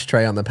the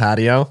ashtray on the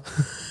patio.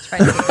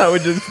 Trying to get- I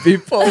would just be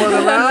pulling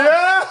them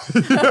out.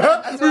 that's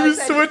what I We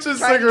said, switching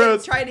trying to get-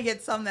 cigarettes. Trying to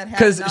get some that had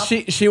Because enough.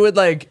 she would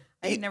like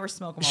I could never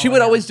smoke them. she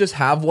would always just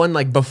have one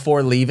like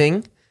before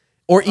leaving,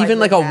 Or even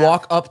like a half.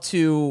 walk up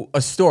to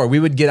a store. We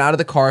would get out of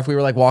the car if we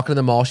were like walking to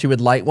the mall. She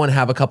would light one,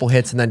 have a couple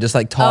hits, and then just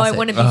like toss it it.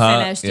 wouldn't be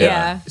finished.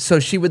 Yeah.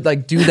 So she would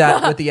like do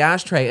that with the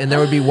ashtray, and there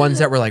would be ones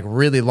that were like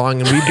really long,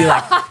 and we'd be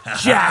like,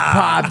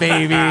 jackpot,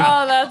 baby.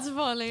 Oh, that's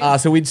funny.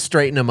 So we'd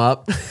straighten them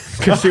up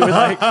because she was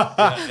like,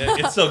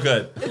 It's so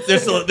good.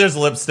 There's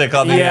lipstick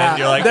on the Yeah, end.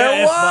 You're like,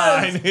 there it's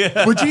was. fine.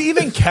 Yeah. Would you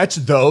even catch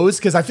those?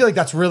 Because I feel like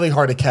that's really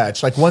hard to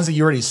catch. Like ones that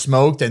you already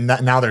smoked and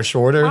now they're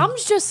shorter.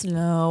 Mom's just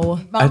no.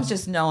 Mom's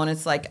just known.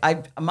 It's like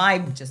my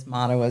just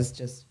motto is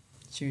just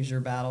choose your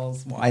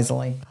battles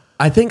wisely.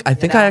 I think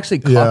I actually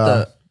caught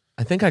Yeah.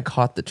 I think I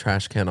caught the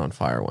trash can on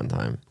fire one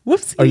time.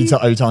 Whoops. Are you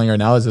telling her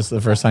now? Is this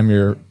the first time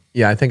you're?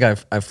 Yeah, I think I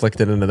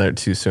flicked it into there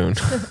too soon.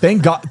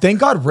 Thank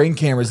God ring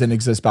cameras didn't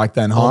exist back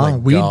then, huh? my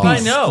We'd God. be I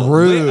know.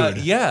 screwed.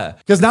 Yeah.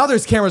 Because now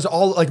there's cameras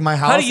all like my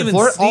house in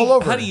Florida, all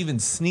over. How do you even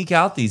sneak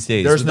out these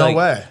days? There's With, no like-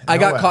 way. I No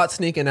got way. caught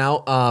sneaking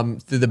out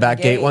through the back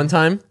gate Gabe. one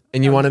time.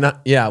 And you want to know?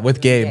 Yeah,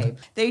 with Gabe.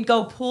 They'd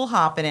go pool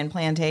hopping in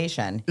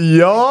Plantation.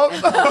 Yup.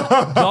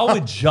 Y'all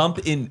would jump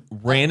in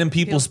random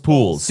people's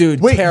pools. Dude,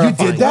 Wait, terrifying.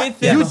 you did that? With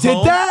them You did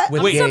home? that?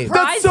 With Wait, Gabe.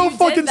 That's so you did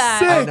fucking that.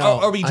 sick. know.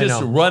 Are we I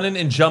just know. running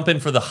and jumping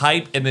for the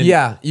hype and then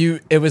Yeah,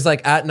 it was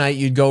like at night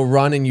you'd go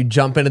run and you'd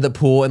jump into the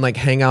pool and like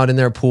hang out in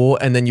their pool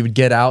and then you would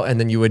get out and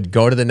then you would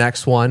go to the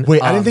next one.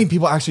 Wait, I didn't think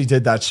people actually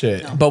did that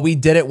shit. But we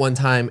did it one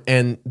time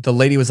and the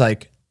lady was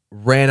like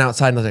ran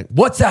outside and I was like,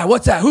 "What's that?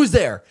 What's that? Who's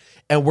there?"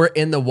 And we're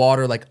in the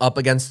water like up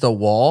against the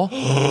wall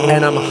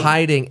and I'm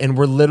hiding and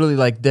we're literally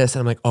like this and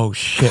I'm like, "Oh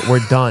shit,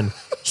 we're done."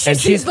 And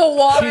sees the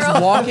water.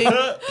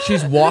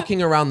 She's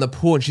walking around the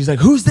pool and she's like,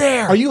 "Who's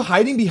there?" Are you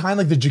hiding behind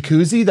like the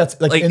jacuzzi? That's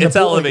like, like in it's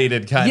the pool?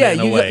 elevated kind Yeah, of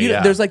in a way.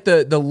 Yeah. there's like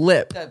the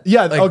lip.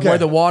 Yeah, like okay. where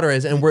the water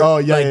is and we're Oh,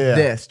 yeah, like yeah.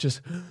 this. Just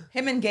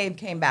Him and Gabe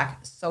came back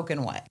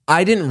soaking wet.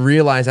 I didn't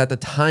realize at the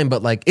time,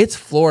 but like it's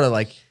Florida,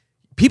 like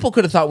people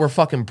could have thought we're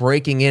fucking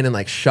breaking in and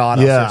like shot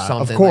us Yeah, or of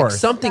something. course. Like,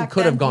 something Back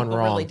could then, have gone people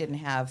wrong. Really didn't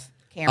have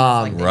cameras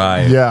like they do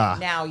right. now. Yeah.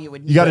 Now you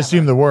would. You got to never.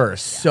 assume the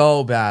worst.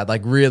 So bad,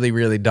 like really,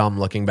 really dumb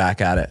looking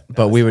back at it.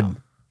 But we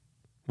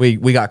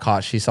got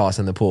caught. She saw us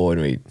in the pool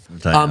and we.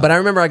 But I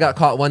remember I got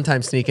caught one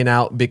time sneaking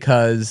out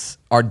because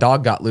our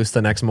dog got loose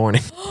the next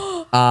morning.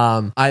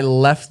 I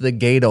left the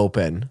gate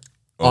open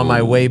on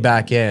my way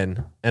back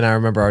in, and I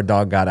remember our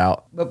dog got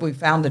out. But we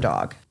found the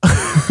dog.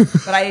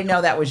 But I didn't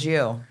know that was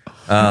you.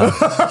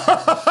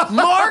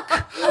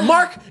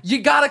 Mark,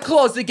 you gotta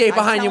close the gate I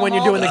behind tell you when him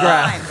you're all doing the the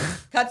grass. time.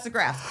 Cuts the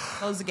grass.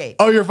 Close the gate.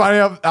 Oh, you're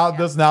finding out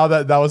this now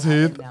that was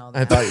Heath? No,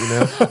 I thought you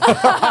knew.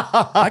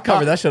 I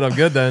covered that shit up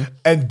good then.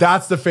 And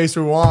that's the face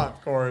we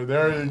want, Corey.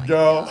 There you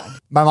go.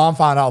 My mom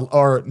found out,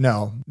 or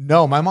no,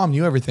 my mom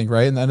knew everything,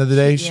 right? In the end of the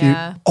day,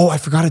 Yeah. I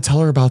forgot to tell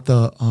her about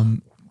the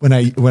when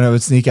I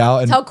would sneak out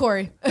and Tell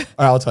Corey.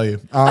 I'll tell you.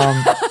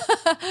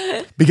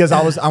 Because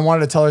I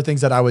wanted to tell her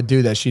things that I would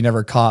do that she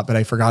never caught, but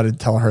I forgot to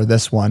tell her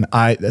this one.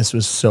 This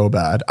was so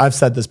bad. I've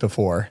said this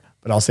before,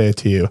 but I'll say it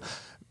to you.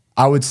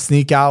 I would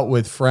sneak out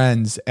with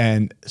friends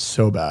and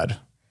so bad.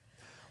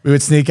 We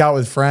would sneak out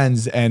with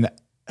friends and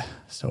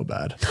so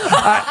bad.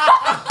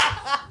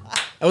 That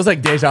was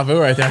like deja vu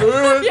right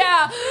there.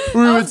 Yeah.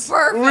 We that would was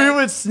perfect. we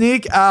would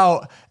sneak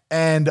out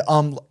and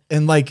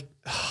like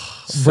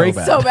break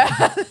so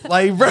bad.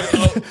 like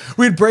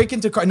we'd break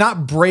into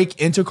not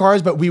break into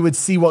cars, but we would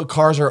see what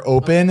cars are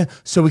open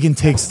so we can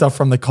take stuff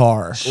from the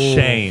car.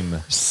 Shame.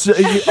 So,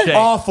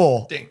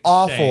 awful.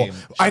 Shame.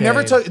 I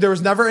never took. There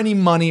was never any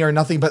money or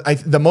nothing. But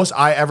the most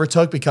I ever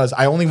took because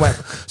I only went.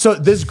 So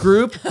this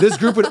group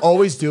would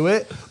always do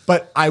it,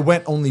 but I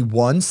went only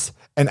once.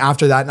 And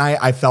after that night,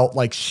 I felt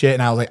like shit,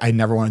 and I was like, I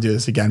never want to do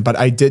this again. But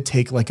I did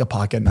take like a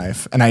pocket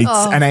knife, and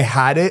I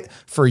had it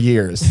for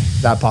years.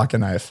 That pocket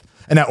knife.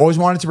 And I always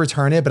wanted to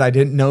return it, but I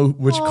didn't know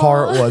which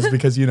car it was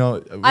because,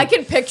 I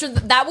can picture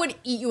that would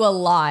eat you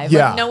alive.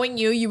 Yeah. Like knowing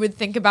you would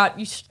think about,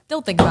 you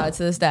still think about it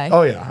to this day.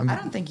 Oh, yeah. I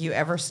don't think you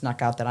ever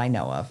snuck out that I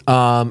know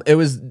of. It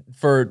was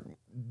for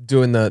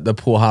doing the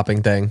pool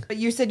hopping thing. But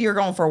you said you were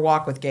going for a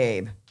walk with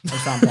Gabe or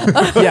something.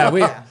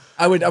 Yeah,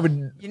 I would.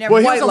 You never.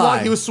 Well, he White was,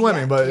 lie. he was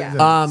swimming, but. Yeah.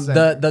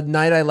 The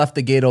night I left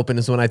the gate open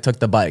is when I took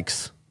the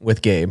bikes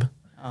with Gabe.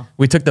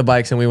 We took the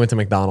bikes and we went to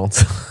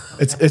McDonald's.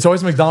 It's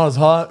always McDonald's,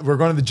 huh? We're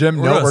going to the gym.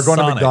 No, we're going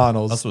to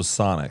McDonald's. That's was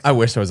Sonic. I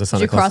wish there was a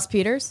Sonic. Did you cross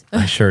Peters?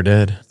 I sure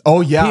did.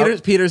 Oh, yeah.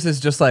 Peters is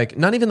just like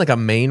not even like a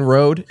main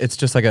road. It's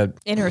just like a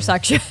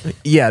Intersection.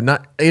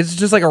 It's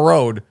just like a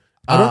road.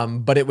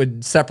 But it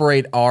would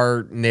separate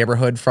our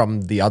neighborhood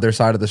from the other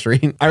side of the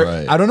street.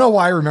 I don't know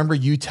why I remember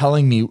you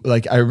telling me,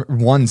 like,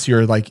 once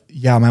you're like,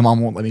 yeah, my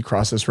mom won't let me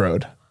cross this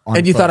road.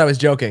 And you thought I was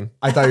joking.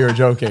 I thought you were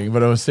joking,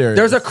 but it was serious.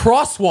 There's a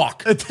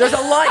crosswalk. There's a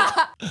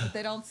light.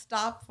 They don't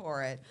stop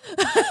for it.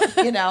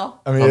 You know.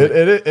 I mean,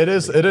 it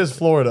is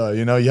Florida.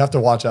 You have to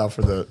watch out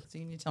for the. So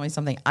you need to tell me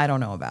something I don't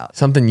know about.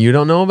 Something you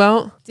don't know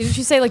about? Didn't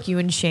you say like you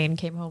and Shane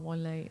came home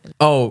one night?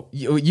 Oh,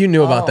 you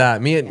knew about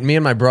that. Me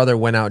and my brother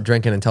went out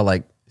drinking until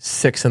like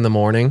 6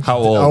 a.m. How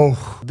old?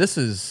 Oh, This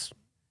is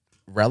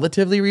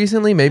relatively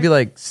recently, maybe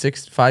like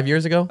 5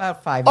 years ago.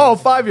 About 5 years. oh,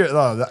 5 years.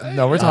 Oh,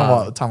 no, we're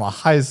talking about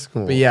high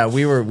school. But yeah,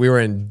 we were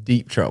in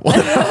deep trouble.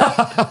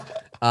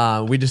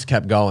 We just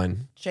kept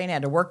going. Shane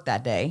had to work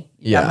that day.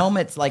 He Yeah. got home.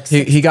 It's like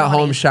He got 6:20.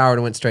 home, showered,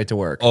 and went straight to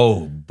work.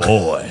 Oh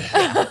boy.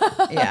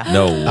 Yeah.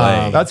 No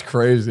way. That's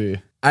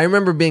crazy. I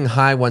remember being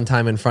high one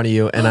time in front of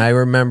you, and I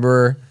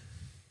remember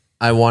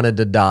I wanted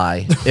to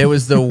die. It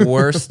was the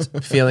worst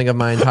feeling of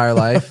my entire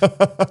life.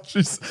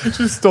 She's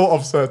still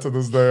upset to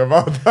this day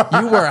about that.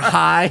 You were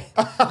high.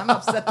 I'm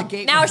upset the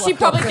gate. Now was she left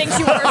probably open. thinks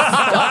you were.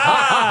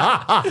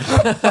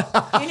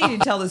 You need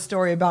to tell the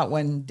story about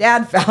when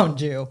Dad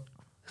found you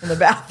in the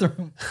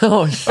bathroom.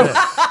 Oh, shit.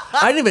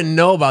 I didn't even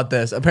know about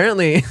this.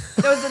 Apparently,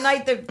 That was the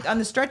night on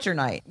the stretcher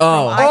night.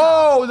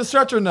 Oh, the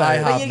stretcher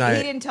night. But night.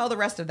 he didn't tell the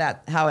rest of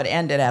that how it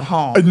ended at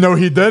home. No,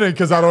 he didn't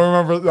because I don't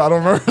remember.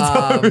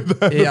 telling me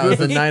that. yeah, it was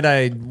the night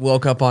I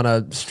woke up on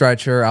a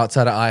stretcher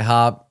outside of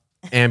IHOP.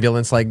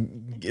 Ambulance,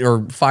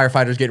 or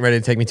firefighters getting ready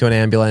to take me to an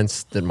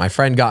ambulance. Then my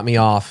friend got me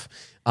off.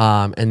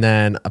 And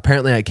then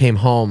apparently I came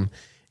home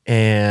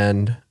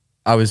and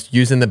I was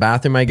using the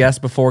bathroom, I guess,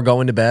 before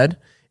going to bed.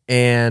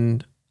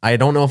 And I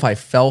don't know if I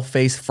fell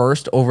face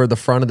first over the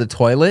front of the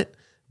toilet,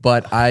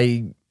 but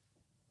I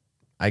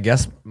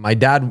guess my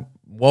dad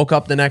woke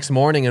up the next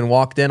morning and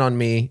walked in on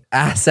me,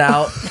 ass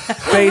out,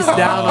 face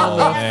down on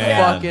the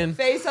fucking.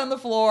 Face on the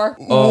floor.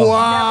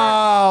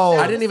 Wow.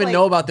 I didn't even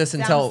know about this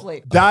Sound until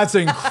asleep. That's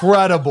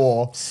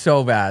incredible.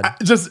 so bad.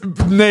 Just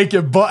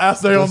naked, butt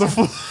ass there on the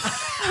floor.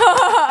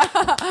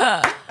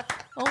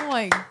 Oh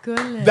my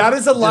goodness. That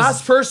is the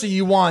last person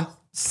you want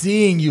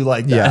seeing you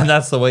like that. And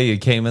that's the way you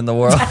came in the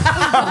world.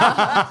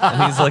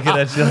 And he's looking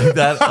at you like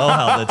that. Oh,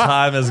 how the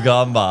time has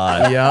gone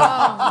by.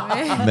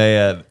 Yeah,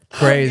 Man.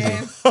 crazy.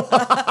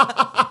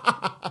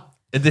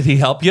 And did he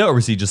help you or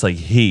was he just like,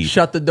 Heath?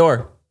 Shut the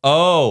door.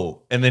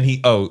 Oh. And then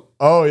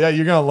Oh, yeah,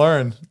 you're going to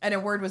learn. And a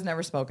word was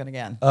never spoken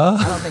again.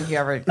 I don't think you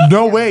ever.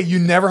 No way. You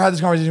never had this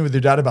conversation with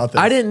your dad about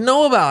this. I didn't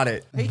know about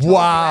it. He told you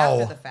Wow.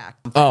 after the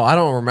fact. Oh, I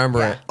don't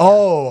remember it.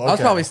 Oh, okay. I was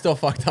probably still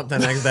fucked up the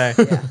next day.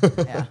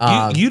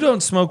 Yeah. you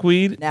don't smoke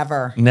weed?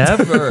 Never.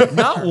 Never.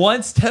 Not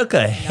once took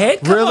a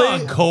hit? Come Really?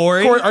 on,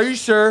 Corey. Corey, are you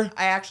sure?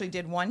 I actually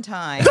did one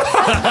time.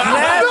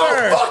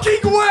 Never.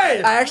 Fucking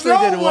way. I actually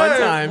did one way.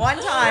 time.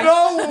 One time.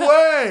 No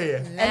way.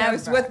 And I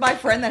was with my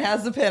friend that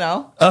has the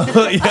pinto.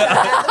 Oh,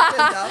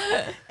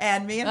 yeah.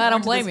 And me and I her don't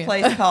went to blame this you.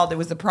 place called, it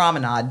was the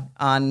Promenade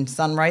on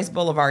Sunrise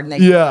Boulevard. And they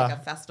Yeah. did like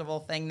a festival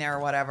thing there or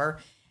whatever.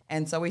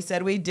 And so we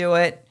said we'd do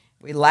it.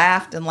 We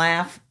laughed and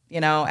laughed,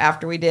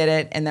 after we did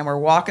it. And then we're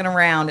walking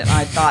around and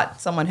I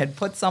thought someone had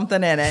put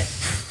something in it.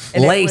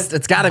 And Laced.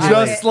 It's gotta be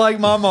Just like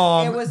my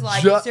mom. It was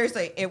like,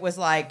 seriously, it was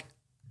like,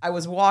 I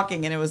was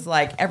walking and it was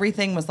like,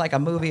 everything was like a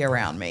movie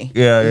around me.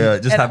 Yeah.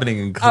 Just And happening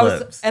in I was-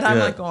 clips. and I'm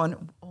Yeah. like going,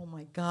 oh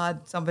my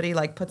God, somebody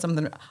like put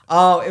something.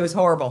 Oh, it was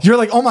horrible. You're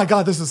like, oh my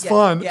God, this is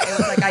fun. Yeah, it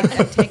was like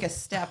I'd take a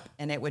step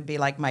and it would be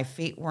like my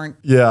feet weren't.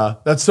 Yeah,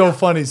 that's so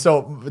funny.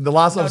 So the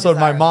last episode,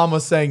 my desire. mom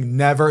was saying,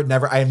 never,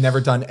 I have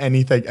never done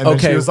anything. And then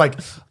Okay. she was like,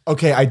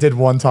 okay, I did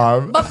one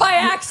time. But by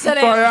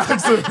accident. By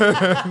accident.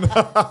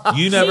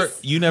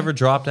 You never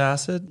dropped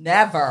acid?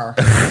 Never.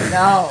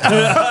 No.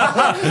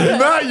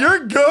 Matt, you're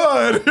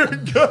good. You're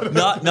good.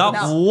 Not No.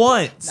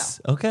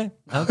 once. Okay.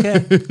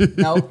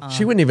 No.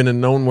 She wouldn't even have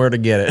known where to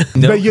get it.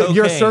 No But your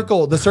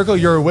cocaine. the circle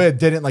you're with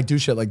didn't like do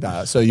shit like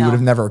that. So you No. would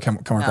have never come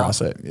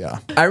across it. Yeah.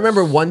 I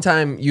remember one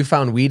time you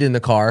found weed in the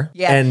car,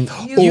 Yeah. and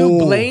You- you Ooh.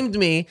 blamed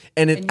me,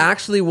 and it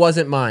actually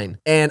wasn't mine.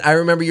 And I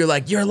remember you're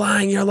like, "You're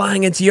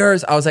lying, it's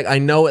yours." I was like, "I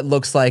know it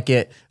looks like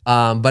it,"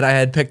 but I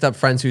had picked up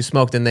friends who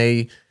smoked, and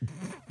they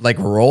like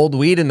rolled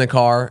weed in the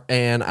car,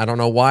 and I don't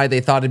know why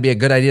they thought it'd be a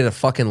good idea to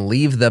fucking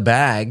leave the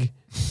bag.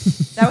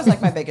 That was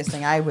like my biggest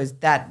thing. I was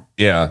that.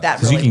 Yeah. That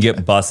Because really. you can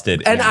get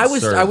busted. And I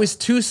was served.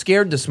 too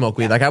scared to smoke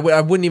weed. Like I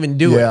wouldn't even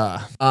do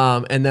Yeah. it.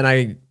 And then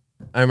I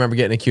remember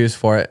getting accused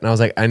for it, and I was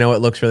like, I know it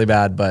looks really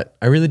bad, but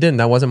I really didn't.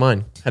 That wasn't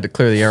mine. Had to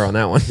clear the air on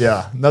that one.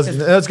 Yeah. That's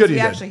good. We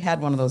You did. actually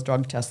had one of those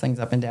drug test things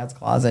up in Dad's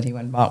closet. He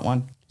went and bought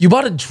one. You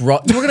bought a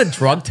drug. You were gonna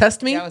drug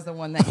test me That was the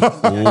one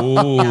that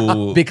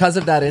Ooh. because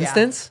of that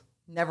instance.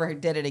 never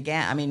did it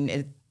again. I mean,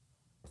 it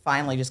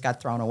finally just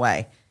got thrown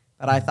away.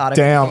 But I thought,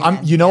 Damn,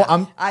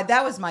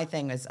 that was my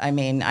thing.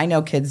 I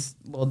know kids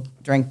will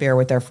drink beer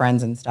with their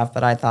friends and stuff,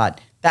 but I thought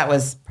that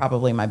was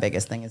probably my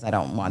biggest thing. Is I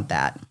don't want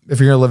that.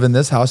 If you're gonna live in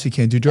this house, you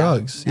can't do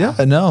drugs. Yeah,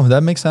 no,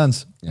 that makes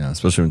sense. Yeah,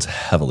 especially when it's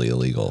heavily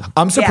illegal.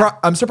 I'm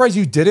surprised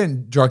you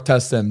didn't drug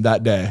test him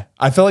that day.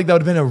 I feel like that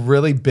would have been a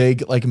really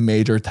big, like,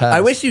 major test.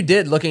 I wish you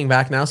did. Looking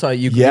back now, so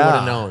you would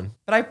have known.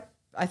 But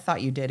I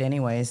thought you did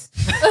anyways.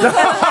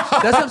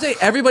 That's what I'm saying.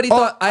 Everybody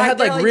thought I I had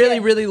like really really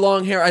did. really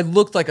long hair. I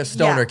looked like a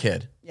stoner Yeah.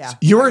 kid. Yeah,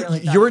 You I were really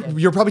thought did.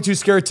 you're probably too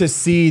scared to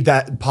see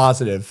that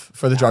positive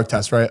for the drug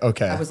test, right?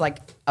 Okay. I was like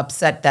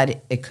upset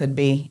that it could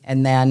be,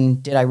 and then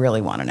did I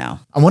really want to know?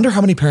 I wonder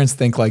how many parents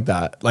think like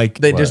that. Like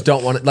They just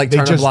don't want to like they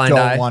turn a just blind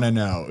eye. don't want to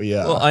know.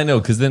 Yeah. Well, I know,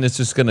 because then it's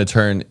just going to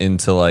turn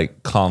into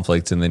like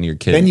conflict, and then your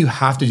kid. then you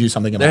have to do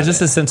something about There's it.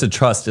 just a sense of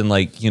trust and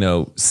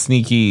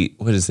sneaky.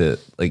 What is it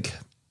like?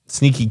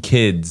 Sneaky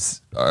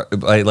kids are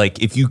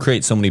like if you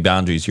create so many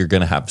boundaries, you're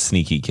going to have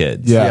sneaky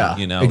kids. Yeah,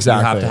 you know,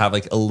 exactly. You have to have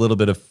like a little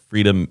bit of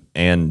freedom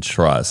and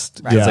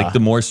trust. Yeah. It's like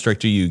the more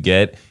stricter you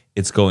get,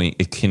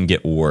 it can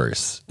get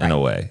worse in a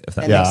way, if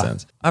that makes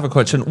sense. I have a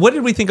question. What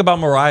did we think about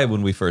Mariah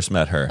when we first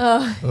met her?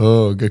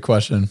 Oh, good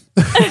question.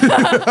 Well,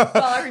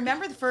 I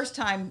remember the first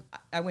time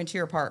I went to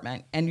your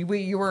apartment, and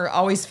you were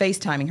always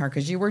FaceTiming her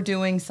because you were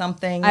doing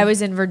something. I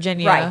was in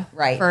Virginia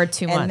right, for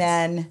 2 months. And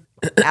then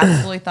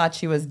absolutely thought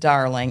she was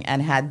darling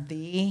and had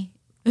the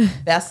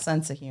best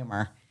sense of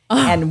humor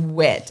and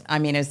wit. I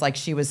mean, it's like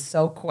she was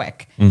so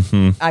quick.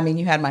 I mean,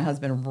 you had my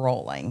husband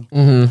rolling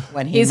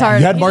when He's met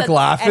hard. You had He's Mark a-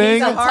 laughing? And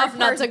he's a hard Tough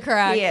nut to person.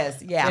 crack. He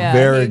is, yeah. Yeah.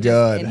 Very And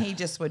good. And he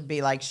just would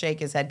be like, shake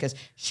his head because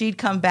she'd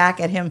come back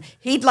at him.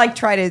 He'd like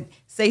try to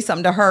say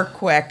something to her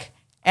quick,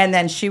 and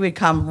then she would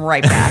come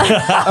right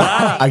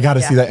back. I got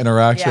to see that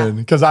interaction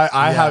because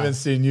I haven't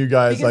seen you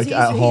guys Because like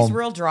at he's home.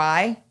 real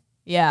dry.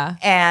 Yeah.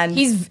 And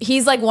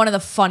he's like one of the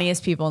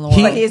funniest people in the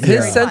world. But he's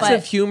very His sense funny.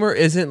 of humor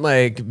isn't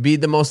like be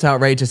the most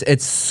outrageous.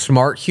 It's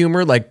smart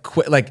humor, like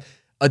like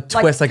a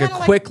twist, like a kinda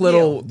like quick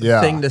little you. Yeah.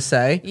 thing to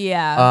say.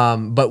 Yeah.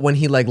 But when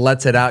he like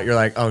lets it out, you're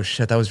like, oh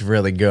shit, that was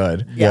really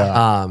good.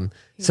 Yeah.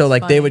 So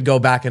like funny. they would go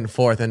back and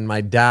forth, and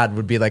my dad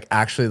would be like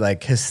actually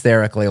like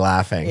hysterically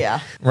laughing. yeah,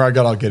 Where I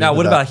got all good. Now, into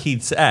what that. about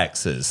Heath's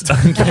exes? they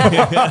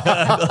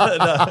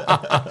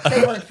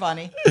weren't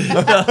funny.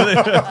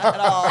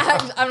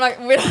 I'm like,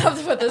 we don't have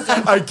to put this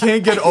in. I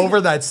can't get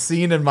over that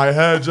scene in my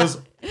head.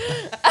 Just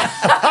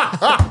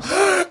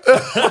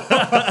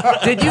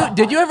Did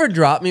you ever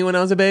drop me when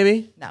I was a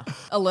baby? No,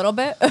 A little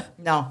bit.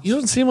 no. You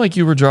don't seem like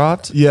you were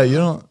dropped. yeah, you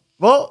don't.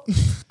 Well,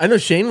 I know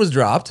Shane was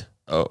dropped.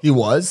 he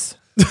was.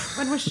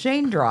 When was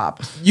Shane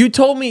dropped? You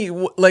told me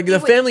like the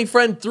family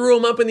friend threw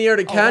him up in the air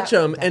to catch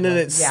him, and then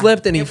it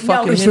slipped, and he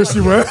fucking no, hit he was She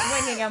went-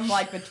 swinging him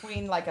like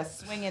between like a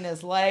swing in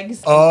his legs.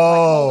 And Oh.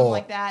 like, hold him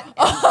like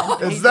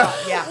that. And Is he that-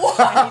 dropped.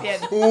 Yeah, and he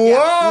did.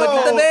 Whoa! Look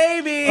at the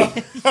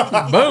baby.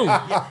 Boom.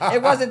 Yeah.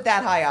 It wasn't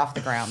that high off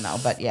the ground though,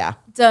 but yeah,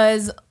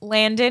 Does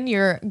Landon,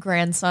 your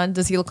grandson,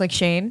 does he look like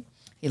Shane?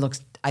 he looks.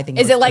 I think.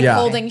 he Is it looks like Yeah.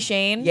 holding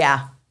Shane?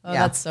 Yeah. Oh,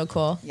 yeah. that's so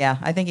cool. Yeah,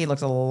 I think he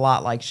looks a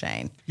lot like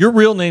Shane. Your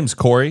real name's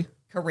Corey?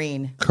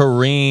 Kareen.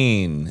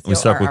 Corrine. We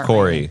stuck with our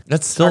Corey. name.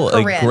 That's still Or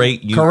a Corinne.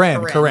 great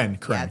Corinne.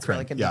 Yeah, it's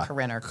really could be yeah.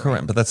 Corinne or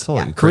Corrine, but that's still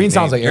a great Corrine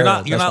sounds name. like you're Ariel.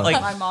 not. You're That's not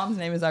fine. like. My mom's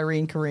name is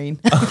Irene Kareen.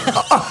 Wait,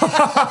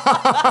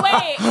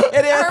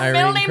 her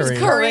middle Irene name's Kareen.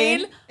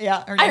 Corinne.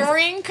 Yeah, her name's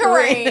Irene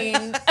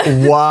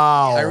Corinne.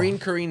 Wow. Irene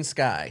Kareen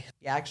Sky.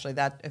 Yeah, actually,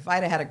 that if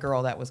I'd have had a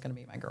girl, that was going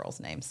to be my girl's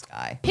name,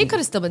 Sky. He could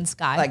have still been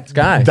Sky. Like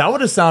Sky. That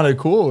would have sounded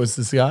cool. Was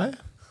this guy?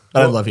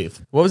 I love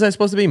Heath. What was I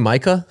supposed to be?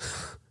 Micah?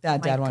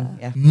 that one.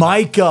 Yeah,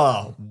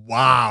 Micah.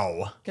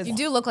 Wow. because you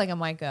do look like a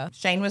Micah.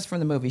 Shane was from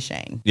the movie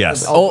Shane.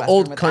 Yes. The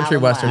Old with country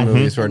Alan western Ladd.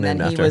 movies were And named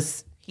then after. he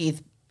was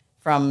Heath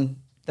from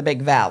the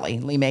Big Valley.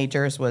 Lee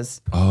Majors was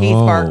Heath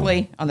Oh.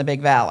 Barkley on the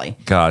Big Valley.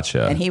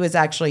 Gotcha. And he was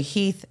actually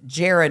Heath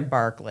Jared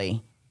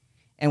Barkley.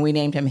 And we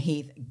named him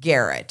Heath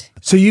Garrett.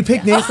 So you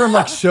pick names from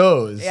like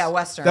shows. Yeah,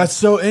 Western. That's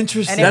so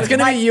interesting. And it That's was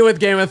gonna be you with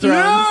Game of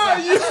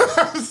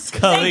Thrones.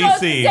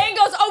 Khaleesi. Zane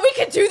goes, oh, we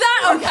can do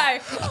that? Okay.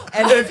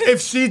 And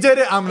if she did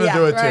it, I'm gonna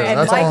do it too. right. And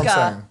That's all I'm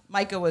saying.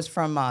 Micah was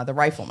from The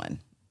Rifleman.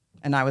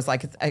 And I was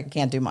like, I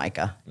can't do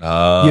Micah.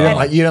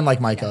 You didn't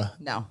like Micah.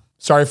 No.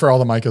 Sorry for all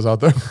the Micahs out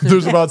there.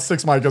 There's about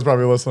 6 Micahs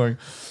probably listening.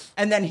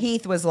 And then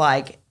Heath was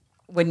like,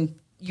 when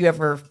you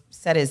ever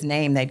said his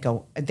name,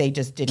 they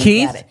just didn't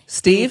Keith? get it.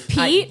 Steve?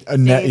 Pete?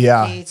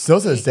 Yeah. Keith, Still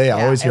to this day, I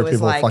yeah, always it hear was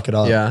people like- fuck it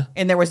up. Yeah.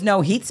 And there was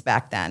no Heaths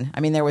back then. I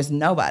mean, there was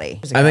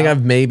nobody. I think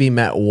I've maybe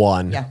met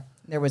one. Yeah.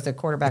 There was a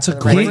quarterback. That's a for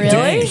the great Ravens.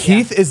 Really? name.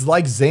 Heath is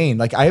like Zane.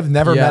 Like I have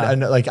never Yeah.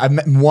 met. I've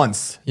met him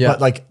once. Yeah.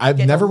 But like I've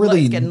Getting never a little-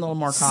 really it's getting a little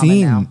more common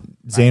seen now.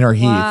 Zane or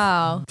Heath.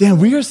 Wow. Damn,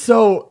 we are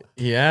so.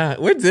 Yeah,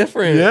 we're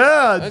different.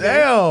 Yeah,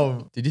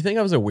 damn. Did you think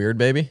I was a weird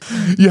baby?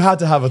 You had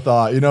to have a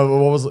thought. You know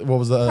what was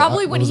the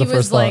Probably what when he the was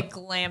first like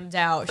thought? glammed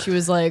out. She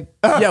was like,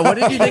 Yeah, what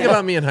did you think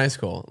about me in high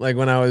school? Like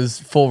when I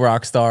was full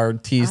rock star,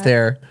 teased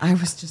hair. I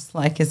was just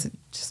like, is it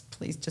just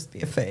please just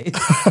be a phase?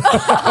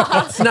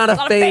 It's not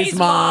a phase,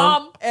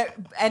 mom.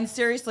 And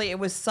seriously, it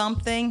was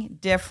something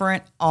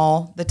different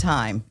all the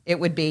time. It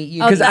would be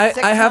you. Because got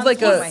 6 I have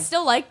months like a- away.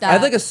 still like that. I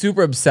have like a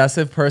super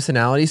obsessive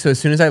personality, so as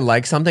soon as I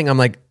like something, I'm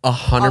like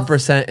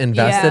 100%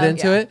 invested Yeah.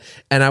 into Yeah. it,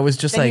 and I was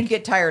just Then like, you'd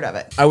get tired of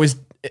it. I was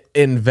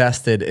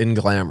invested in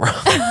glam rock.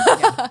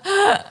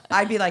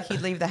 I'd be like,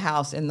 he'd leave the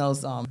house in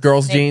those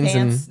Girls' snake jeans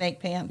pants, and- snake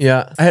pants.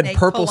 Yeah, I had Snake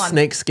purple pull-on-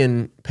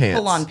 snakeskin pants.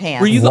 pull-on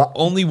pants. Were you the What?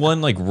 only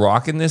one like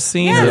rocking this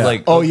scene? Or, Yeah.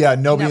 like, Oh yeah,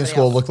 nobody in Nobody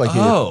school else. looked like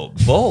you. oh,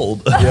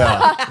 bold.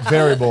 Yeah,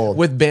 very bold.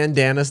 with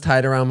bandanas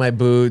tied around my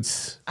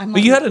boots. I'm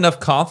But you had enough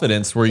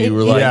confidence where you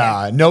were like,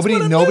 yeah, nobody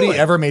what I'm nobody doing.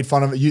 ever made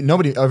fun of you.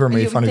 Nobody ever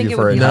made fun of think you it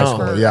for would in be high No.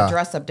 for school. a Yeah,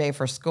 dress up day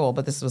for school,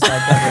 but this was like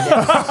every day.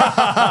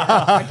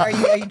 Like,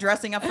 are you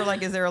dressing up for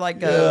like? Is there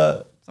like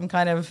some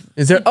kind of?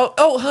 Is there?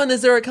 Oh, hun,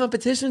 is there a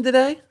competition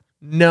today?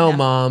 No,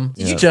 mom.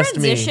 Did you It's just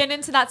me. transition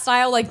into that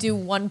style, like do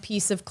one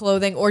piece of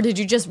clothing, or did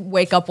you just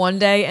wake up one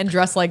day and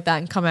dress like that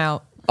and come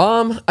out?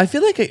 I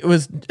feel like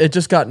it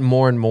just got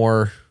more and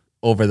more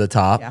over the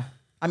top. Yeah,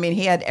 I mean,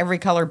 he had every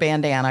color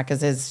bandana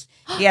because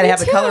He had to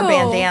have a colored too.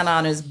 bandana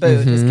on his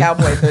boot. His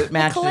cowboy boot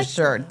matched his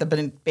shirt. The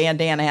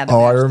bandana had to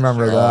match I the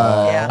remember shirt.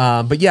 that.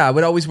 Yeah. But yeah, I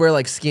would always wear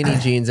like skinny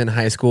jeans in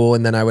high school,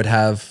 and then I would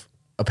have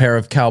a pair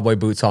of cowboy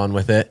boots on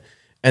with it.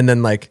 And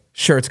then like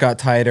shirts got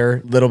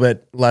tighter, a little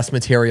bit less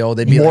material.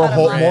 They'd be More,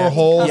 like, more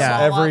holes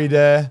Yeah. every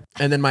day.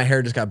 and then my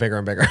hair just got bigger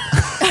and bigger.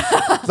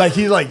 Like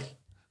he like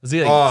Was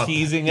he like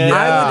teasing it?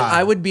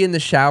 I would be in the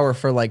shower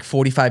for like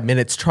 45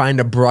 minutes trying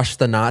to brush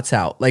the knots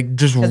out, like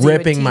just 'Cause he would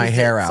ripping my tease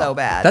hair it out. so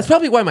bad. That's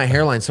probably why my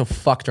hairline's so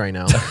fucked right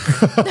now.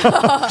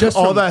 Just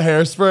all from that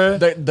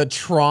hairspray. the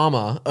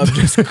trauma of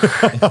just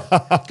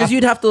because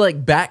you'd have to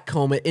like back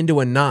comb it into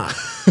a knot.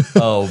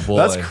 Oh boy,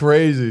 That's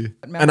crazy.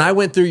 And I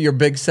went through your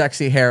big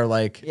sexy hair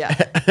like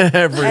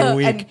every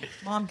week. And,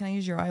 Mom, can I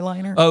use your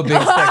eyeliner? Oh, big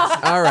sex.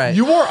 All right.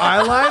 You wore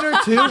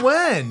eyeliner too?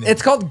 When?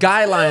 It's called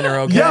guy liner,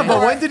 okay? Yeah,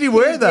 but when did he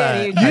wear that?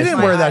 He You did.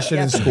 didn't wear that shit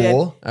in Yes, he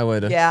school. I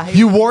would. Yeah.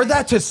 You wore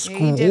that to He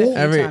school did a few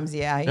Every- times.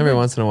 Yeah. he Every did.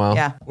 once in a while.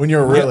 Yeah. when you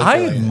were really. I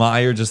feeling it.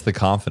 admire just the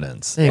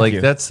confidence. Thank like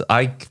you.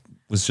 I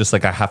was just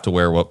like, I have to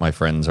wear what my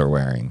friends are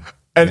wearing.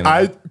 And You know?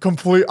 I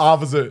complete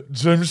opposite.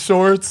 Gym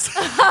shorts.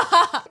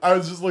 I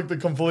was just like the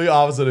complete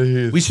opposite of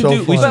Heath. we should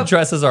So we fun. should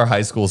dress as our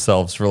high school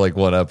selves for like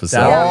one episode.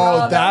 That- Oh,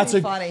 that'd that's be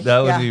a- funny. That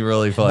would Yeah. be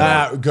really fun.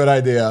 Nah, good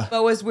idea.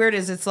 But what's weird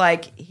is it's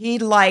like he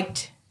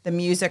liked the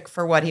music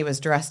for what he was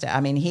dressed at. I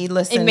mean, he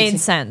listened. It made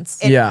sense.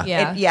 Yeah.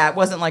 It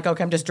wasn't like,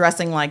 okay, I'm just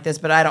dressing like this,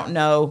 but I don't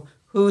know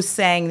who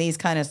sang these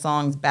kind of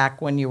songs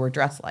back when you were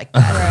dressed like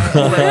that.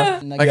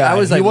 Right. Like Yeah, I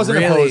was he like wasn't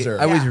a really, poser.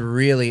 I was Yeah.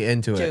 really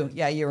into it.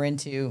 Yeah, you were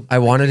into. I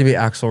wanted to be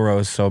Axl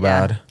Rose so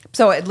bad.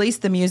 So at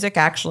least the music,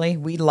 actually,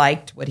 we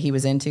liked what he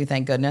was into,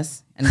 thank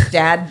goodness. And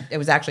Dad, it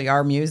was actually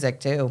our music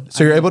too.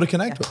 So you're able to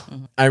connect with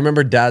him. I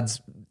remember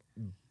Dad's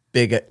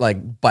big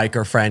like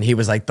biker friend. He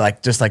was like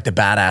just like the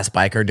badass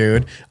biker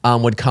dude.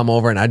 Would come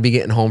over and I'd be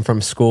getting home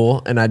from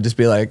school and I'd just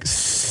be like.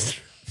 Is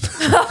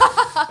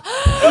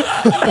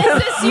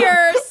this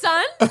your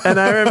son? And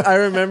I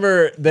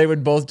remember they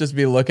would both just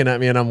be looking at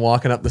me and I'm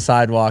walking up the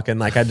sidewalk and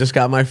like I just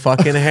got my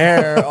fucking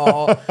hair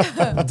all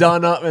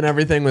done up and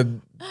everything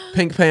with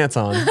pink pants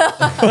on.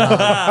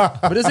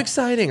 But it's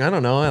exciting. I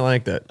don't know. I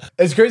liked it.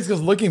 It's crazy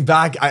because looking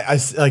back, I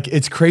like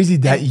it's crazy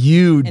that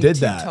you And did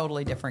two that.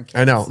 totally different kids.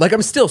 I know. Like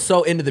I'm still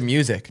so into the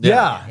music.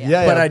 Yeah,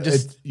 yeah. But yeah. I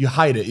just- you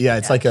hide it. Yeah,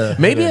 it's like a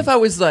Maybe if I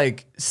was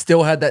like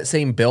still had that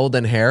same build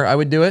and hair, I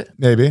would do it.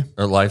 maybe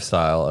Or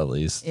lifestyle, at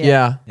least.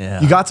 Yeah.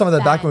 you got some of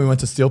that back when we went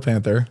to Steel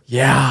Panther.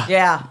 Yeah.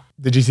 Yeah.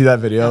 Did you see that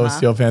video of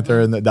Steel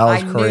Panther? And that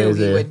was I knew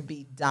crazy. he would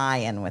be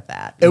dying with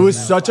that. It was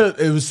such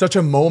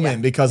a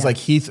moment because like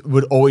Heath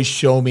would always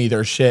show me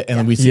their shit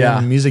and we see Yeah.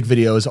 them in music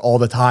videos all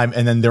the time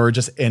and then they were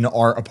just in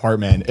our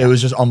apartment. It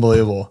was just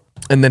unbelievable.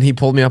 And then he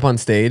pulled me up on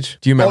stage.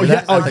 Do you remember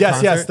that? Oh at the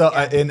yes,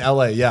 concert? in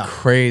LA, yeah.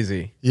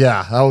 Crazy.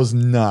 Yeah, that was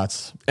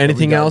nuts.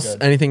 Anything We got else?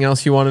 good. Anything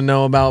else you want to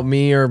know about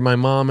me or my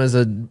mom as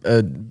a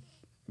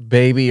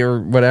baby or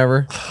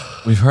whatever?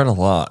 We've heard a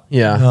lot.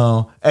 Yeah.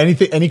 No.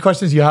 Any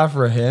questions you have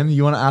for him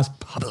you want to ask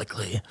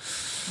publicly?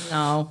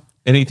 No.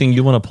 Anything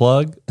you want to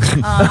plug?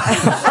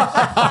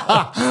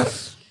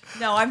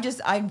 No, I'm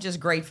just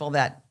grateful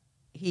that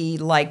he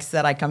likes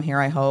that I come here,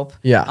 I hope.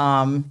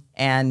 Yeah.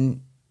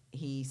 And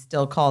he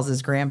still calls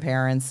his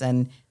grandparents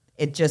and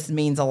it just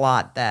means a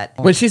lot that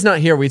When she's not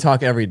here, we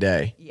talk every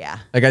day. yeah.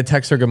 Like I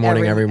text her good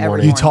morning every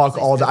morning. You talk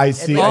all the I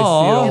see it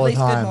all At the least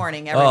good time.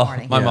 morning every Oh,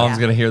 morning. my mom's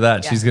Yeah. gonna hear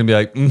that. Yeah. She's gonna be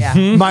like, Yeah.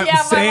 My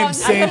Yeah, my mom-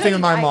 same thing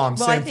with my mom.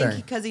 Well, Same I think thing.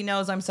 because he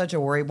knows I'm such a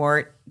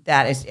worrywart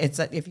that it's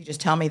if you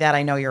just tell me that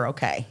I know you're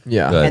okay.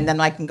 Yeah. Good. And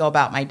then I can go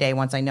about my day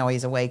once I know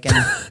he's awake and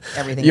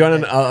everything. You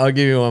want to? I'll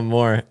give you one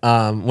more.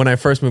 When I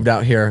first moved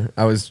out here,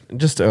 I was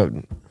just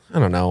I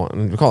don't know,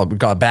 we call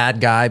it a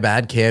bad guy,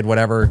 bad kid,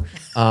 whatever.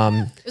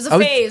 It was a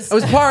phase. I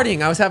was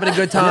partying. I was having a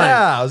good time.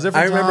 Yeah, it was a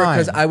different I remember time.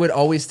 because I would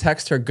always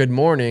text her good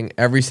morning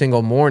every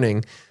single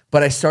morning,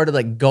 but I started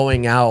like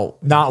going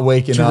out, Not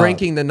waking up.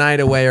 drinking the night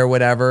away or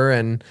whatever,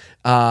 and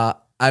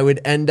I would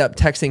end up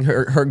texting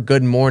her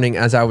good morning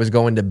as I was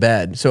going to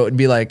bed. So it would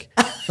be like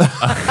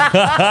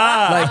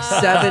like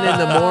 7 in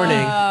the morning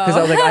because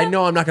I was like, I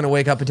know I'm not going to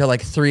wake up until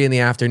like 3 in the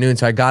afternoon,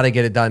 so I got to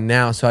get it done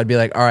now. So I'd be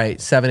like, all right,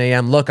 7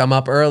 a.m. Look, I'm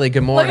up early.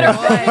 Good morning.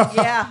 Right,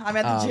 yeah, I'm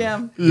at the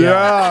gym.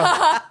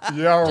 Yeah.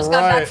 Yeah, Just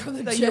got back right. from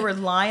the So gym. you were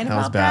lying That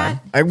was about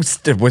bad.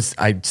 that?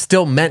 I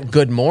still meant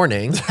good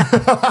morning.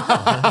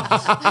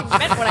 I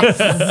meant what I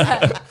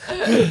said.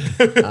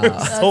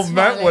 So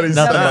meant what he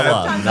Nothing said. but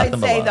love. Sometimes Nothing I'd but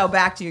say love. though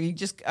back to you,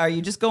 are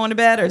you just going to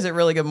bed or is it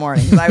really good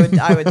morning? 'Cause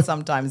I would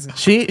sometimes.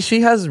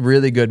 She has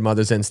really good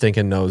mother's instinct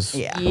and knows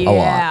Yeah. a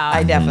lot.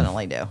 I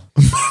definitely do.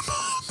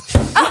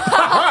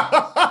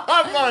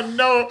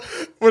 No,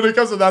 when it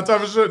comes to that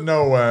type of shit,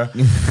 no way.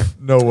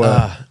 No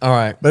way. All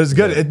right. But it's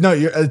good.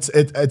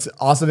 It's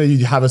awesome that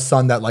you have a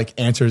son that like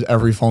answers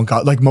every phone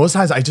call. Like most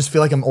times, I just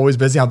feel like I'm always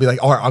busy. I'll be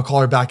like, all right, I'll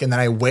call her back, and then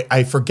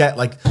I forget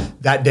like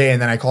that day,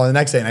 and then I call her the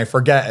next day, and I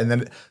forget, and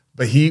then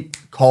but he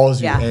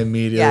calls you Yeah.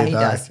 immediately Yeah, he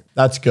back. does.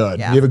 That's good.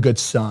 Yeah. You have a good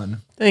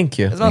son. Thank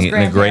you. As well as And a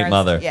great grandparents,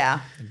 mother. Yeah.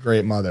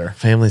 great mother.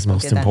 Family's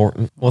most that.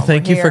 important. Well, Over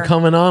thank you for here.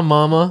 coming on,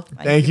 Mama.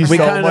 Thank you We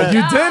so kinda- much.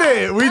 You did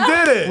it. We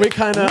did it. We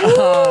kind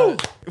of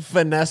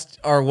finessed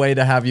our way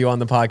to have you on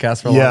the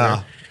podcast for longer.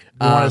 Yeah.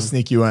 We want to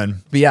sneak you in.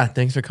 But yeah,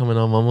 thanks for coming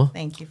on, Mama.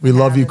 Thank you. For We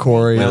love you, having me.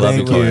 Corey. We love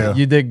you, Thank Corey.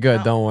 You did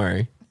good. Don't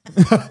worry.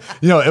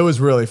 You know, it was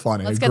really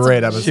funny. Let's A get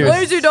great some episode.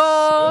 lazy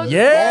dog.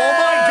 Yeah. Oh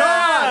my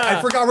God.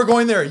 I forgot we're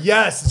going there.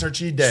 Yes, it's our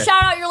cheat day.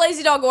 Shout out your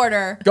lazy dog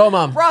order. Go,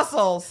 Mom.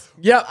 Brussels.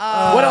 Yep.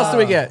 What else do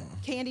we get?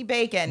 Candy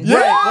bacon. Yeah.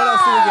 Right. What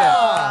else do we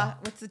get?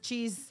 What's the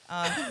cheese?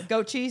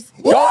 Goat cheese.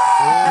 Go.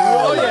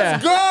 Oh, yeah.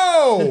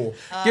 Go.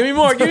 Give me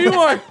more. Give me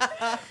more.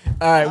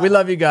 All right. We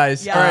love you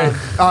guys. Yeah. All right.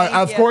 Thank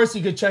Of you. course,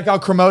 you could check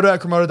out Cremota at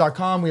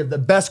Cremota.com. We have the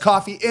best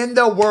coffee in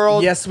the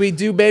world. Yes, we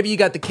do, baby. You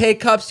got the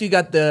K-Cups. You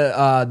got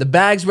the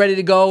bags ready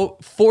to go.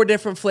 4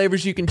 different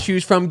flavors you can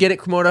choose from. Get it,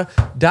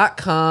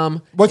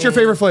 Cremota.com. What's your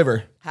favorite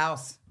flavor?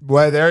 House.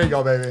 Well, there you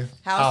go, baby.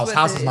 House with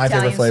House the is my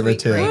favorite Italian flavor, sweet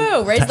too. cream.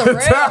 Ooh, raise the rim.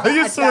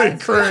 Italian sweet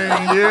cream,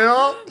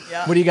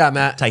 yeah. What do you got,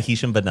 Matt?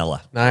 Tahitian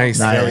vanilla. Nice.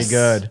 Very Nice.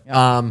 good.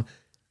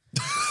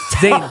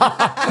 Zane,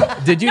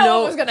 did you No know?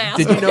 one was gonna ask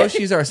Did you me. know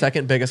she's our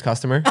second biggest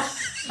customer? No,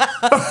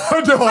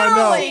 I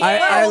know.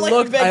 I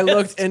Probably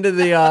looked into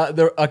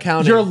the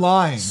accounting. You're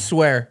lying.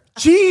 Swear.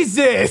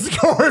 Jesus,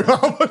 Corey,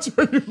 how much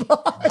are you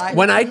buying?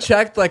 When I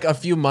checked like a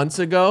few months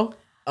ago,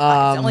 It's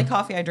the only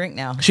coffee I drink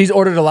now. she's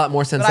ordered a lot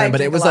more since But I then.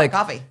 But it drink a was lot of like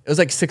coffee. it was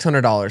like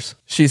 $600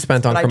 she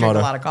spent on But I drink a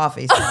Cremota. lot of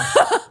coffee. So.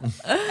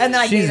 And then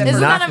I She's gave it Isn't for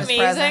not- that Christmas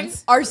amazing?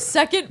 presents. Our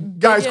second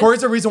Guys, biggest- Corey's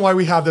the reason why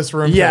we have this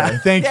room Yeah. today.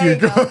 Thank There you. you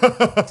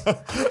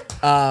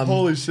go.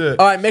 Holy shit.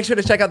 All right, make sure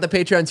to check out the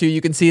Patreon too. You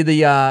can see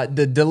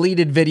the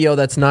deleted video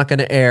that's not going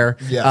to air.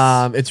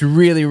 Yes. It's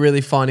really,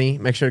 really funny.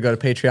 Make sure to go to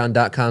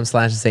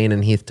patreon.com/Zane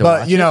and Heath to But,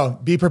 watch you it. know,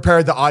 be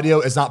prepared. The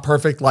audio is not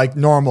perfect like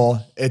normal.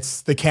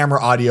 It's the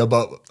camera audio,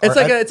 but It's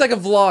like a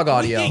vlog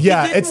audio.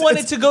 Yeah, You didn't want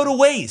it to go to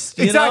waste.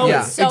 You exactly. know?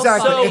 Yeah. So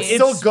exactly. funny. It's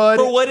still good.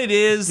 For what it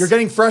is. You're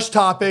getting fresh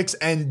topics,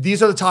 and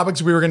these are the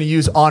topics we were going to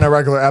use on a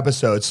regular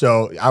episode.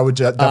 So I would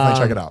definitely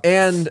check it out.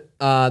 And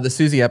the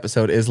Susie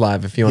episode is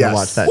live if you want to Yes.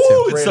 watch that Woo,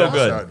 too. it's Great so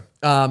good. episode.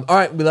 All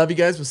right, we love you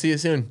guys. We'll see you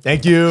soon.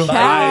 Thank you.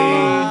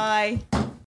 Bye.